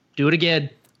 Good. Do it again.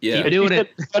 Yeah. Keep doing it.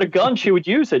 If she got a gun, she would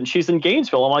use it, and she's in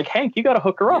Gainesville. I'm like, Hank, you got to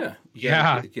hook her up.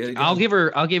 Yeah. I'll give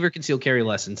her concealed carry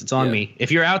lessons. It's on me.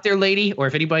 If you're out there, lady, or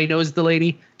if anybody knows the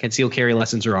lady, concealed carry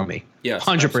lessons are on me. Yes,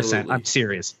 100%. absolutely. I'm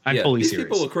serious. I'm fully serious.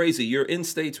 These people are crazy. You're in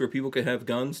states where people can have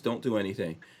guns, don't do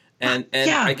anything. And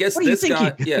yeah, I guess what are you this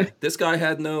guy, thinking? this guy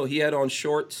he had on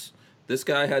shorts. This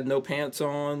guy had no pants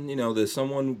on. You know, there's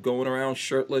someone going around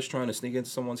shirtless trying to sneak into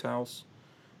someone's house.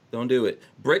 Don't do it.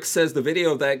 Brick says the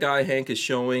video of that guy Hank is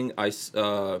showing.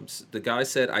 The guy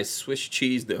said I Swiss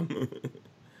cheesed him.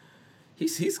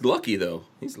 he's lucky though.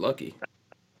 He's lucky.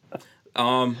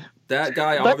 That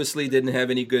guy obviously didn't have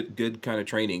any good kind of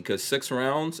training because 6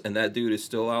 rounds and that dude is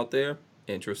still out there.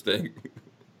 Interesting.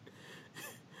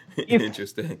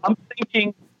 Interesting. I'm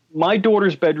thinking my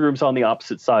daughter's bedroom's on the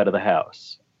opposite side of the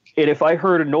house, and if I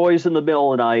heard a noise in the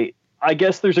middle of the night, I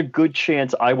guess there's a good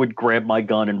chance I would grab my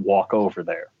gun and walk over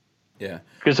there. Yeah.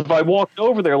 Because if I walked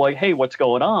over there like, hey, what's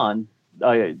going on?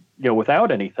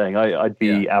 Without anything, I'd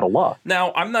be out of luck.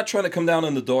 Now, I'm not trying to come down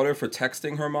on the daughter for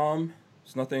texting her mom.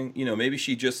 It's nothing, maybe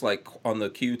she just like on the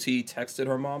QT texted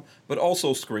her mom, but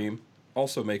also scream,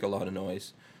 also make a lot of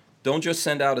noise. Don't just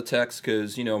send out a text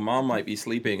because, mom might be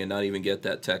sleeping and not even get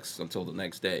that text until the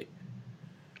next day.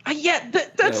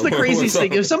 That's the craziest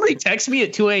thing. If somebody texts me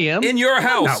at 2 a.m. in your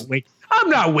house, I'm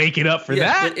not waking up for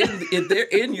that. But they're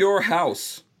in your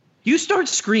house. You start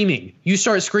screaming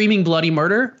bloody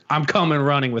murder. I'm coming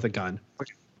running with a gun.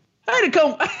 I had to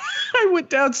come. I went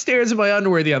downstairs in my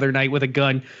underwear the other night with a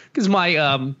gun because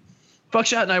my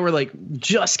Buckshot and I were like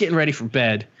just getting ready for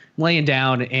bed, laying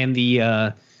down, and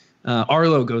the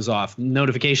Arlo goes off,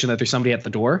 notification that there's somebody at the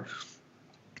door.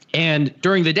 And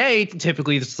during the day,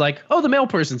 typically it's like, oh, the mail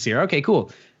person's here. Okay,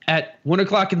 cool. At 1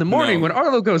 o'clock in the morning, when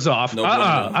Arlo goes off,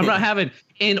 I'm not having.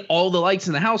 And all the lights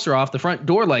in the house are off. The front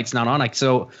door light's not on.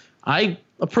 So I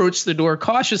approach the door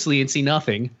cautiously and see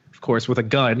nothing, of course, with a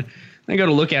gun. I go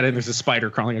to look at it, and there's a spider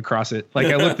crawling across it. Like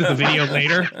I looked at the video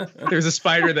later. There's a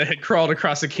spider that had crawled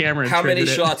across the camera. And how many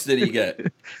shots did he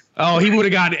get? Oh, he would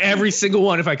have gotten every single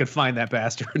one if I could find that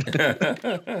bastard.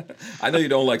 I know you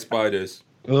don't like spiders.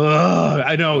 Ugh,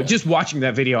 I know. Just watching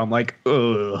that video, I'm like,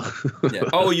 ugh. Yeah.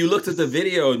 Oh, you looked at the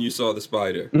video and you saw the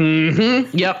spider.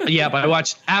 Mm-hmm. Yep. I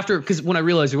watched after because when I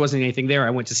realized there wasn't anything there,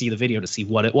 I went to see the video to see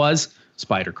what it was.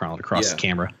 Spider crawling across the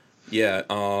camera. Yeah.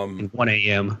 1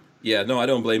 a.m. Yeah. No, I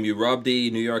don't blame you. Rob D,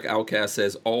 New York Outcast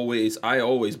says I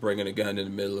always bring in a gun in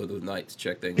the middle of the night to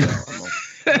check things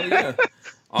out.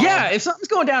 Yeah, if something's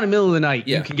going down in the middle of the night,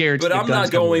 you can guarantee. But I'm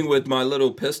not going with my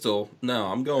little pistol. No,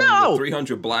 I'm going with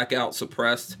 300 blackout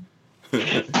suppressed.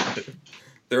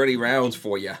 30 rounds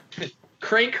for you.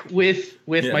 Crank with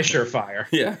my Surefire.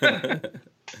 Yeah.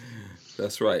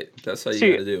 That's right. That's how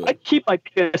you got to do it. I keep my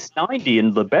PS90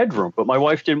 in the bedroom, but my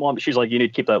wife didn't want me. She's like, you need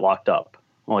to keep that locked up.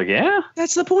 I'm like, yeah.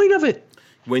 That's the point of it.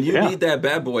 When you need that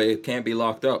bad boy, it can't be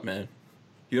locked up, man.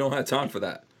 You don't have time for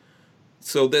that.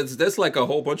 So there's like a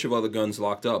whole bunch of other guns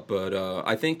locked up, but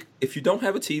I think if you don't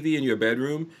have a TV in your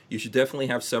bedroom, you should definitely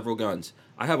have several guns.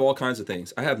 I have all kinds of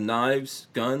things. I have knives,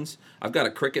 guns. I've got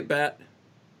a cricket bat.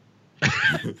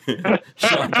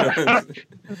 Sean Gunn's.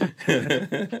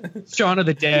 Shaun of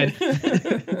the Dead.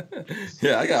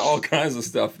 Yeah, I got all kinds of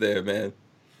stuff there, man.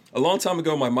 A long time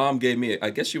ago, my mom gave me, I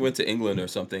guess she went to England or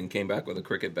something, came back with a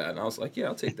cricket bat, and I was like, yeah,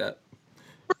 I'll take that.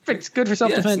 Perfect. Good for Yeah,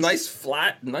 self-defense. it's nice,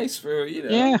 flat, nice for,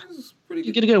 Yeah. it's pretty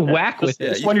You good. get a good whack with Yeah, it.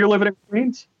 This one you're living in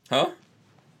Queens? Huh?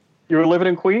 You were living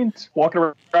in Queens, walking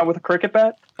around with a cricket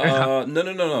bat? No.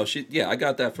 I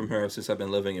got that from her since I've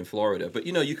been living in Florida. But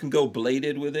you can go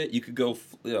bladed with it. You could go,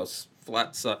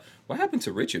 flat side. What happened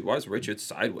to Richard? Why is Richard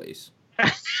sideways?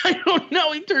 I don't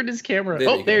know. He turned his camera. There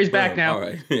you go. There he's back Boom. now. All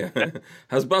right. Yeah.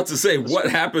 I was about to say, what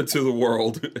happened to the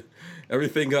world?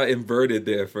 Everything got inverted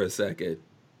there for a second.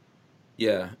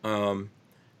 Yeah.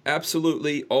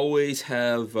 Absolutely. Always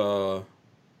have. When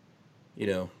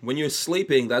you're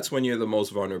sleeping, that's when you're the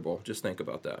most vulnerable. Just think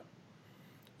about that.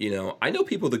 I know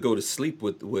people that go to sleep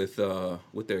with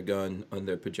their gun on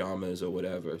their pajamas or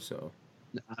whatever. So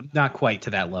I'm not quite to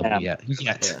that level yet.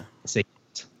 Yeah. Say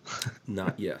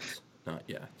not yet.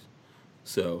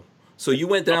 So you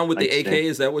went down with the AK?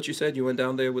 Is that what you said? You went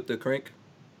down there with the crank?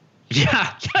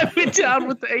 yeah, I went down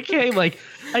with the AK. Like,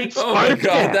 Oh my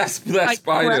god, that spider!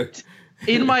 crept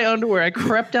in my underwear. I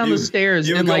crept down the stairs.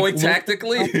 You were and, going looked-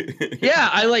 tactically? Yeah,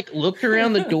 I looked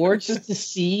around the door just to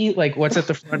see what's at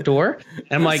the front door. And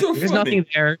I'm That's like, so there's funny. nothing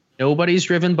there. Nobody's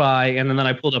driven by. And then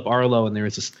I pulled up Arlo and there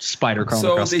was a spider crawling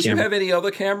So across the did you camera. have any other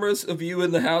cameras of you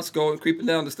in the house creeping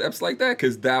down the steps like that?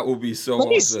 Because that would be so Let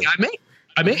me awesome. see.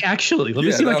 I may actually. Let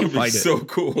me see if I that can would be find so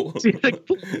cool. it. See if I can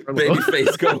pull up Arlo. Baby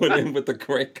face going in with the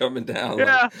crank coming down.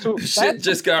 Yeah. Like, So shit that's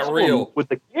just the got problem real. with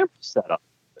the camera setup.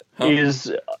 Huh?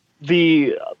 Is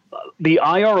the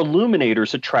IR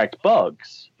illuminators attract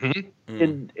bugs.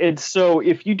 And so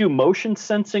if you do motion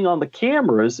sensing on the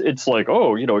cameras, it's like,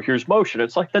 oh, here's motion.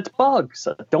 It's like, that's bugs.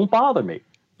 Don't bother me.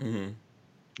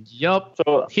 Yup.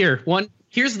 So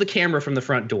Here's the camera from the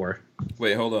front door.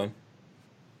 Wait, hold on.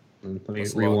 Let me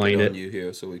Let's lock rewind it it. on you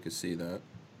here so we can see that.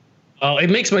 Oh,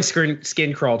 it makes my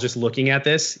skin crawl just looking at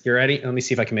this. You ready? Let me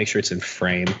see if I can make sure it's in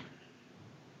frame.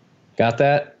 Got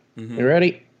that? You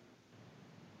ready?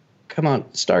 Come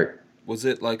on, start. Was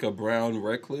it like a brown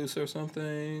recluse or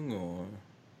something? Or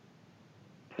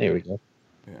There we go.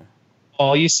 yeah,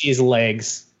 All you see is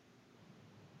legs.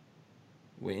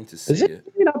 waiting to see Is it. it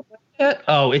picking up that?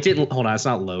 Oh, it didn't. Hold on, it's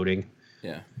not loading.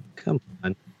 Yeah. Come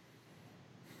on.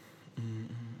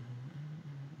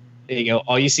 There you go.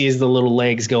 All you see is the little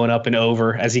legs going up and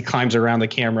over as he climbs around the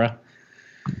camera.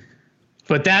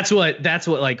 But that's what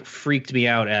like freaked me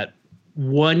out at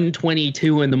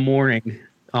 1:22 in the morning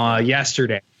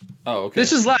yesterday. Oh, okay.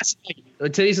 This was last night.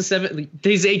 Today's the 7th.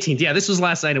 Today's the 18th. Yeah, this was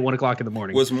last night at 1:00 in the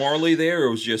morning. Was Marley there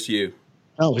or was just you?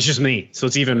 Oh, it's just me. So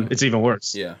it's even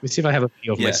worse. Yeah. Let me see if I have a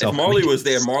video of Yeah, myself. if Marley was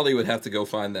there, Marley would have to go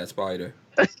find that spider.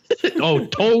 Oh,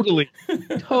 totally.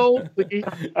 Totally.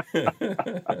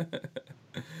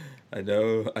 I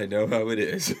know how it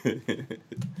is.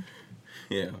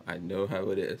 Yeah, I know how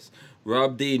it is.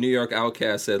 Rob D, New York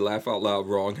Outcast said, laugh out loud,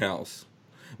 wrong house.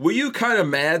 Were you kind of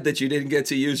mad that you didn't get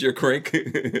to use your crank?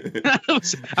 I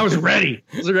was ready.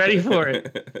 I was ready for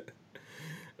it.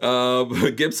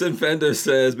 Gibson Fender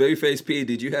says, Babyface P,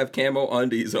 did you have camo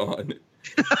undies on?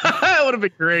 That would have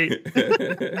been great.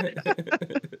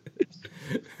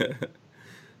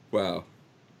 Wow.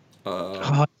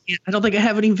 Oh, yeah, I don't think I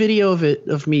have any video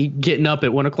of me getting up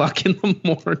at 1:00 in the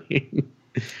morning.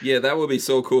 Yeah, that would be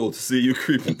so cool to see you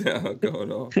creeping down,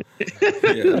 going on.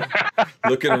 Yeah.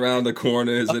 Looking around the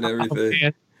corners and everything.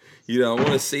 Man. I want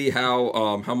to see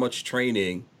how much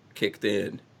training kicked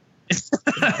in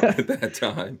at that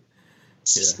time.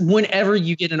 Yeah. Whenever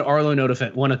you get an Arlo notif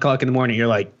at 1:00 in the morning, you're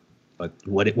like,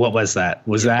 "What was that?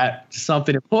 Was that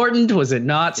something important? Was it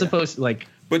not supposed to like?"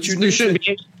 But you there need shouldn't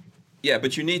to, be. yeah,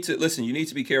 but you need to listen. You need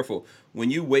to be careful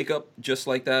when you wake up just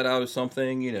like that out of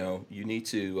something. You need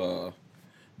to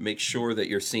make sure that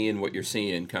you're seeing what you're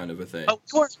seeing, kind of a thing. Oh,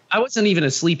 of course. I wasn't even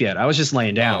asleep yet. I was just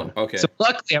laying down. Oh, okay. So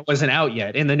luckily, I wasn't out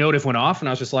yet, and the notif went off, and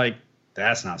I was just like,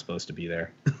 "That's not supposed to be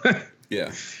there."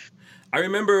 Yeah. I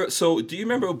remember, so do you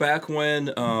remember back when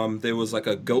there was like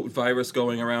a goat virus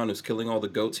going around? It was killing all the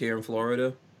goats here in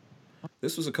Florida?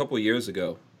 This was a couple years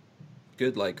ago.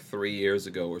 Good, like 3 years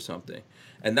ago or something.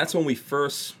 And that's when we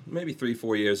first, maybe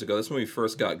 3-4 years ago, that's when we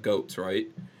first got goats, right?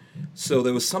 So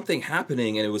there was something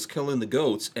happening and it was killing the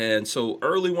goats. And so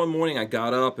early one morning I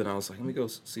got up and I was like, let me go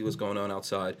see what's going on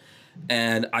outside.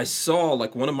 And I saw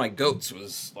like one of my goats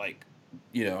was like,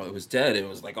 it was dead. It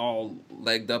was like all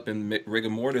legged up in rigor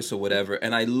mortis or whatever.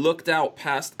 And I looked out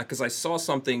past, because I saw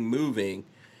something moving,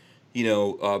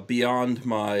 beyond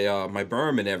my my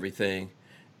berm and everything.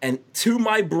 And to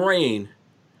my brain,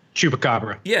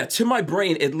 Chupacabra. Yeah, to my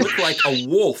brain, it looked like a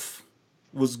wolf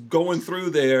was going through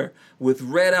there with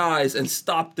red eyes and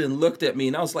stopped and looked at me,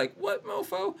 and I was like, "What,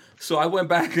 mofo?" So I went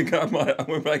back and got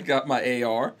my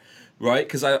AR, right?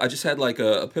 Because I just had like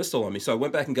a pistol on me. So I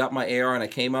went back and got my AR, and I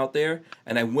came out there,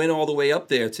 and I went all the way up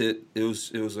there to it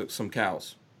was some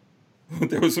cows.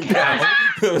 There was some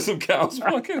cows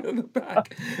walking in the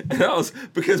back, and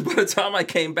because by the time I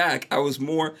came back, I was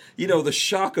more, the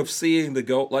shock of seeing the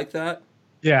goat like that.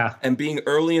 Yeah. And being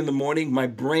early in the morning, my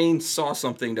brain saw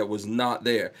something that was not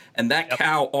there. And that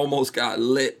cow almost got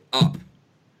lit up.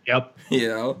 Yep.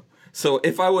 So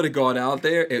if I would have gone out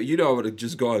there, I would have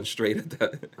just gone straight at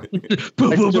that. I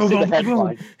can just see the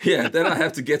headline. Yeah, then I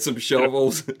have to get some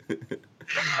shovels.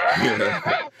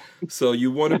 So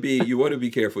you want to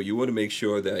be careful. You want to make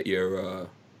sure that you're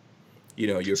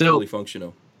fully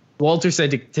functional. Walter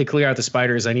said to clear out the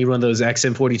spiders, I need one of those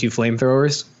XM42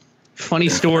 flamethrowers. Funny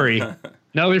story.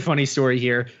 Another funny story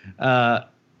here.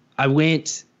 I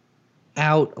went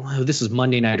out. This was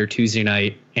Monday night or Tuesday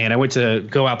night, and I went to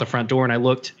go out the front door, and I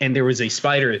looked, and there was a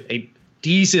spider, a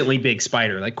decently big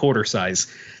spider, like quarter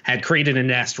size, had created a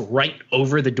nest right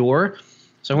over the door.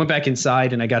 So I went back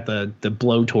inside and I got the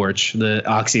blowtorch, the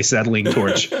oxyacetylene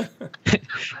torch,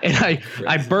 and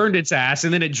I burned its ass,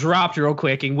 and then it dropped real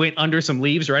quick and went under some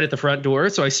leaves right at the front door.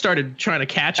 So I started trying to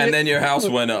catch it. And then your house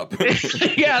went up.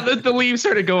 Yeah, the leaves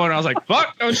started going. I was like,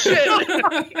 fuck, oh shit.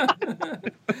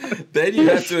 Then you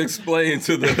have to explain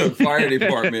to the fire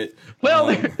department.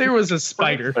 Well, there was a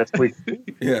spider.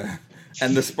 Yeah.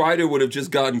 And the spider would have just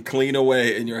gotten clean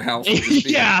away and your house would just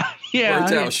be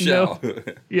burnt out shell.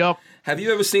 Yep. Have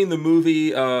you ever seen the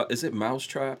movie, is it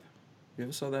Mousetrap? You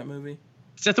ever saw that movie?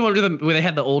 Is that the one where they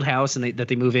had the old house and that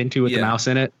they move into with the mouse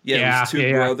in it? Yeah, it was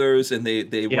two brothers, and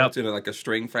they worked in like a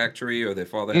string factory, or their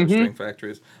father had string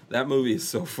factories. That movie is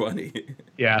so funny.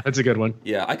 Yeah, that's a good one.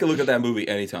 Yeah, I can look at that movie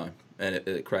anytime, and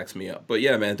it cracks me up. But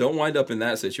yeah, man, don't wind up in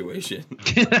that situation.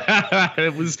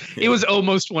 It was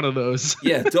almost one of those.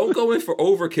 Yeah, don't go in for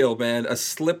overkill, man. A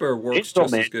slipper works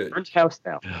just as good. Burns house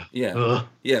down. Yeah,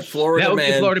 yeah. Florida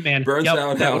man burns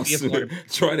down house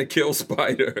trying to kill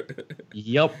spider.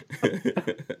 Yep.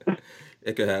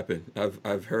 It could happen.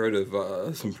 I've heard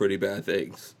of some pretty bad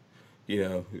things.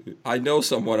 I know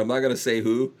someone. I'm not gonna say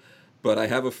who, but I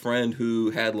have a friend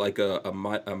who had like a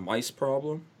mouse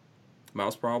problem,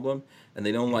 and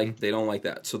they don't like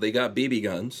that. So they got BB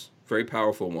guns, very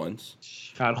powerful ones.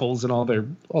 Got holes in all their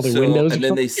windows. And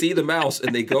then they see the mouse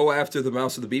and they go after the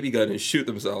mouse with the BB gun and shoot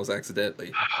themselves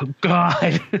accidentally. Oh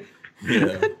God.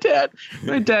 Yeah.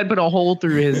 My dad put a hole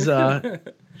through his.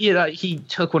 He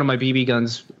took one of my BB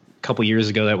guns a couple years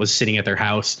ago that was sitting at their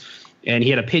house, and he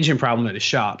had a pigeon problem at his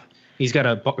shop. He's got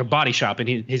a body shop, and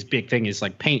his big thing is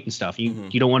like paint and stuff.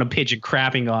 You don't want a pigeon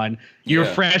crapping on your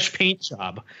fresh paint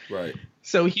job. Right.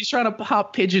 So he's trying to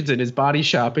pop pigeons in his body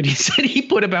shop, and he said he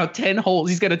put about 10 holes.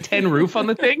 He's got a 10 roof on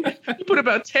the thing. He put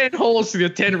about 10 holes through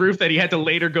the 10 roof that he had to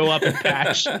later go up and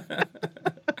patch.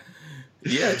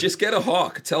 Yeah, just get a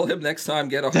hawk. Tell him next time,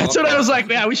 get a hawk. That's what I was like,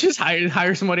 man, we should just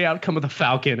hire somebody out, come with a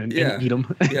falcon and eat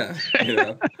them. Yeah,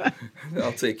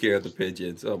 I'll take care of the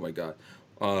pigeons. Oh, my God.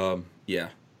 Yeah.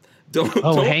 Don't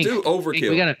Hank, do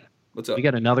overkill. Hank, What's up? We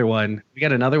got another one.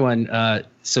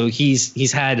 So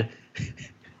he's had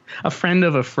a friend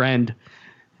of a friend.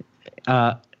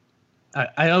 I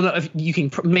don't know if you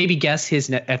can maybe guess his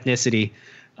ethnicity.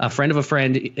 A friend of a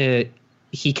friend.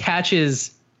 He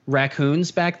catches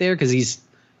raccoons back there because he's,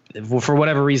 for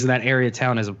whatever reason, that area of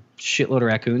town has a shitload of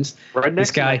raccoons.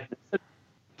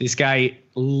 This guy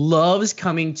loves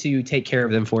coming to take care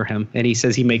of them for him, and he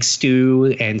says he makes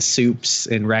stew and soups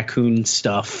and raccoon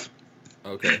stuff.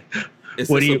 Okay.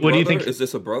 What do you think? Is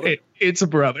this a brother? It's a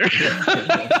brother.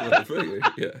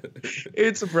 Yeah.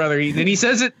 It's a brother. And he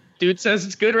says it. Dude says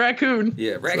it's good raccoon.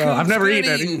 Yeah, raccoon. I've never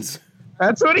eaten it.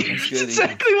 That's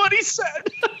exactly what he said.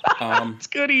 It's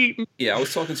good eating. Yeah, I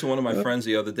was talking to one of my friends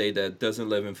the other day that doesn't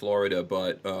live in Florida,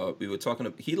 but we were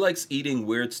talking. He likes eating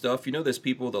weird stuff. There's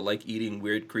people that like eating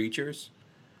weird creatures.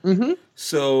 Mm-hmm.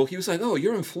 So he was like, "Oh,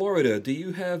 you're in Florida. Do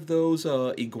you have those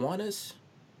iguanas?"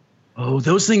 Oh,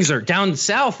 those things are down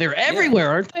south. They're everywhere,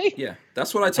 aren't they? Yeah,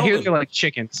 that's what I told him. They're like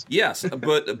chickens. Yes,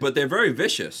 but they're very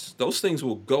vicious. Those things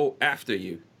will go after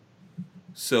you.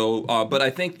 So, but I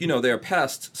think they're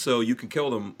pests, so you can kill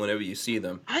them whenever you see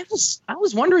them. I was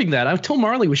wondering that. I told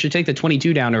Marley we should take the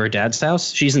 22 down to her dad's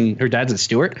house. Her dad's in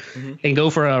Stewart, and go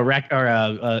for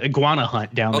a iguana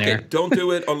hunt down there. Okay, don't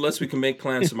do it unless we can make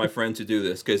plans for my friend to do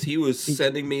this, because he was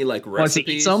sending me like recipes. Wants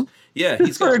to eat some? Yeah,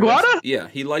 he's for iguana. Yeah,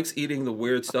 he likes eating the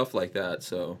weird stuff like that.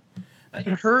 So I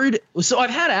heard. So I've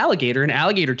had alligator, and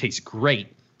alligator tastes great.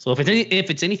 So if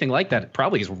it's anything like that, it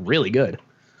probably is really good.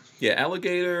 Yeah,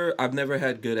 alligator. I've never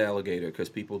had good alligator because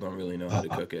people don't really know how to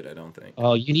cook it. I don't think.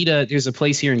 Oh, there's a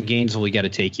place here in Gainesville we got to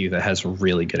take you that has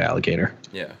really good alligator.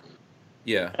 Yeah,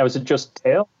 yeah, Now, is it just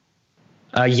tail?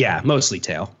 Yeah, mostly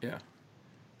tail. yeah.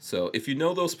 So if you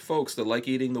know those folks that like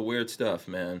eating the weird stuff,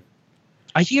 man,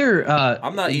 I hear.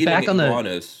 I'm not eating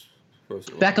iguanas.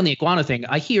 Back on the iguana thing,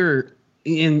 I hear,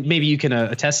 and maybe you can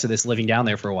attest to this living down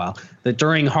there for a while, that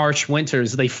during harsh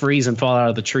winters they freeze and fall out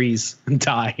of the trees and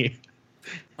die.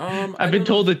 I've been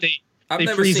told that they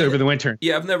freeze over the winter.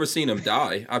 Yeah, I've never seen them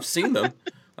die. I've seen them.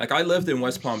 Like I lived in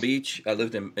West Palm Beach. I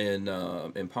lived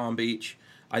in Palm Beach.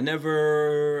 I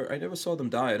never saw them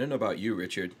die. I don't know about you,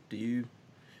 Richard. Do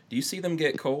you see them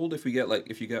get cold if you get like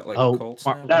a cold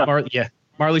snap? Yeah.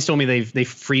 Marley's told me they've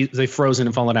frozen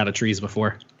and fallen out of trees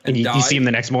before, and you see them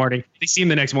the next morning. They see them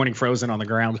the next morning frozen on the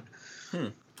ground.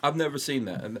 I've never seen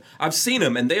that, and I've seen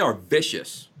them, and they are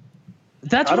vicious.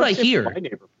 That's what I hear. My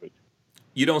neighborhood.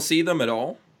 You don't see them at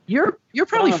all? You're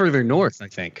probably further north, I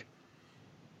think.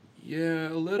 Yeah,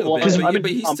 a little Well, bit,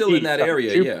 but he's still in that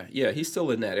area. Yeah, he's still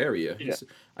in that area. Yeah.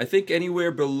 I think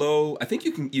anywhere below. I think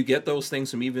you get those things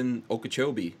from even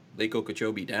Okeechobee, Lake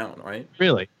Okeechobee down, right?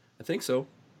 Really? I think so.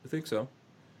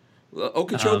 Well,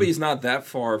 Okeechobee is not that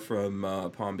far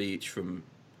from Palm Beach, from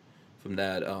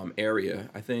that area.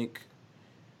 I think.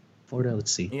 Florida.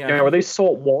 Let's see. Yeah, are they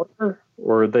salt water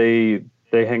or they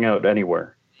hang out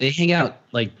anywhere? They hang out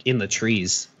like in the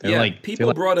trees.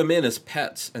 People brought them in as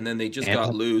pets, and then they just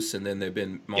got loose, and then they've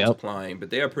been multiplying.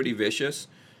 But they are pretty vicious.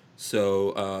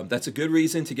 So that's a good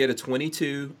reason to get a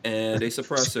 22 and a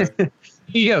suppressor. Here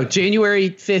you go.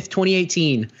 January 5th,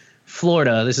 2018.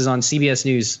 Florida. This is on CBS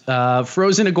News.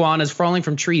 Frozen iguanas falling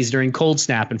from trees during cold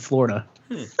snap in Florida.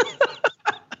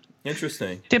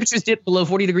 Interesting. Temperatures dipped below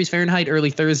 40 degrees Fahrenheit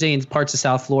early Thursday in parts of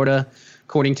South Florida.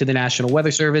 According to the National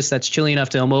Weather Service, that's chilly enough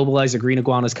to immobilize a green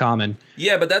iguana's common.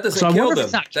 Yeah, but that doesn't kill them.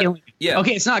 It's not killing them. Yeah.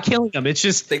 Okay, it's not killing them. It's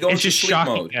just they go into sleep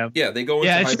shocking mode. Them. Yeah, they go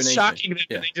into hibernation. It's just shocking them.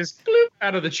 Yeah. They just bloop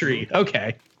out of the tree.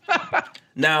 Okay.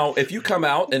 Now, if you come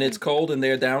out and it's cold and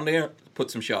they're down there,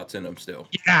 put some shots in them still.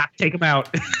 Yeah, take them out.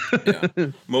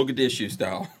 Yeah. Mogadishu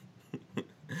style.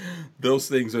 Those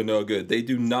things are no good. They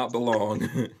do not belong.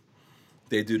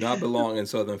 They do not belong in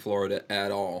Southern Florida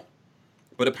at all.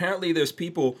 But apparently there's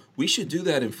people, we should do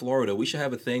that in Florida. We should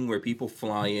have a thing where people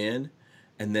fly in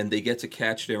and then they get to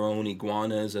catch their own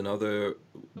iguanas and other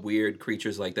weird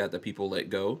creatures like that people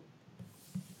let go.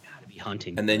 Gotta be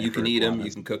hunting. And then you can eat them, you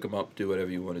can cook them up, do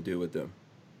whatever you want to do with them.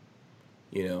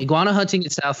 You know? Iguana hunting in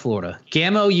South Florida.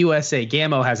 Gamo USA.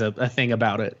 Gamo has a thing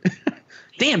about it.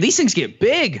 Damn, these things get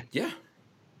big. Yeah.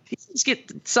 These things get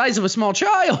the size of a small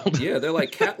child. Yeah, they're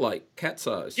like cat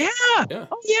size. Yeah. Yeah.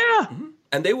 Oh, yeah. Mm-hmm.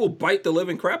 And they will bite the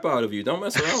living crap out of you. Don't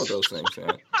mess around with those things,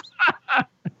 man.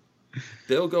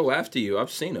 They'll go after you.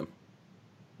 I've seen them.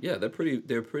 Yeah, they're pretty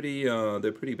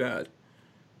bad.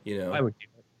 You know. I would do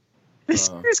it.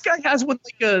 This guy has one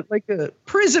like a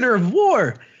prisoner of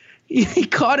war. He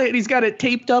caught it and he's got it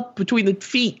taped up between the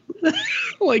feet,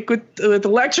 like with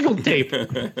electrical tape.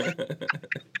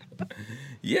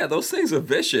 Yeah, those things are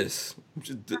vicious.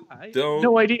 Don't.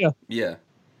 No idea. Yeah.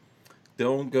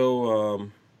 Don't go.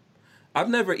 I've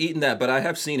never eaten that, but I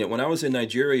have seen it. When I was in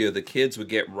Nigeria, the kids would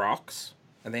get rocks,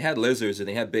 and they had lizards, and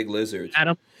they had big lizards.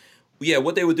 Adam. Yeah,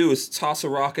 what they would do is toss a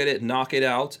rock at it, knock it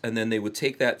out, and then they would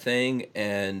take that thing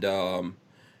and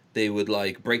they would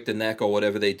like break the neck or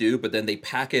whatever they do, but then they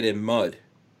pack it in mud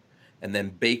and then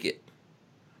bake it.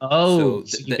 Oh,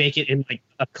 so you bake it in like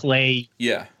a clay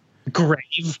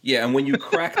grave? Yeah, and when you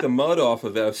crack the mud off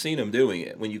of it, I've seen them doing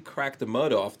it. When you crack the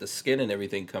mud off, the skin and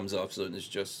everything comes off, so it's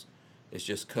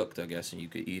just cooked, I guess, and you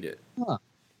could eat it. Huh.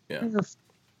 Yeah.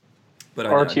 But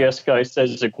RTS guy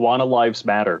says iguana lives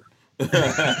matter.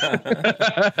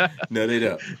 No, they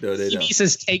don't. He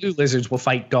says tegu lizards will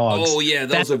fight dogs. Oh, yeah,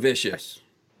 those are vicious.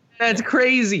 That's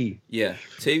crazy. Yeah,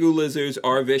 tegu lizards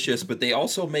are vicious, but they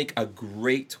also make a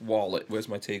great wallet. Where's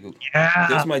my tegu? Yeah.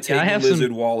 There's my tegu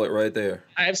lizard wallet right there.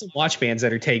 I have some watch bands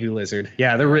that are tegu lizard.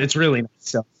 Yeah, it's really nice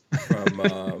stuff.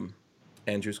 From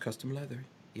Andrew's Custom Leather.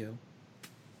 Yo.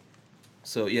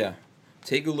 So, yeah,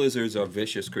 tegu lizards are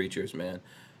vicious creatures, man.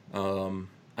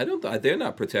 They're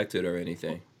not protected or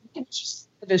anything.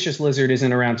 The vicious lizard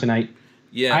isn't around tonight.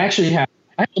 Yeah. I actually have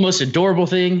the most adorable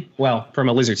thing. Well, from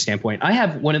a lizard standpoint, I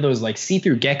have one of those like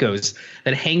see-through geckos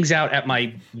that hangs out at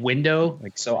my window.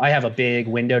 Like, so I have a big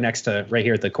window next to right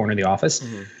here at the corner of the office.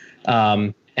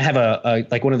 Mm-hmm. I have a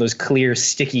like one of those clear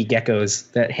sticky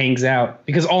geckos that hangs out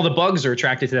because all the bugs are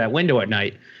attracted to that window at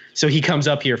night. So he comes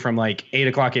up here from like 8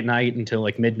 o'clock at night until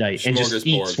like midnight and just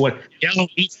eats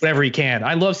whatever he can.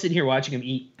 I love sitting here watching him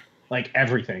eat. like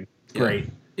everything. It's great.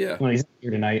 Yeah. When he's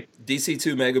here tonight.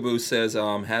 DC2 Megaboost says,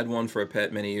 had one for a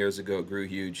pet many years ago. It grew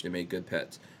huge. They made good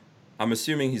pets. I'm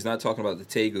assuming he's not talking about the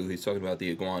tegu. He's talking about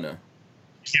the iguana.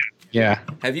 Yeah.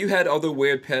 Have you had other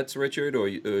weird pets, Richard, or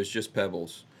it's just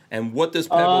Pebbles? And what does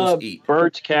Pebbles eat?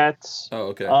 Birds, cats.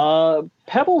 Oh, okay.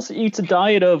 Pebbles eats a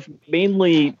diet of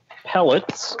mainly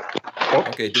pellets.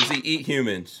 Okay, does he eat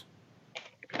humans?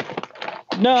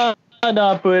 No,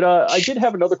 but I did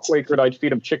have another Quaker and I'd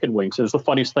feed him chicken wings. It was the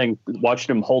funniest thing,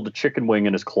 watching him hold a chicken wing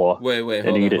in his claw. Wait,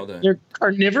 and hold on. They're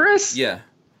carnivorous? Yeah.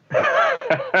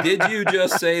 Did you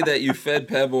just say that you fed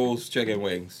Pebbles chicken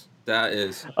wings? That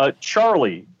is...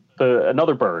 Charlie,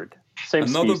 another bird. Same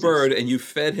another species. bird, and you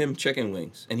fed him chicken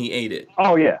wings, and he ate it.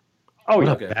 Oh, yeah. What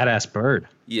a badass bird.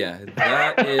 Yeah,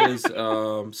 that is...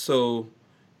 so...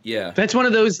 Yeah. That's one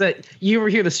of those that you ever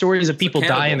hear the stories of people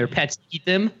die and their pets eat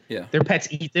them. Yeah. Their pets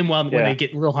eat them when they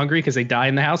get real hungry because they die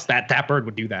in the house. That bird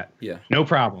would do that. Yeah. No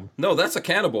problem. No, that's a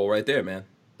cannibal right there, man.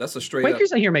 That's a straight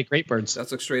Quakers up. I hear make great birds.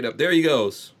 That's a straight up. There he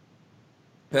goes.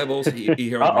 Pebbles. He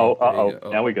heard me.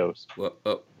 Now he goes. What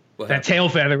that tail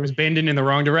feather was bending in the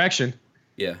wrong direction.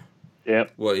 Yeah.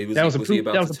 Yep. Well, he was. That was a poop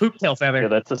tail feather. Yeah,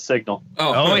 that's a signal.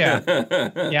 Oh yeah.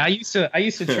 Yeah, I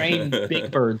used to train big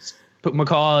birds. Put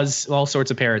macaws, all sorts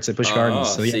of parrots at Busch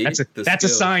Gardens. So yeah, see? that's a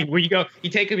sign where you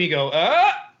take them, you go,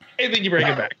 and then you bring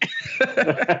it back.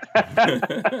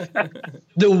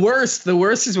 The worst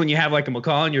is when you have like a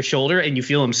macaw on your shoulder and you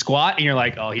feel him squat and you're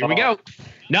like, oh, here we go.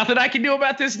 Nothing I can do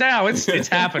about this now. It's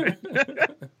happening.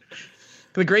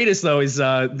 The greatest though is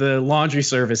the laundry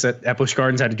service at Busch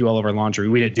Gardens had to do all of our laundry.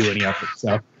 We didn't do any of it,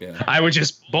 so I would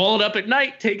just ball it up at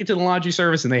night, take it to the laundry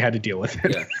service, and they had to deal with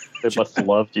it. Yeah. They must have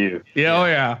loved you. Yeah. Oh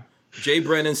yeah. Jay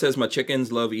Brennan says my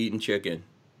chickens love eating chicken.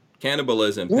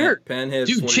 Cannibalism. Panhead.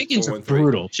 Dude, chickens are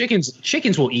brutal.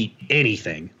 Chickens will eat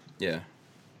anything. Yeah.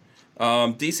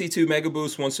 DC2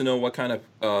 Megaboost wants to know what kind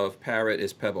of parrot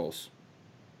is Pebbles.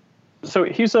 So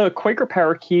he's a Quaker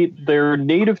parakeet. They're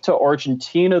native to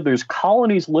Argentina. There's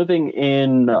colonies living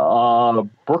in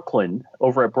Brooklyn,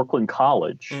 over at Brooklyn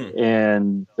College.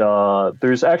 And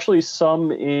there's actually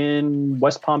some in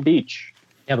West Palm Beach.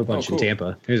 You have a bunch in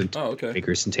Tampa. There's okay.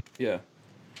 Quakers in Tampa. Yeah.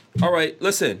 All right,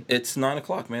 listen, it's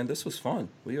 9:00, man. This was fun.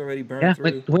 We already burned through.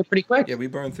 It went pretty quick. Yeah, we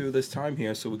burned through this time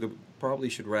here, so we probably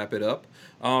should wrap it up.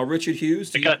 Richard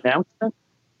Hughes. You got an announcement?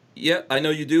 Yeah, I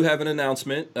know you do have an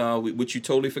announcement, which you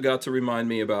totally forgot to remind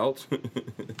me about.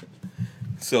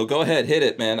 So go ahead, hit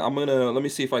it, man. Let me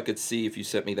see if I could see if you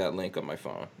sent me that link on my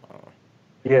phone.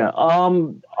 Yeah,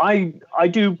 I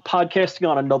do podcasting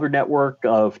on another network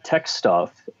of tech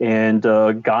stuff, and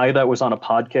a guy that was on a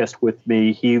podcast with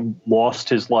me, he lost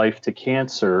his life to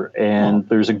cancer, and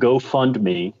there's a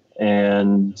GoFundMe,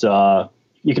 and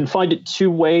you can find it two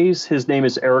ways. His name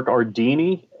is Eric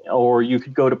Ardini, or you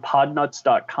could go to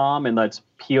podnuts.com, and that's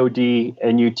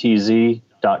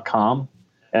podnutz.com,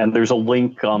 and there's a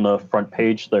link on the front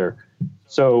page there.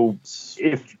 So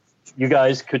if you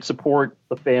guys could support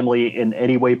the family in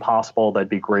any way possible, that'd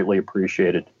be greatly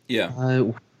appreciated. Yeah.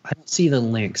 I don't see the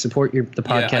link. Support the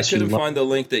podcast. Yeah, I couldn't find the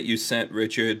link that you sent,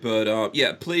 Richard. But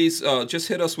yeah, please just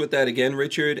hit us with that again,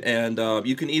 Richard. And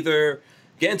you can either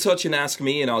get in touch and ask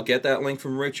me, and I'll get that link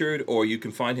from Richard, or you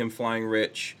can find him Flying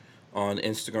Rich on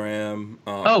Instagram.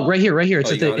 Right here.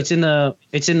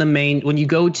 It's in the main. When you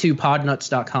go to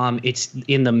podnuts.com, it's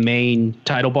in the main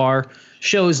title bar.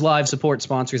 Shows, live, support,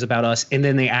 sponsors, about us, and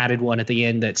then they added one at the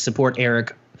end that support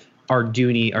Eric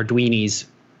Arduini's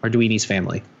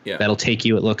family. Yeah. That'll take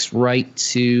you, it looks, right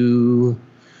to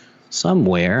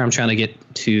somewhere. I'm trying to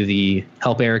get to the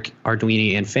help Eric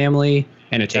Arduini and family,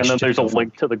 and it takes. And then there's a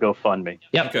link to the GoFundMe.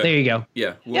 Yep, okay. There you go.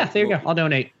 Yeah. There you go. I'll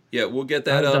donate. Yeah, we'll get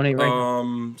that up.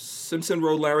 Simpson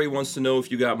Road Larry wants to know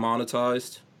if you got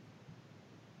monetized.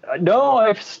 No,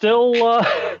 I'm still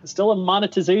in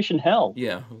monetization hell.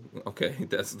 Yeah. Okay. You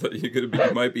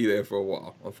might be there for a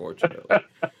while, unfortunately.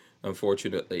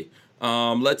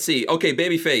 Let's see. Okay,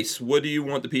 Babyface, what do you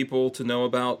want the people to know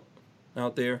about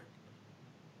out there?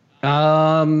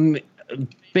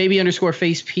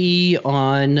 Baby_FaceP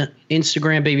on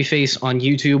Instagram, Babyface on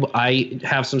YouTube. I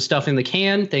have some stuff in the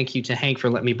can. Thank you to Hank for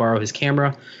letting me borrow his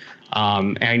camera.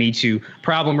 I need to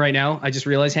problem right now. I just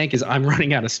realized, Hank, is I'm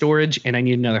running out of storage and I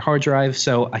need another hard drive.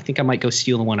 So I think I might go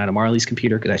steal the one out of Marley's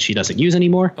computer that she doesn't use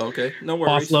anymore. Okay, no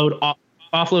worries.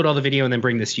 Offload all the video and then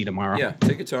bring this to you tomorrow. Yeah,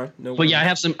 take your time. No worries. But yeah, I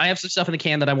have some stuff in the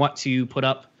can that I want to put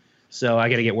up. So I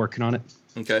got to get working on it.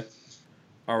 Okay.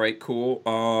 All right, cool.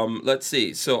 Let's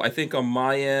see. So I think on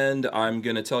my end, I'm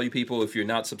going to tell you people, if you're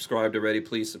not subscribed already,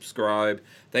 please subscribe.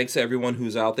 Thanks to everyone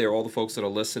who's out there, all the folks that are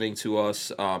listening to us.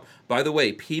 By the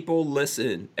way, people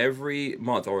listen every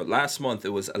month, or last month,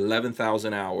 it was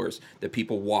 11,000 hours that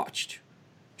people watched.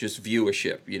 Just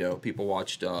viewership, people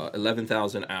watched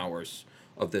 11,000 hours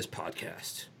of this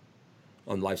podcast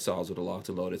on Lifestyles with a Locked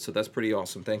and Loaded. So that's pretty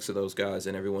awesome. Thanks to those guys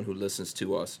and everyone who listens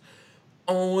to us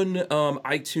on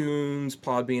iTunes,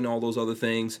 Podbean, all those other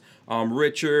things.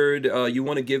 Richard, you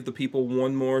want to give the people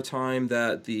one more time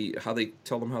how they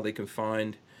can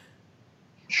find?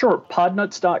 Sure,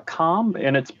 podnuts.com,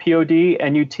 and it's podnutz.com,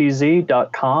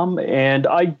 and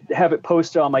I have it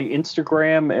posted on my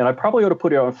Instagram, and I probably ought to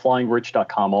put it on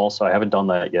flyingrich.com also. I haven't done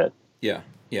that yet.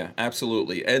 Yeah,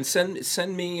 absolutely. And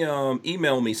send me,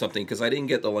 email me something, because I didn't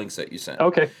get the links that you sent.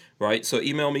 Okay. Right, so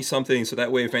email me something, so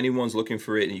that way if anyone's looking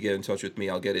for it and you get in touch with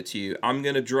me, I'll get it to you. I'm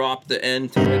going to drop the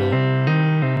end title. Boom,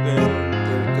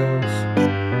 there it goes. All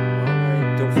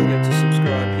right, don't forget to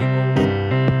subscribe, people.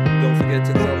 Don't forget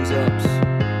to thumbs ups.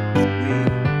 We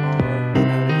are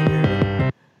out of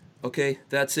here. Okay,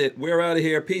 that's it. We're out of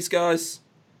here. Peace, guys.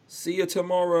 See you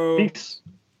tomorrow. Peace.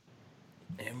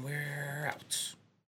 And we're